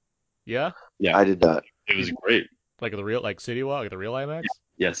did. Yeah. Yeah, I did not. it was great. Like the real, like City Walk, like the real IMAX.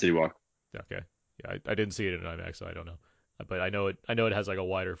 Yeah, City Walk. Okay. Yeah, I didn't see it in IMAX, so I don't know. But I know it has like a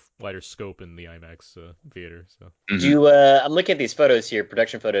wider scope in the IMAX theater. So Mhm. Do you, I'm looking at these photos here,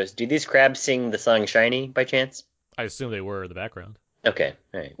 production photos. Do these crabs sing the song "Shiny" by chance? I assume they were in the background, Okay.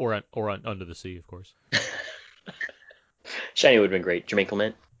 All right. or on Under the Sea, of course. Shiny would have been great. Jermaine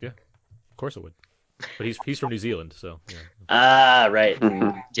Clement. Of course it would. But he's from New Zealand, so yeah. Ah, right.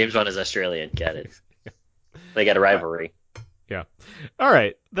 James Bond is Australian. Got it. They got a rivalry. Yeah. All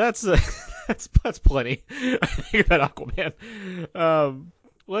right. That's that's plenty. I think about Aquaman.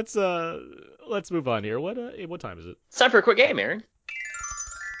 Let's move on here. What time is it? It's time for a quick game, Aaron.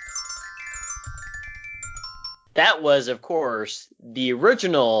 That was, of course, the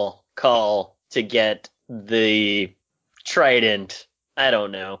original call to get the trident. I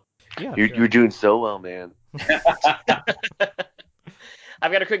don't know. Yeah. You're doing so well, man.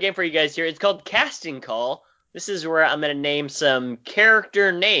 I've got a quick game for you guys here. It's called Casting Call. This is where I'm going to name some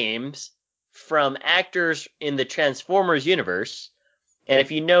character names from actors in the Transformers universe. And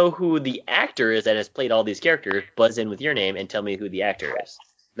if you know who the actor is that has played all these characters, buzz in with your name and tell me who the actor is.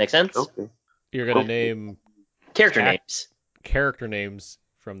 Make sense? Okay. You're gonna Okay. name Character Act- names. character names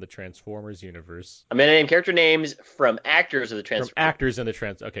from the Transformers universe. I'm going to name character names from actors of the From Transformers. actors in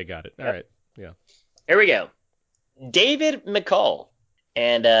the Okay, got it. All right. Yeah. Here we go. David McCall.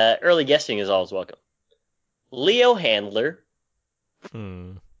 And early guessing is always welcome. Leo Handler.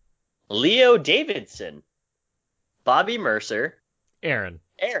 Hmm. Leo Davidson. Bobby Mercer. Aaron.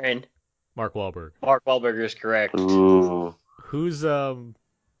 Mark Wahlberg. Wahlberg is correct. Ooh. Who's the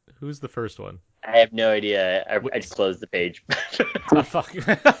first one? I have no idea. I just closed the page. Oh, fuck.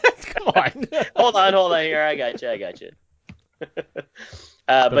 Come on. hold on here. I got you.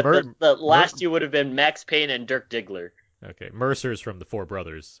 But the last two would have been Max Payne and Dirk Diggler. Okay, Mercer's from the Four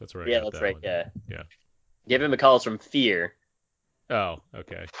Brothers. That's right. Yeah, that's right. One. Yeah. Yeah. David McCall's from Fear. Oh,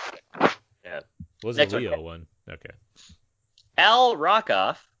 okay. Yeah. Was Next the one. Leo one? Okay. Al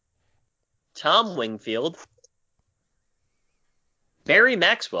Rockoff. Tom Wingfield. Barry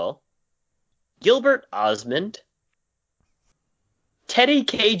Maxwell. Gilbert Osmond. Teddy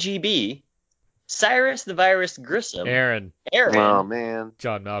KGB. Cyrus the Virus Grissom. Aaron. Oh man.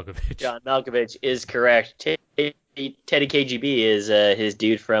 John Malkovich. John Malkovich is correct. Teddy KGB is his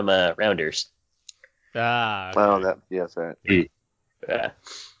dude from Rounders. Ah. Oh, Okay. that. Yes, that.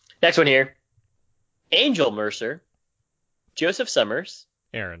 Next one here. Angel Mercer. Joseph Summers.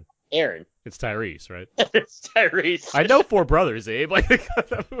 Aaron. It's Tyrese, right? It's Tyrese. I know Four Brothers, Abe. Like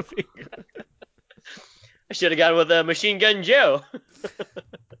that movie. I should have gone with Machine Gun Joe.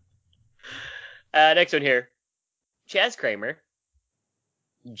 Next one here. Chaz Kramer.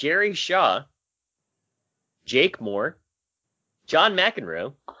 Jerry Shaw. Jake Moore. John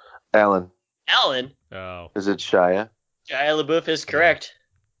McEnroe. Alan. Oh. Is it Shia? Shia LaBeouf is correct.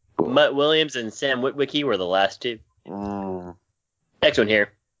 Cool. Mutt Williams and Sam Witwicky were the last two. Next one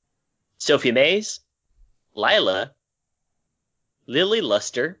here. Sophie Mays. Lila. Lily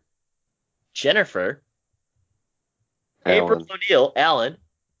Luster. Jennifer. April O'Neil. Alan.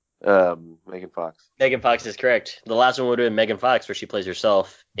 Megan Fox. Megan Fox is correct. The last one would have been Megan Fox, where she plays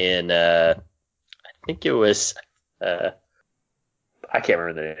herself in, I think it was, I can't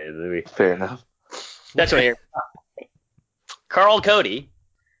remember the name of the movie. Fair enough. Next one here. Carl Cody.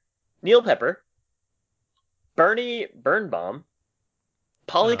 Neil Pepper. Bernie Birnbaum.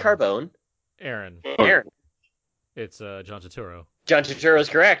 Polly Carbone. Aaron. It's John Turturro. John Turturro is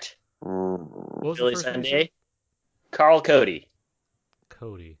correct. What was Billy the first name? Sunday. Carl Cody.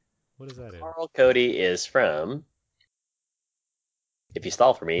 Cody. What is that in? Carl Cody is from If you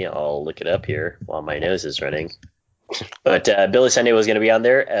stall for me, I'll look it up here while my nose is running. But Billy Sunday was going to be on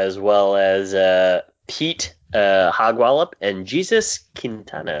there, as well as Pete Hogwallop and Jesus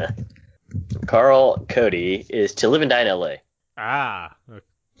Quintana. Carl Cody is To Live and Die in L.A.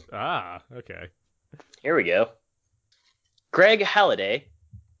 Okay. Here we go. Greg Halliday,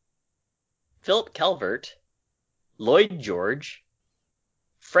 Philip Calvert, Lloyd George,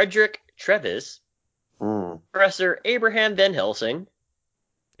 Frederick Trevis, Professor Abraham Van Helsing,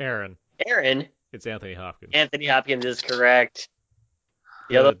 Aaron. It's Anthony Hopkins. Anthony Hopkins is correct.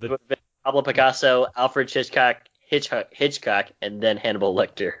 The other would have been Pablo Picasso, Alfred Hitchcock, and then Hannibal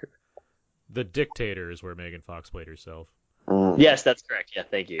Lecter. The Dictator is where Megan Fox played herself. Yes, that's correct. Yeah,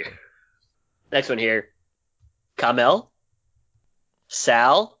 thank you. Next one here. Kamel,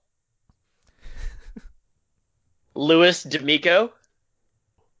 Sal, Louis D'Amico,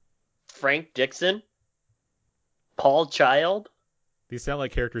 Frank Dixon, Paul Child. These sound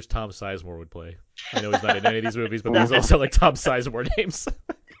like characters Tom Sizemore would play. I know he's not in any of these movies, but these all sound like Tom Sizemore names.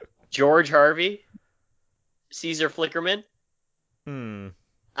 George Harvey, Caesar Flickerman,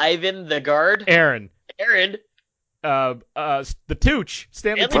 Ivan the Guard, Aaron, the Tooch,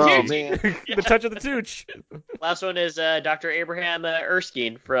 Stanley Tucci. Man. The touch of the Tooch. Last one is Dr. Abraham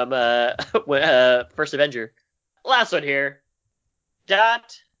Erskine from First Avenger. Last one here.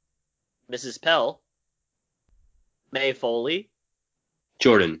 Dot, Mrs. Pell, May Foley,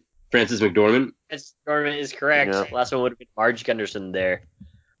 Jordan, Francis McDormand. Francis McDormand is correct. Yeah. Last one would have been Marge Gunderson there.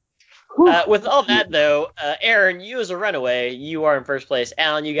 With all that, though, Aaron, you as a runaway, you are in first place.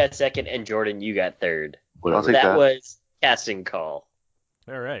 Alan, you got second, and Jordan, you got third. I'll take that. Was casting call.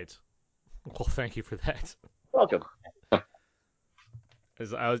 All right. Well, thank you for that. Welcome. I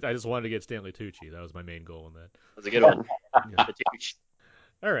just wanted to get Stanley Tucci. That was my main goal in that. That was a good one. Yeah.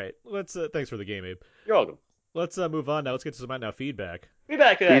 All right. Let's. Thanks for the game, Abe. You're welcome. Let's move on now. Let's get to some feedback.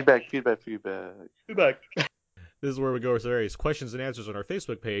 Feedback. This is where we go with various questions and answers on our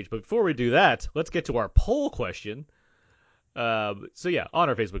Facebook page. But before we do that, let's get to our poll question. On our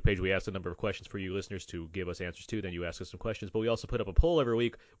Facebook page, we asked a number of questions for you listeners to give us answers to. Then you ask us some questions. But we also put up a poll every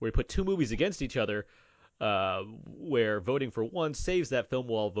week where we put two movies against each other, where voting for one saves that film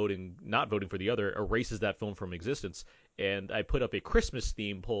while not voting for the other erases that film from existence. And I put up a Christmas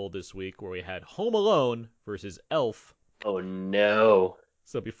theme poll this week where we had Home Alone versus Elf. Oh, no.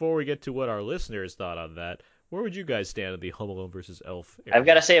 So before we get to what our listeners thought on that, where would you guys stand in the Home Alone versus Elf area? I've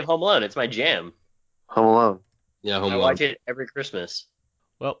got to say Home Alone. It's my jam. Home Alone. Yeah, Home Alone. I watch it every Christmas.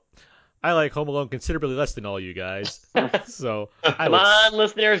 Well, I like Home Alone considerably less than all you guys. So Come on,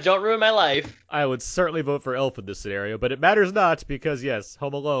 listeners, don't ruin my life. I would certainly vote for Elf in this scenario, but it matters not because, yes,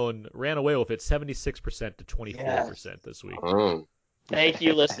 Home Alone ran away with it 76% to 24% this week. Oh. Thank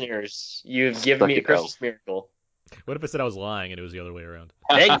you, listeners. You've given me a Christmas miracle. What if I said I was lying and it was the other way around?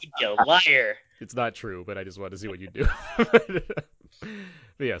 Then you liar. It's not true, but I just wanted to see what you'd do. But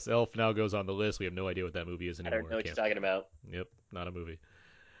yes, Elf now goes on the list. We have no idea what that movie is anymore. I don't know what you're talking about. Yep, not a movie.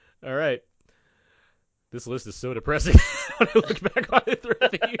 All right. This list is so depressing when I look back on it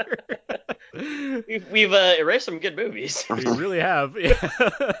throughout the year. We've erased some good movies. We really have. Yeah.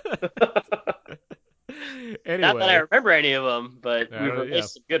 Anyway, not that I remember any of them, but we've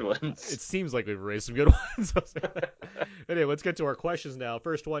erased some good ones. It seems like we've erased some good ones. Anyway, let's get to our questions now.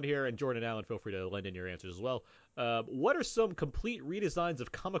 First one here, and Jordan and Allen, feel free to lend in your answers as well. What are some complete redesigns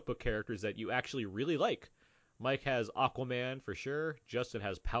of comic book characters that you actually really like? Mike has Aquaman for sure. Justin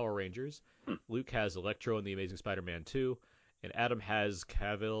has Power Rangers. Luke has Electro in The Amazing Spider-Man 2. And Adam has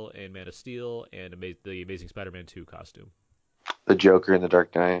Cavill in Man of Steel and the Amazing Spider-Man 2 costume. The Joker in The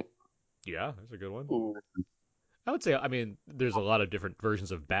Dark Knight. Yeah, that's a good one. Ooh. I would say, there's a lot of different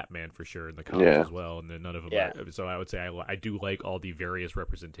versions of Batman for sure in the comics as well, and then none of them are. So I would say I do like all the various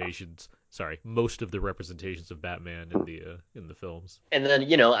representations. Sorry, most of the representations of Batman in the films. And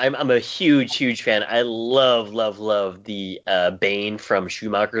then I'm a huge fan. I love the Bane from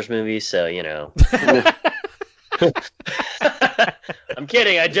Schumacher's movies. So I'm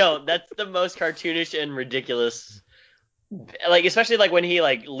kidding. I don't. That's the most cartoonish and ridiculous. Like, especially like when he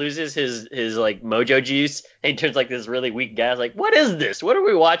like loses his like mojo juice and he turns like this really weak guy. I was like, what is this? What are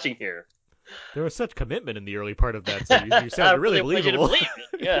we watching here? There was such commitment in the early part of that, so you sounded really believable.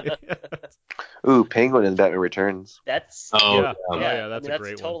 Yeah. Ooh, Penguin in Batman Returns. That's that's a great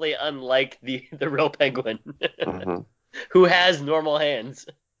that's totally unlike the real Penguin, who has normal hands.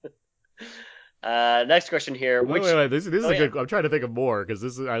 Next question here. Wait. This is a yeah. good. I'm trying to think of more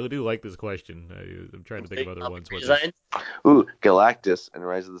because I do like this question. I'm trying to think of other ones. Design? Ooh, Galactus and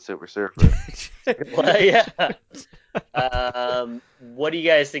Rise of the Silver Surfer. Well, yeah. What do you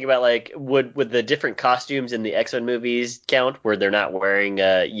guys think about like would the different costumes in the X-Men movies count where they're not wearing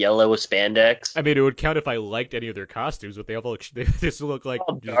yellow spandex? I mean, it would count if I liked any of their costumes, but they just look like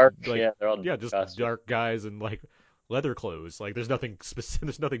All just dark. like Yeah, they're all just costumes. dark guys and like leather clothes. Like there's nothing specific,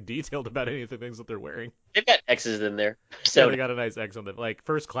 there's nothing detailed about any of the things that they're wearing. They've got X's in there. Yeah, So they got a nice X on them. Like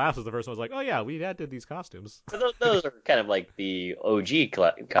First Class was the first one. I was like, oh yeah, we did these costumes. those are kind of like the OG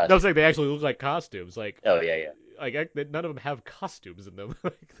No, I'm costumes. saying they actually look like costumes. Like Oh yeah, yeah. like none of them have costumes in them.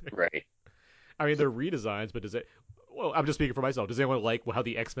 Right. I mean, they're redesigns, but does it? Well, I'm just speaking for myself. Does anyone like how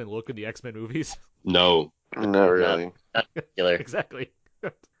the X-Men look in the X-Men movies? No. Not really. Not particular. Exactly.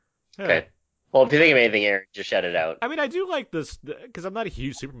 Okay. Well, if you think of anything, Aaron, just shout it out. I mean, I do like this because I'm not a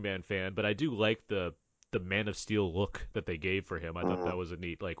huge Superman fan, but I do like the Man of Steel look that they gave for him. I thought that was a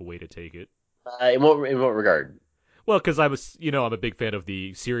neat like way to take it. In what regard? Well, because I was, I'm a big fan of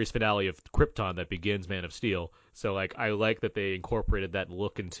the series finale of Krypton that begins Man of Steel. So like, I like that they incorporated that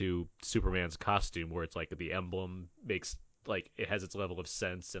look into Superman's costume, where it's like the emblem makes like it has its level of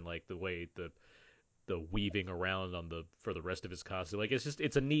sense and like the way the weaving around for the rest of his costume. Like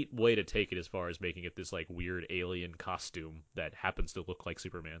it's a neat way to take it as far as making it this like weird alien costume that happens to look like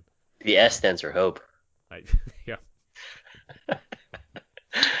Superman. The S stands for hope. Yeah.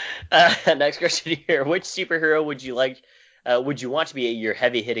 Next question here: which superhero would you like? Would you want to be your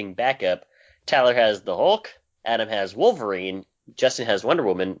heavy-hitting backup? Tyler has the Hulk. Adam has Wolverine. Justin has Wonder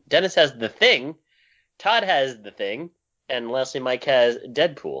Woman. Dennis has the Thing. Todd has the Thing, and lastly, Mike has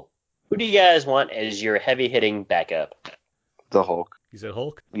Deadpool. Who do you guys want as your heavy-hitting backup? The Hulk. You said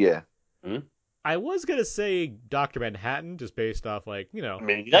Hulk? Yeah. I was gonna say Dr. Manhattan, just based off like I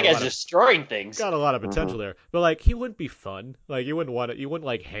mean, that guy's destroying things. Got a lot of potential there, but like he wouldn't be fun. Like you wouldn't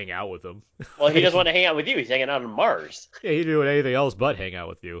like hang out with him. Well, he doesn't want to hang out with you. He's hanging out on Mars. Yeah, he'd do anything else but hang out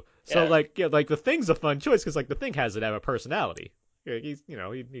with you. So Yeah. like the Thing's a fun choice because like the Thing has to have a personality. Yeah,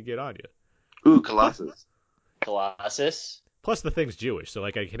 he'd get on you. Ooh, Colossus. Colossus. Plus the Thing's Jewish, so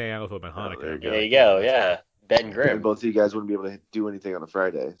like I can hang out with him on Hanukkah. There you go. Yeah, Ben Grimm. And both of you guys wouldn't be able to do anything on a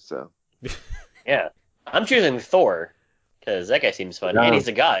Friday, so. Yeah, I'm choosing Thor because that guy seems fun, and he's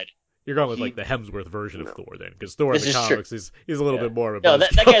a god. You're going with like the Hemsworth version of Thor then, because Thor in the comics he's a little bit more of a no.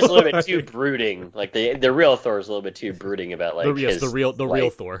 That guy's a little bit too brooding. Like the real Thor is a little bit too brooding about like the real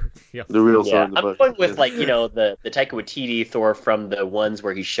Thor. Yeah, the real Thor. In the I'm going with like the Taika Waititi Thor from the ones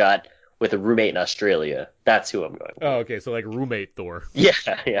where he shot with a roommate in Australia. That's who I'm going with. Oh, okay, so like roommate Thor. Yeah.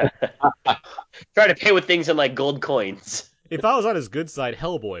 Try to pay with things in like gold coins. If I was on his good side,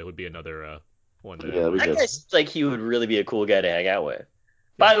 Hellboy would be another one. That guy seems like he would really be a cool guy to hang out with.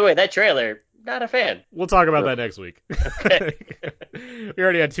 By the way, that trailer, not a fan. We'll talk about that next week. Okay. We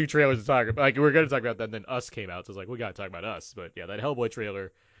already had 2 trailers to talk about. Like we were going to talk about that, and then Us came out, so it's like we got to talk about Us. But yeah, that Hellboy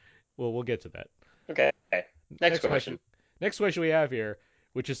trailer. We'll get to that. Okay. Next question. Next question we have here,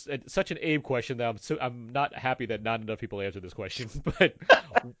 which is such an Abe question that I'm not happy that not enough people answered this question. But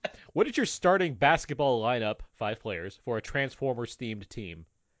what is your starting basketball lineup, 5 players, for a Transformers themed team?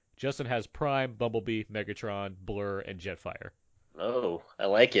 Justin has Prime, Bumblebee, Megatron, Blur, and Jetfire. Oh, I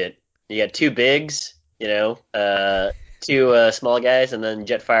like it. You got 2 bigs, 2 small guys, and then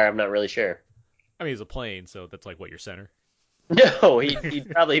Jetfire. I'm not really sure. I mean, he's a plane, so that's like what, your center? No, he'd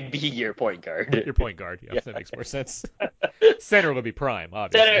probably be your point guard. Your point guard, yeah. That makes more sense. Center would be Prime,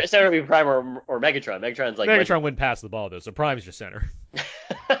 obviously. Center would be Prime or Megatron. Megatron wouldn't pass the ball though, so Prime's your center.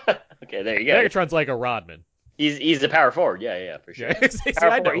 Okay, there you go. Megatron's like a Rodman. He's a power forward. Yeah, for sure. Yeah.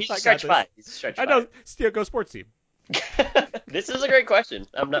 I know. He's stretch 5. I know. Steel Go Sports Team. This is a great question.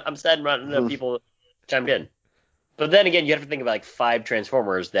 I'm sad not enough people chimed in. But then again, you have to think about like 5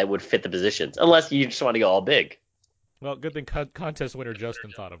 Transformers that would fit the positions, unless you just want to go all big. Well, good thing contest winner Justin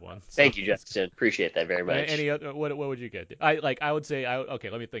thought of one. So. Thank you, Justin. Appreciate that very much. Any other, what would you get? I would say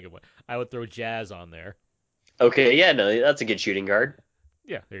okay. Let me think of one. I would throw Jazz on there. Okay, yeah, no, that's a good shooting guard.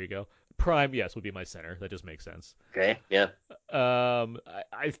 Yeah, there you go. Prime, yes, would be my center. That just makes sense. Okay, yeah.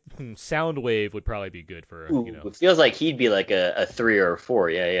 Soundwave would probably be good for It feels like he'd be like a 3 or a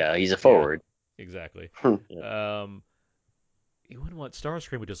 4. Yeah. He's a forward. Yeah, exactly. You wouldn't want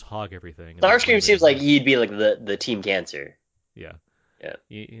Starscream would just hog everything. Starscream seems like he'd be like the team cancer. Yeah. Yeah.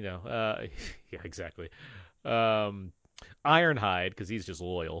 Yeah, exactly. Ironhide because he's just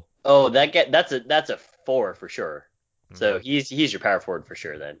loyal. Oh, that's a 4 for sure. So he's your power forward for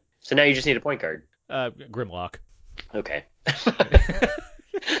sure then. So now you just need a point guard. Grimlock. Okay.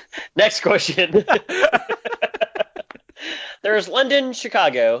 Next question. There's London,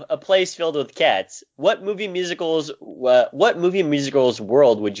 Chicago, a place filled with cats. What movie musicals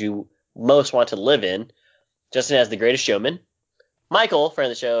world would you most want to live in? Justin has The Greatest Showman. Michael,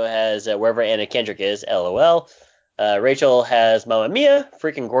 friend of the show, has Wherever Anna Kendrick Is, LOL. Rachel has Mamma Mia,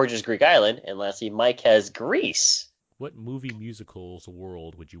 freaking gorgeous Greek island. And lastly, Mike has Grease. What movie musicals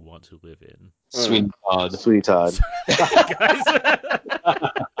world would you want to live in? Sweet Todd. Sweet Todd. Guys.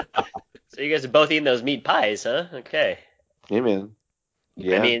 So you guys are both eating those meat pies, huh? Okay. Hey, man.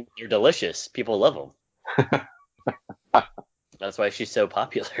 Yeah. I mean, they're delicious. People love them. That's why she's so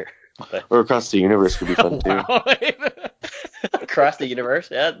popular. But or Across the Universe could be fun, too. Wow. across the universe,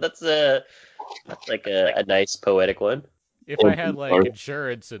 yeah, that's like a nice poetic one. If I had like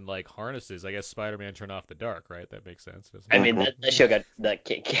insurance and like harnesses, I guess Spider-Man Turn Off the Dark, right? That makes sense. Doesn't I it? mean, that show got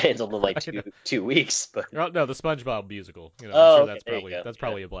canceled in like two weeks, but Oh, no, the SpongeBob musical. You know, Oh, I'm sure okay, that's there you probably go. that's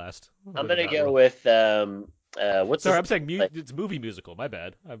probably a blast. I'm Live in gonna that go world. with what's Sorry, this- I'm saying like- it's movie musical. My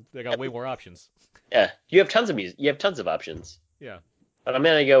bad. I got way more options. yeah, you have tons of music. You have tons of options. Yeah. But I'm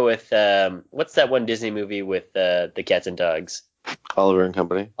gonna go with what's that one Disney movie with the cats and dogs? Oliver and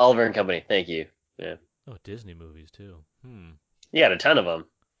Company. Oliver and Company. Thank you. Yeah, Oh, Disney movies too. you got a ton of them.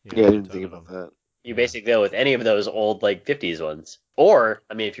 Yeah, I a didn't ton think of about them. that. You basically go with any of those old like 50s ones. Or,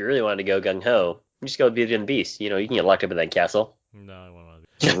 I mean, if you really wanted to go gung ho, you just go with Beauty and the Beast. You know, you can get locked up in that castle. No, I want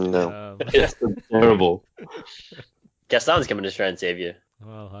to. No. It's terrible. Gaston's coming to try and save you.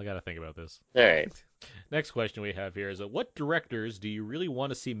 Well, I got to think about this. All right. Next question we have here is, what directors do you really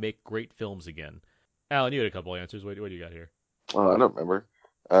want to see make great films again? Alan, you had a couple answers. What do you got here? Oh, I don't remember.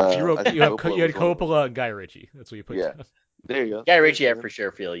 You wrote I think you had was one of them. Coppola and Guy Ritchie. That's what you put. Yeah. down. There you go. Guy Ritchie, I for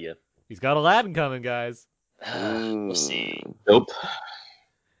sure feel you. He's got Aladdin coming, guys. We'll see. Nope.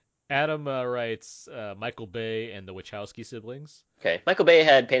 Adam writes Michael Bay and the Wachowski siblings. Okay. Michael Bay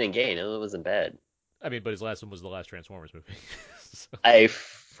had Pain and Gain. It wasn't bad. I mean, but his last one was the last Transformers movie. I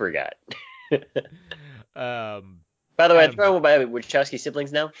forgot. um, By the way, Adam- I'm throwing by Wachowski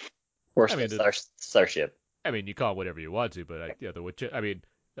siblings now. Or I mean, Starship. I mean, you call it whatever you want to, but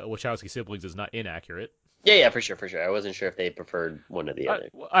Wachowski siblings is not inaccurate. Yeah, for sure. I wasn't sure if they preferred one or the other.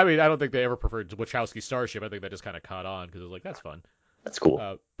 I mean, I don't think they ever preferred Wachowski Starship. I think that just kind of caught on because it was like, that's fun. That's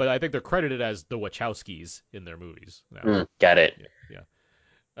cool. But I think they're credited as the Wachowskis in their movies now. Got it.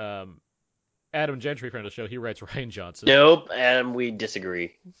 Yeah. Adam Gentry, friend of the show, he writes Ryan Johnson. Nope, and we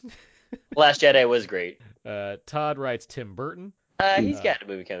disagree. Last Jedi was great. Todd writes Tim Burton. He's got a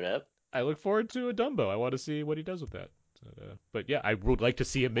movie coming up. I look forward to a Dumbo. I want to see what he does with that. But yeah, I would like to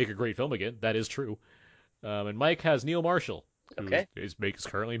see him make a great film again. That is true. And Mike has Neil Marshall, who is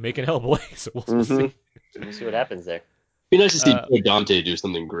currently making Hellboy. So we'll see. We'll see what happens there. Be nice to see Joe Dante do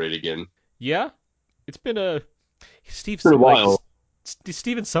something great again. Yeah, it's been a while.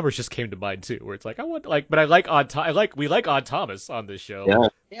 Steven Summers just came to mind too, where it's like but I like we like Odd Thomas on this show.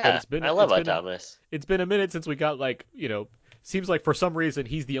 Yeah, I love Odd Thomas. It's been a minute since we got seems like for some reason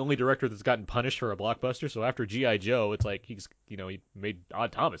he's the only director that's gotten punished for a blockbuster. So after G.I. Joe, it's like he made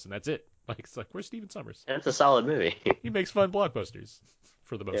Odd Thomas and that's it. Like it's like, where's Steven Summers? And it's a solid movie. He makes fun blockbusters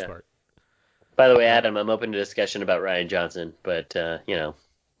for the most part. By the way, Adam, I'm open to discussion about Ryan Johnson, but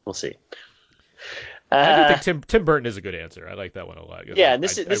we'll see. I do think Tim Burton is a good answer. I like that one a lot. Yeah, and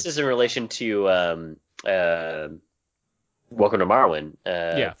this is in relation to Welcome to Marwin.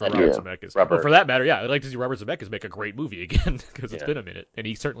 For Robert Zemeckis. Well, for that matter, I'd like to see Robert Zemeckis make a great movie again because it's been a minute, and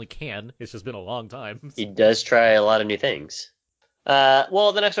he certainly can. It's just been a long time. He does try a lot of new things.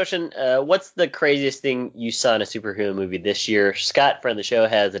 Well, the next question, what's the craziest thing you saw in a superhero movie this year? Scott, friend of the show,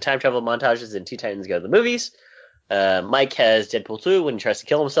 has the time travel montages in Teen Titans Go to the Movies. Mike has Deadpool 2 when he tries to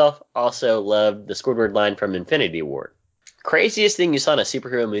kill himself. Also loved the Squidward line from Infinity War. Craziest thing you saw in a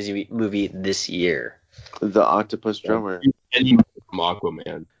superhero movie this year? The Octopus Drummer. And from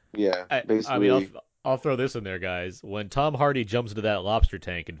Aquaman. Yeah, basically. I mean, I'll throw this in there, guys. When Tom Hardy jumps into that lobster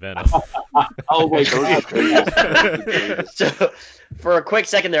tank in Venom. Oh my god. So, for a quick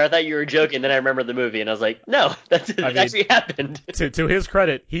second there, I thought you were joking. Then I remembered the movie, and I was like, no, that actually happened. To his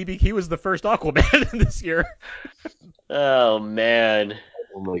credit, he was the first Aquaman this year. Oh, man.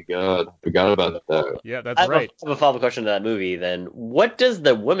 Oh my god. Forgot about that. Yeah, that's right. I have a follow-up question to that movie, then. What does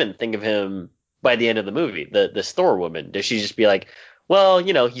the woman think of him by the end of the movie? The store woman? Does she just be like, well,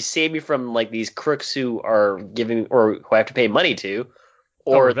 he saved me from like these crooks who are giving or who I have to pay money to,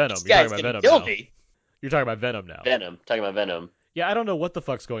 or Venom. This guy's gonna kill me. You're talking about Venom now. Talking about Venom. Yeah, I don't know what the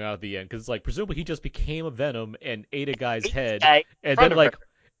fuck's going on at the end because like presumably he just became a Venom and ate a guy's head, and then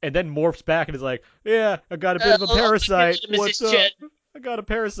morphs back and is like, yeah, I got a bit of a parasite. What's up? I got a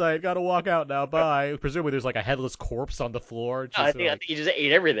parasite. Got to walk out now. Bye. Presumably there's like a headless corpse on the floor. I think he just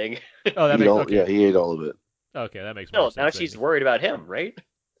ate everything. Oh, that makes sense. Yeah, he ate all of it. Okay, that makes more No, sense. now she's worried about him, right?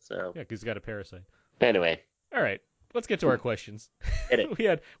 So Yeah, because he's got a parasite. anyway, All right, let's get to our questions. Hit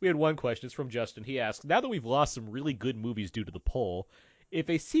it. we had one question. It's from Justin. He asked, now that we've lost some really good movies due to the poll, if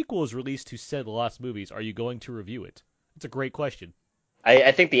a sequel is released to said lost movies, are you going to review it? It's a great question.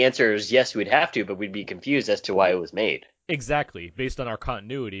 I think the answer is yes, we'd have to, but we'd be confused as to why it was made. Exactly. Based on our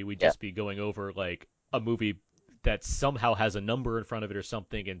continuity, we'd just be going over like a movie that somehow has a number in front of it or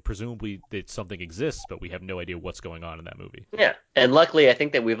something, and presumably that something exists, but we have no idea what's going on in that movie. Yeah, and luckily, I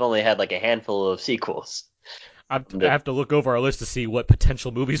think that we've only had like a handful of sequels. I have to look over our list to see what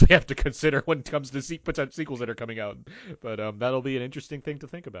potential movies we have to consider when it comes to potential sequels that are coming out. But that'll be an interesting thing to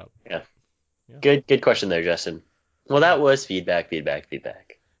think about. Yeah. Good question there, Justin. Well, that was feedback.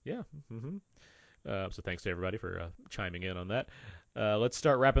 Yeah. So thanks to everybody for chiming in on that. Let's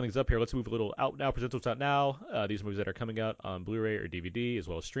start wrapping things up here. Let's move a little out now. Present what's out now. These movies that are coming out on Blu-ray or DVD as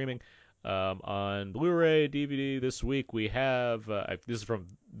well as streaming. On Blu-ray, DVD this week we have this is from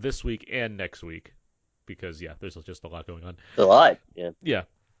this week and next week because there's just a lot going on. A lot. Yeah. Yeah.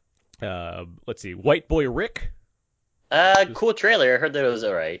 Let's see. White Boy Rick. Cool trailer. I heard that it was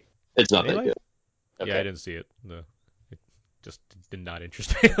alright. It's not that good. Okay. Yeah, I didn't see it. No. It just did not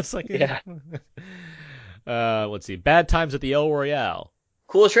interest me. I was like, yeah. Let's see. Bad Times at the El Royale.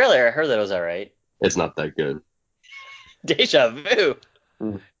 Cool trailer. I heard that it was alright. It's not that good. Deja vu.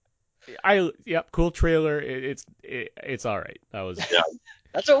 Cool trailer. It's alright. That was. Yeah.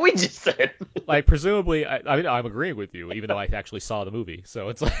 That's what we just said. Like presumably, I mean, I'm agreeing with you, even though I actually saw the movie. So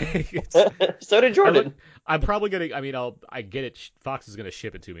it's like. So did Jordan. I'm probably gonna. I mean, I get it. Fox is gonna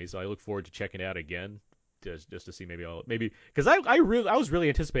ship it to me, so I look forward to checking it out again. Just to see maybe because I was really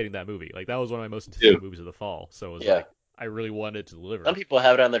anticipating that movie. Like that was one of my most anticipated movies of the fall. So it was like I really wanted to deliver. Some people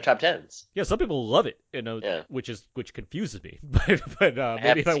have it on their top 10s. Yeah, some people love it, which confuses me. but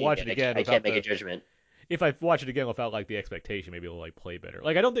maybe if I watch it again, I can't make a judgment. If I watch it again without like the expectation, maybe it'll like play better.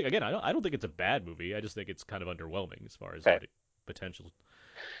 Like I don't think it's a bad movie. I just think it's kind of underwhelming as far as potential.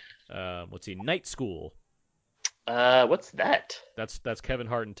 Let's see, Night School. What's that? That's Kevin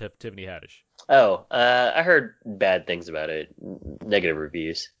Hart and Tiffany Haddish. Oh, I heard bad things about it. Negative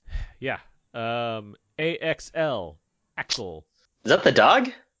reviews. Yeah. AXL. Axel. Is that the dog?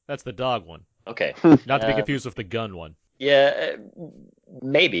 That's the dog one. Okay. Not to be confused with the gun one. Yeah,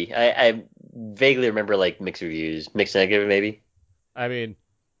 maybe. I vaguely remember like mixed reviews, mixed negative maybe. I mean,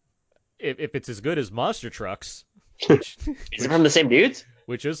 if it's as good as Monster Trucks, is it from the same dudes?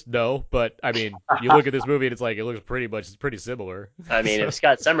 Which is no, but I mean, you look at this movie and it's like it looks pretty similar. I mean, if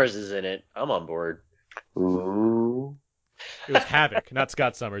Scott Summers is in it, I'm on board. Ooh. It was Havoc, not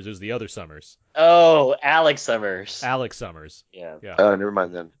Scott Summers. It was the other Summers. Oh, Alex Summers. Alex Summers. Yeah. Never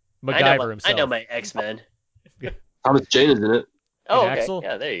mind then. MacGyver himself. I know my X-Men. Thomas Jane is in it. Oh, okay. Axel?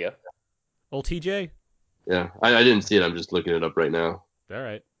 Yeah, there you go. Old TJ? Yeah, I didn't see it. I'm just looking it up right now. All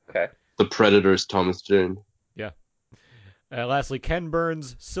right. Okay. The Predators, Thomas Jane. Yeah. Lastly, Ken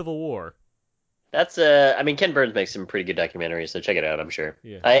Burns' Civil War. That's I mean, Ken Burns makes some pretty good documentaries, so check it out. I'm sure.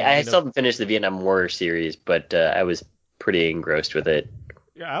 Yeah. I still haven't finished the Vietnam War series, but I was pretty engrossed with it.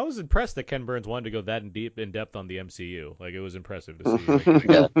 Yeah, I was impressed that Ken Burns wanted to go that in depth on the MCU. Like it was impressive to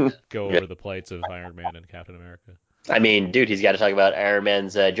see go over the plights of Iron Man and Captain America. I mean, dude, he's got to talk about Iron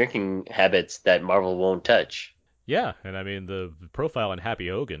Man's drinking habits that Marvel won't touch. Yeah, and I mean the profile on Happy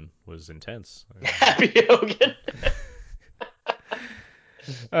Hogan was intense. Happy Hogan.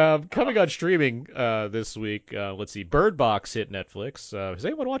 Coming on streaming this week, let's see, Bird Box hit Netflix. Has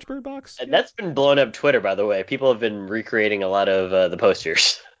anyone watched Bird Box? That's been blowing up Twitter, by the way. People have been recreating a lot of the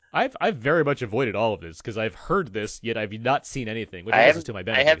posters. I've very much avoided all of this because I've heard this, yet I've not seen anything. Which I guess is to my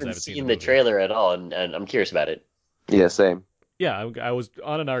benefit. I haven't seen the trailer at all, and I'm curious about it. Yeah, same. Yeah, I was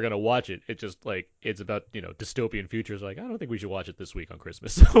on and I are gonna watch it. It just like it's about dystopian futures. Like I don't think we should watch it this week on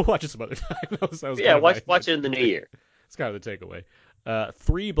Christmas. Watch it some other time. That was watch it in the new year. It's kind of the takeaway.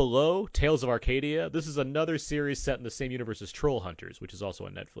 Three Below, Tales of Arcadia. This is another series set in the same universe as Troll Hunters, which is also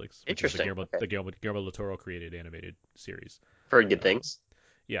on Netflix. Interesting. The Guillermo del Toro created animated series. For good things.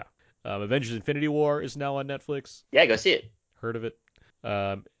 Yeah. Avengers: Infinity War is now on Netflix. Yeah, go see it. Heard of it.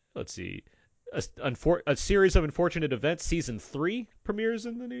 Let's see. A series of unfortunate events, season 3 premieres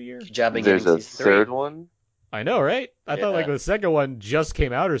in the new year. There's a third one. I know, right? I thought like the second one just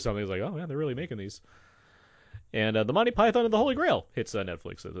came out or something. I was like, oh man, they're really making these. And the Monty Python and the Holy Grail hits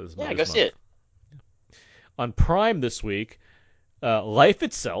Netflix. Yeah, go see it. On Prime this week, Life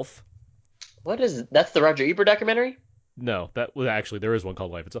Itself. That's the Roger Ebert documentary? No, actually there is one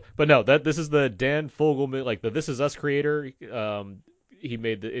called Life Itself. But no, this is the Dan Fogelman, like the This Is Us creator. He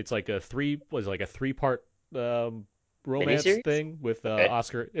made it's like a 3-part romance Miniseries? thing with Okay.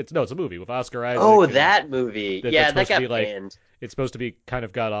 Oscar. It's a movie with Oscar Isaac. Oh, and that movie. that's Yeah, that supposed to got be like banned. it's supposed to be kind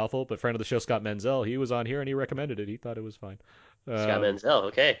of god awful. But friend of the show Scott Menzel, he was on here and he recommended it. He thought it was fine. Scott Menzel.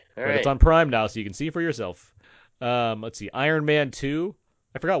 Okay, all But right. it's on Prime now, so you can see for yourself. Let's see, Iron Man 2.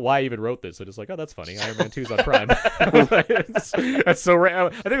 I forgot why I even wrote this. I just like, oh, that's funny. Iron Man 2's on Prime. That's so random.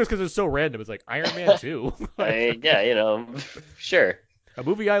 I think it was because it was so random. It's like Iron Man 2. Yeah, sure. A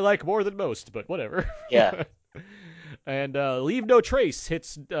movie I like more than most, but whatever. Yeah. And Leave No Trace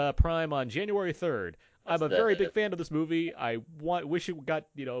hits Prime on January 3rd. I'm a very big fan of this movie. I wish it got,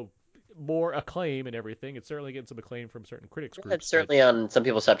 more acclaim and everything. It's certainly getting some acclaim from certain critics groups. It's certainly on some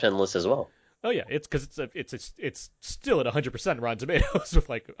people's top 10 lists as well. Oh yeah, it's because it's still at 100% Rotten Tomatoes with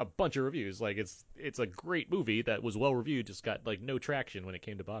like a bunch of reviews. Like it's a great movie that was well reviewed, just got like no traction when it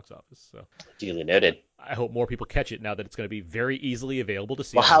came to box office. So duly noted. I hope more people catch it now that it's going to be very easily available to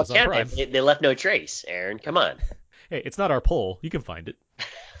see Well, on how Amazon can Prime. they left no trace, Aaron? Come on. Hey, it's not our poll. You can find it.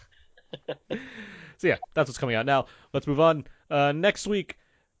 So yeah, that's what's coming out now. Let's move on. Next week.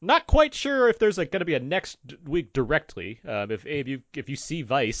 Not quite sure if there's going to be a next week directly. If you see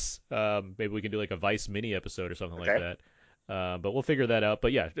Vice, maybe we can do like a Vice mini episode or something like that. But we'll figure that out.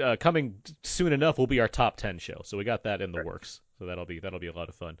 But yeah, coming soon enough will be our top 10 show. So we got that in the works. So that'll be a lot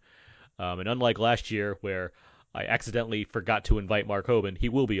of fun. And unlike last year where I accidentally forgot to invite Mark Hoban, he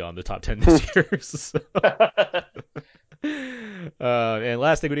will be on the top 10 this year. And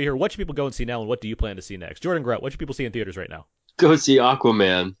last thing we do here, what should people go and see now, and what do you plan to see next? Jordan Grout, what should people see in theaters right now? Go see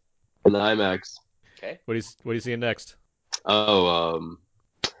Aquaman in IMAX. Okay. What are you seeing next? Oh,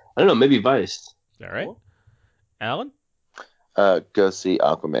 I don't know, maybe Vice. All right. Cool. Alan? Go see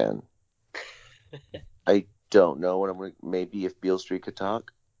Aquaman. I don't know what I'm going to... Maybe if Beale Street could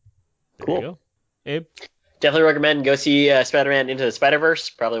talk. There you go. Abe? Definitely recommend go see Spider-Man Into the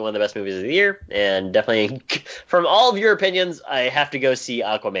Spider-Verse. Probably one of the best movies of the year. And definitely, from all of your opinions, I have to go see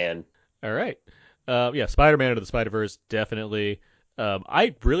Aquaman. All right. Yeah, Spider-Man Into the Spider-Verse, definitely.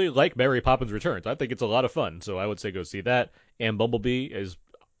 I really like Mary Poppins Returns. I think it's a lot of fun, so I would say go see that. And Bumblebee is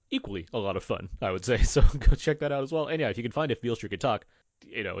equally a lot of fun, I would say. So go check that out as well. And yeah, if you can find If Beale Street Could Talk,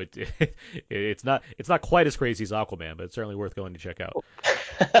 it's not quite as crazy as Aquaman, but it's certainly worth going to check out.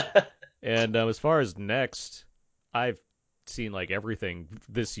 And as far as next, I've seen like everything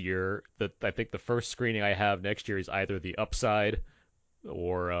this year. That I think the first screening I have next year is either The Upside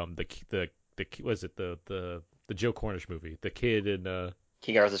or the was it the Joe Cornish movie, the kid in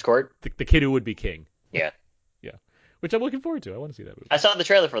King Arthur's Court. The kid who would be king. Yeah. Which I'm looking forward to. I want to see that movie. I saw the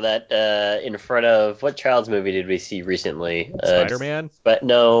trailer for that in front of what child's movie did we see recently? Spider-Man. But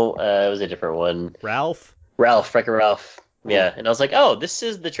no, it was a different one. Ralph, Wreck-It Ralph. Yeah, and I was like, oh, this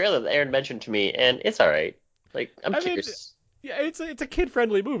is the trailer that Aaron mentioned to me, and it's all right. Like, I'm curious. Yeah, it's a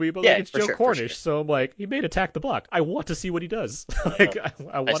kid-friendly movie, but yeah, like it's Joe Cornish, so I'm like, he made Attack the Block. I want to see what he does. Like,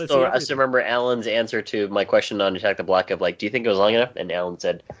 I want to see everything. I still remember Alan's answer to my question on Attack the Block of like, do you think it was long enough? And Alan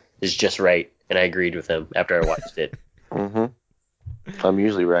said, it's just right, and I agreed with him after I watched it. Mm-hmm. I'm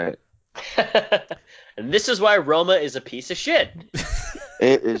usually right. And this is why Roma is a piece of shit.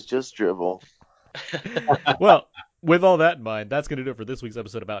 It is just dribble. Well, with all that in mind, that's going to do it for this week's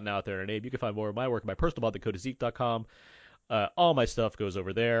episode about Now, Out There, and Abe. You can find more of my work at my personal blog, thecodeofzeke.com. All my stuff goes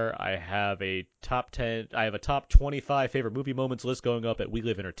over there. I have a top 25 favorite movie moments list going up at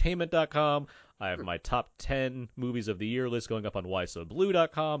WeLiveEntertainment.com. I have my top 10 movies of the year list going up on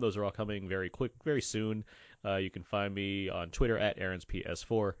WhySoBlue.com. Those are all coming very soon. You can find me on Twitter at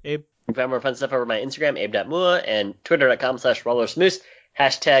AaronsPS4. Abe? You can find more fun stuff over my Instagram, abe.mua, and twitter.com/rollersmoose.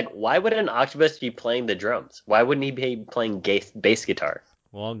 Hashtag, why would an octopus be playing the drums? Why wouldn't he be playing bass guitar?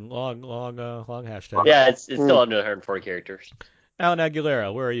 Long hashtag. Yeah, it's still under 140 characters. Alan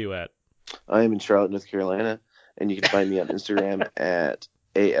Aguilera, where are you at? I am in Charlotte, North Carolina, and you can find me on Instagram at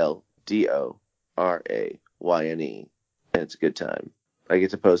ALDORAYNE, and it's a good time. I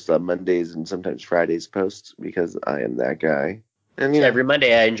get to post on Mondays and sometimes Fridays posts because I am that guy. And every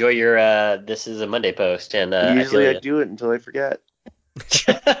Monday I enjoy your This Is a Monday post, and usually I do it until I forget.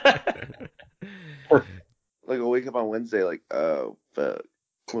 Like I'll wake up on Wednesday like, oh fuck.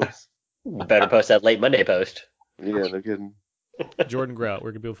 Whoops. You better post that late Monday post. Yeah, no kidding. Jordan Grout,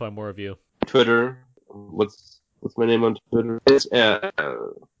 where can people find more of you? Twitter. What's my name on Twitter? It's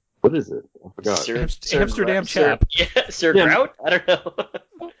what is it? I forgot. Amsterdam Chap. Sir Grout? I don't know.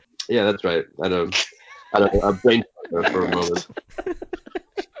 Yeah, that's right. I don't. I brain for a moment.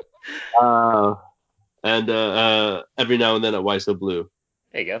 And every now and then at WhySoBlue.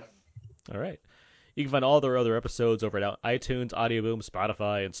 There you go. All right. You can find all their other episodes over at iTunes, Audioboom,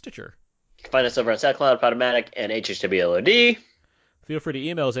 Spotify, and Stitcher. You can find us over on SoundCloud, Podomatic, and HHWLOD. Feel free to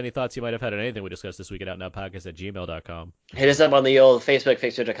email us any thoughts you might have had on anything we discussed this week at outnowpodcast@gmail.com. Hit us up on the old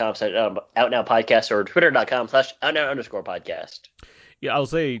Facebook.com/OutNowPodcast or Twitter.com/OutNow_podcast. Yeah, I'll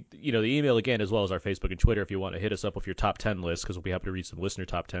say, the email again, as well as our Facebook and Twitter, if you want to hit us up with your top 10 list, because we'll be happy to read some listener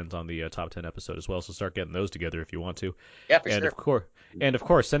top 10s on the top 10 episode as well. So start getting those together if you want to. Yeah, for and sure. Of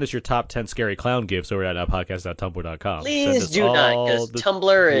course, send us your top 10 scary clown gifts over at outpodcast.tumblr.com. Please do not, because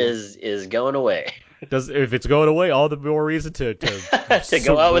Tumblr is going away. If it's going away, all the more reason to to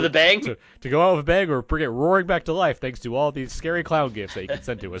go out with a bang. To go out with a bang or bring it roaring back to life, thanks to all these scary clown gifts that you can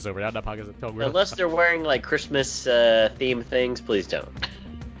send to us over at outpodcast.tumblr.com. Unless they're wearing like Christmas themed things, please don't.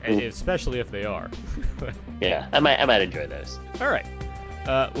 Especially if they are. Yeah, I might enjoy those. All right.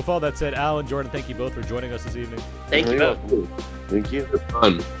 With all that said, Alan, Jordan, thank you both for joining us this evening. Thank you both. Thank you.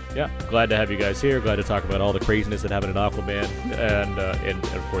 Fun. Yeah, glad to have you guys here. Glad to talk about all the craziness that happened in Aquaman and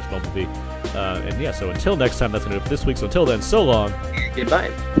of course Bumblebee. So until next time, that's going to do it for this week. So until then, so long. Goodbye.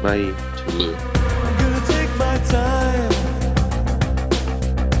 Bye. Toodaloo. I'm gonna take my time.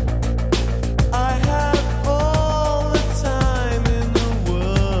 I have all the time in the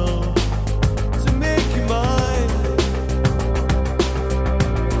world to make you mine.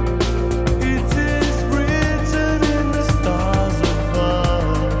 It is written in the stars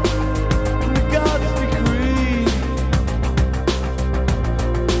above, in God's decree.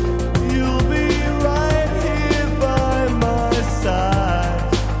 You'll be right here by my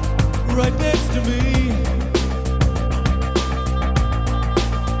side, right next to me.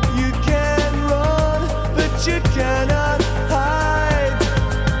 You can run, but you cannot hide.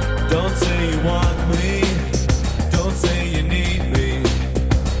 Don't say you want me. Don't say you need me.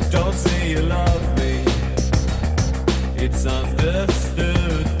 Don't say you love me. It's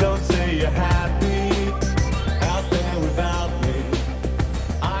understood. Don't say you're happy out there without me.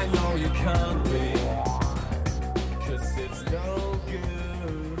 I know you can't be, 'cause it's no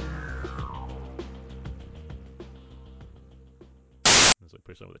good. Let's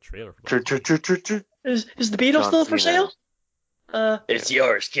push some of the trailer. For Is the Beatles John still for Cena. sale? It's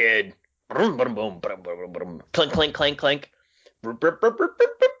yours, kid. Brum, brum, brum, brum, brum, brum. Clink, clink, clank, clank. Brr, brr, brr, brr, brr,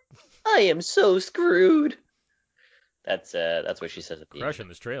 brr. I am so screwed. That's what she says at the crushing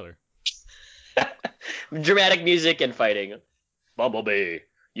this trailer. end. Dramatic music and fighting. Bumblebee,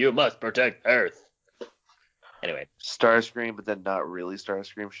 you must protect Earth. Anyway. Starscream, but then not really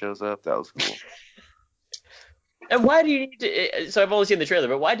Starscream shows up. That was cool. And why do you need to... So I've only seen the trailer,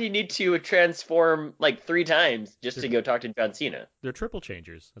 but why do you need to transform like 3 times just to go talk to John Cena? They're triple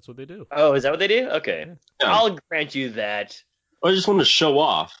changers. That's what they do. Oh, is that what they do? Okay. Yeah. I'll grant you that. I just want to show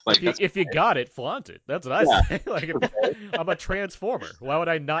off. Like, If you got it, flaunt it. That's what I say. Like, I'm a transformer. Why would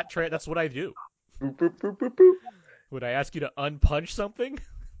I not That's what I do. Boop, boop, boop, boop, boop. Would I ask you to unpunch something?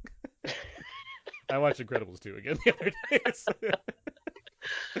 I watched Incredibles 2 again the other day.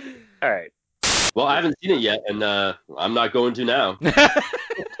 All right. well, I haven't seen it yet, and I'm not going to now.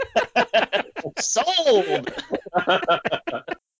 Sold!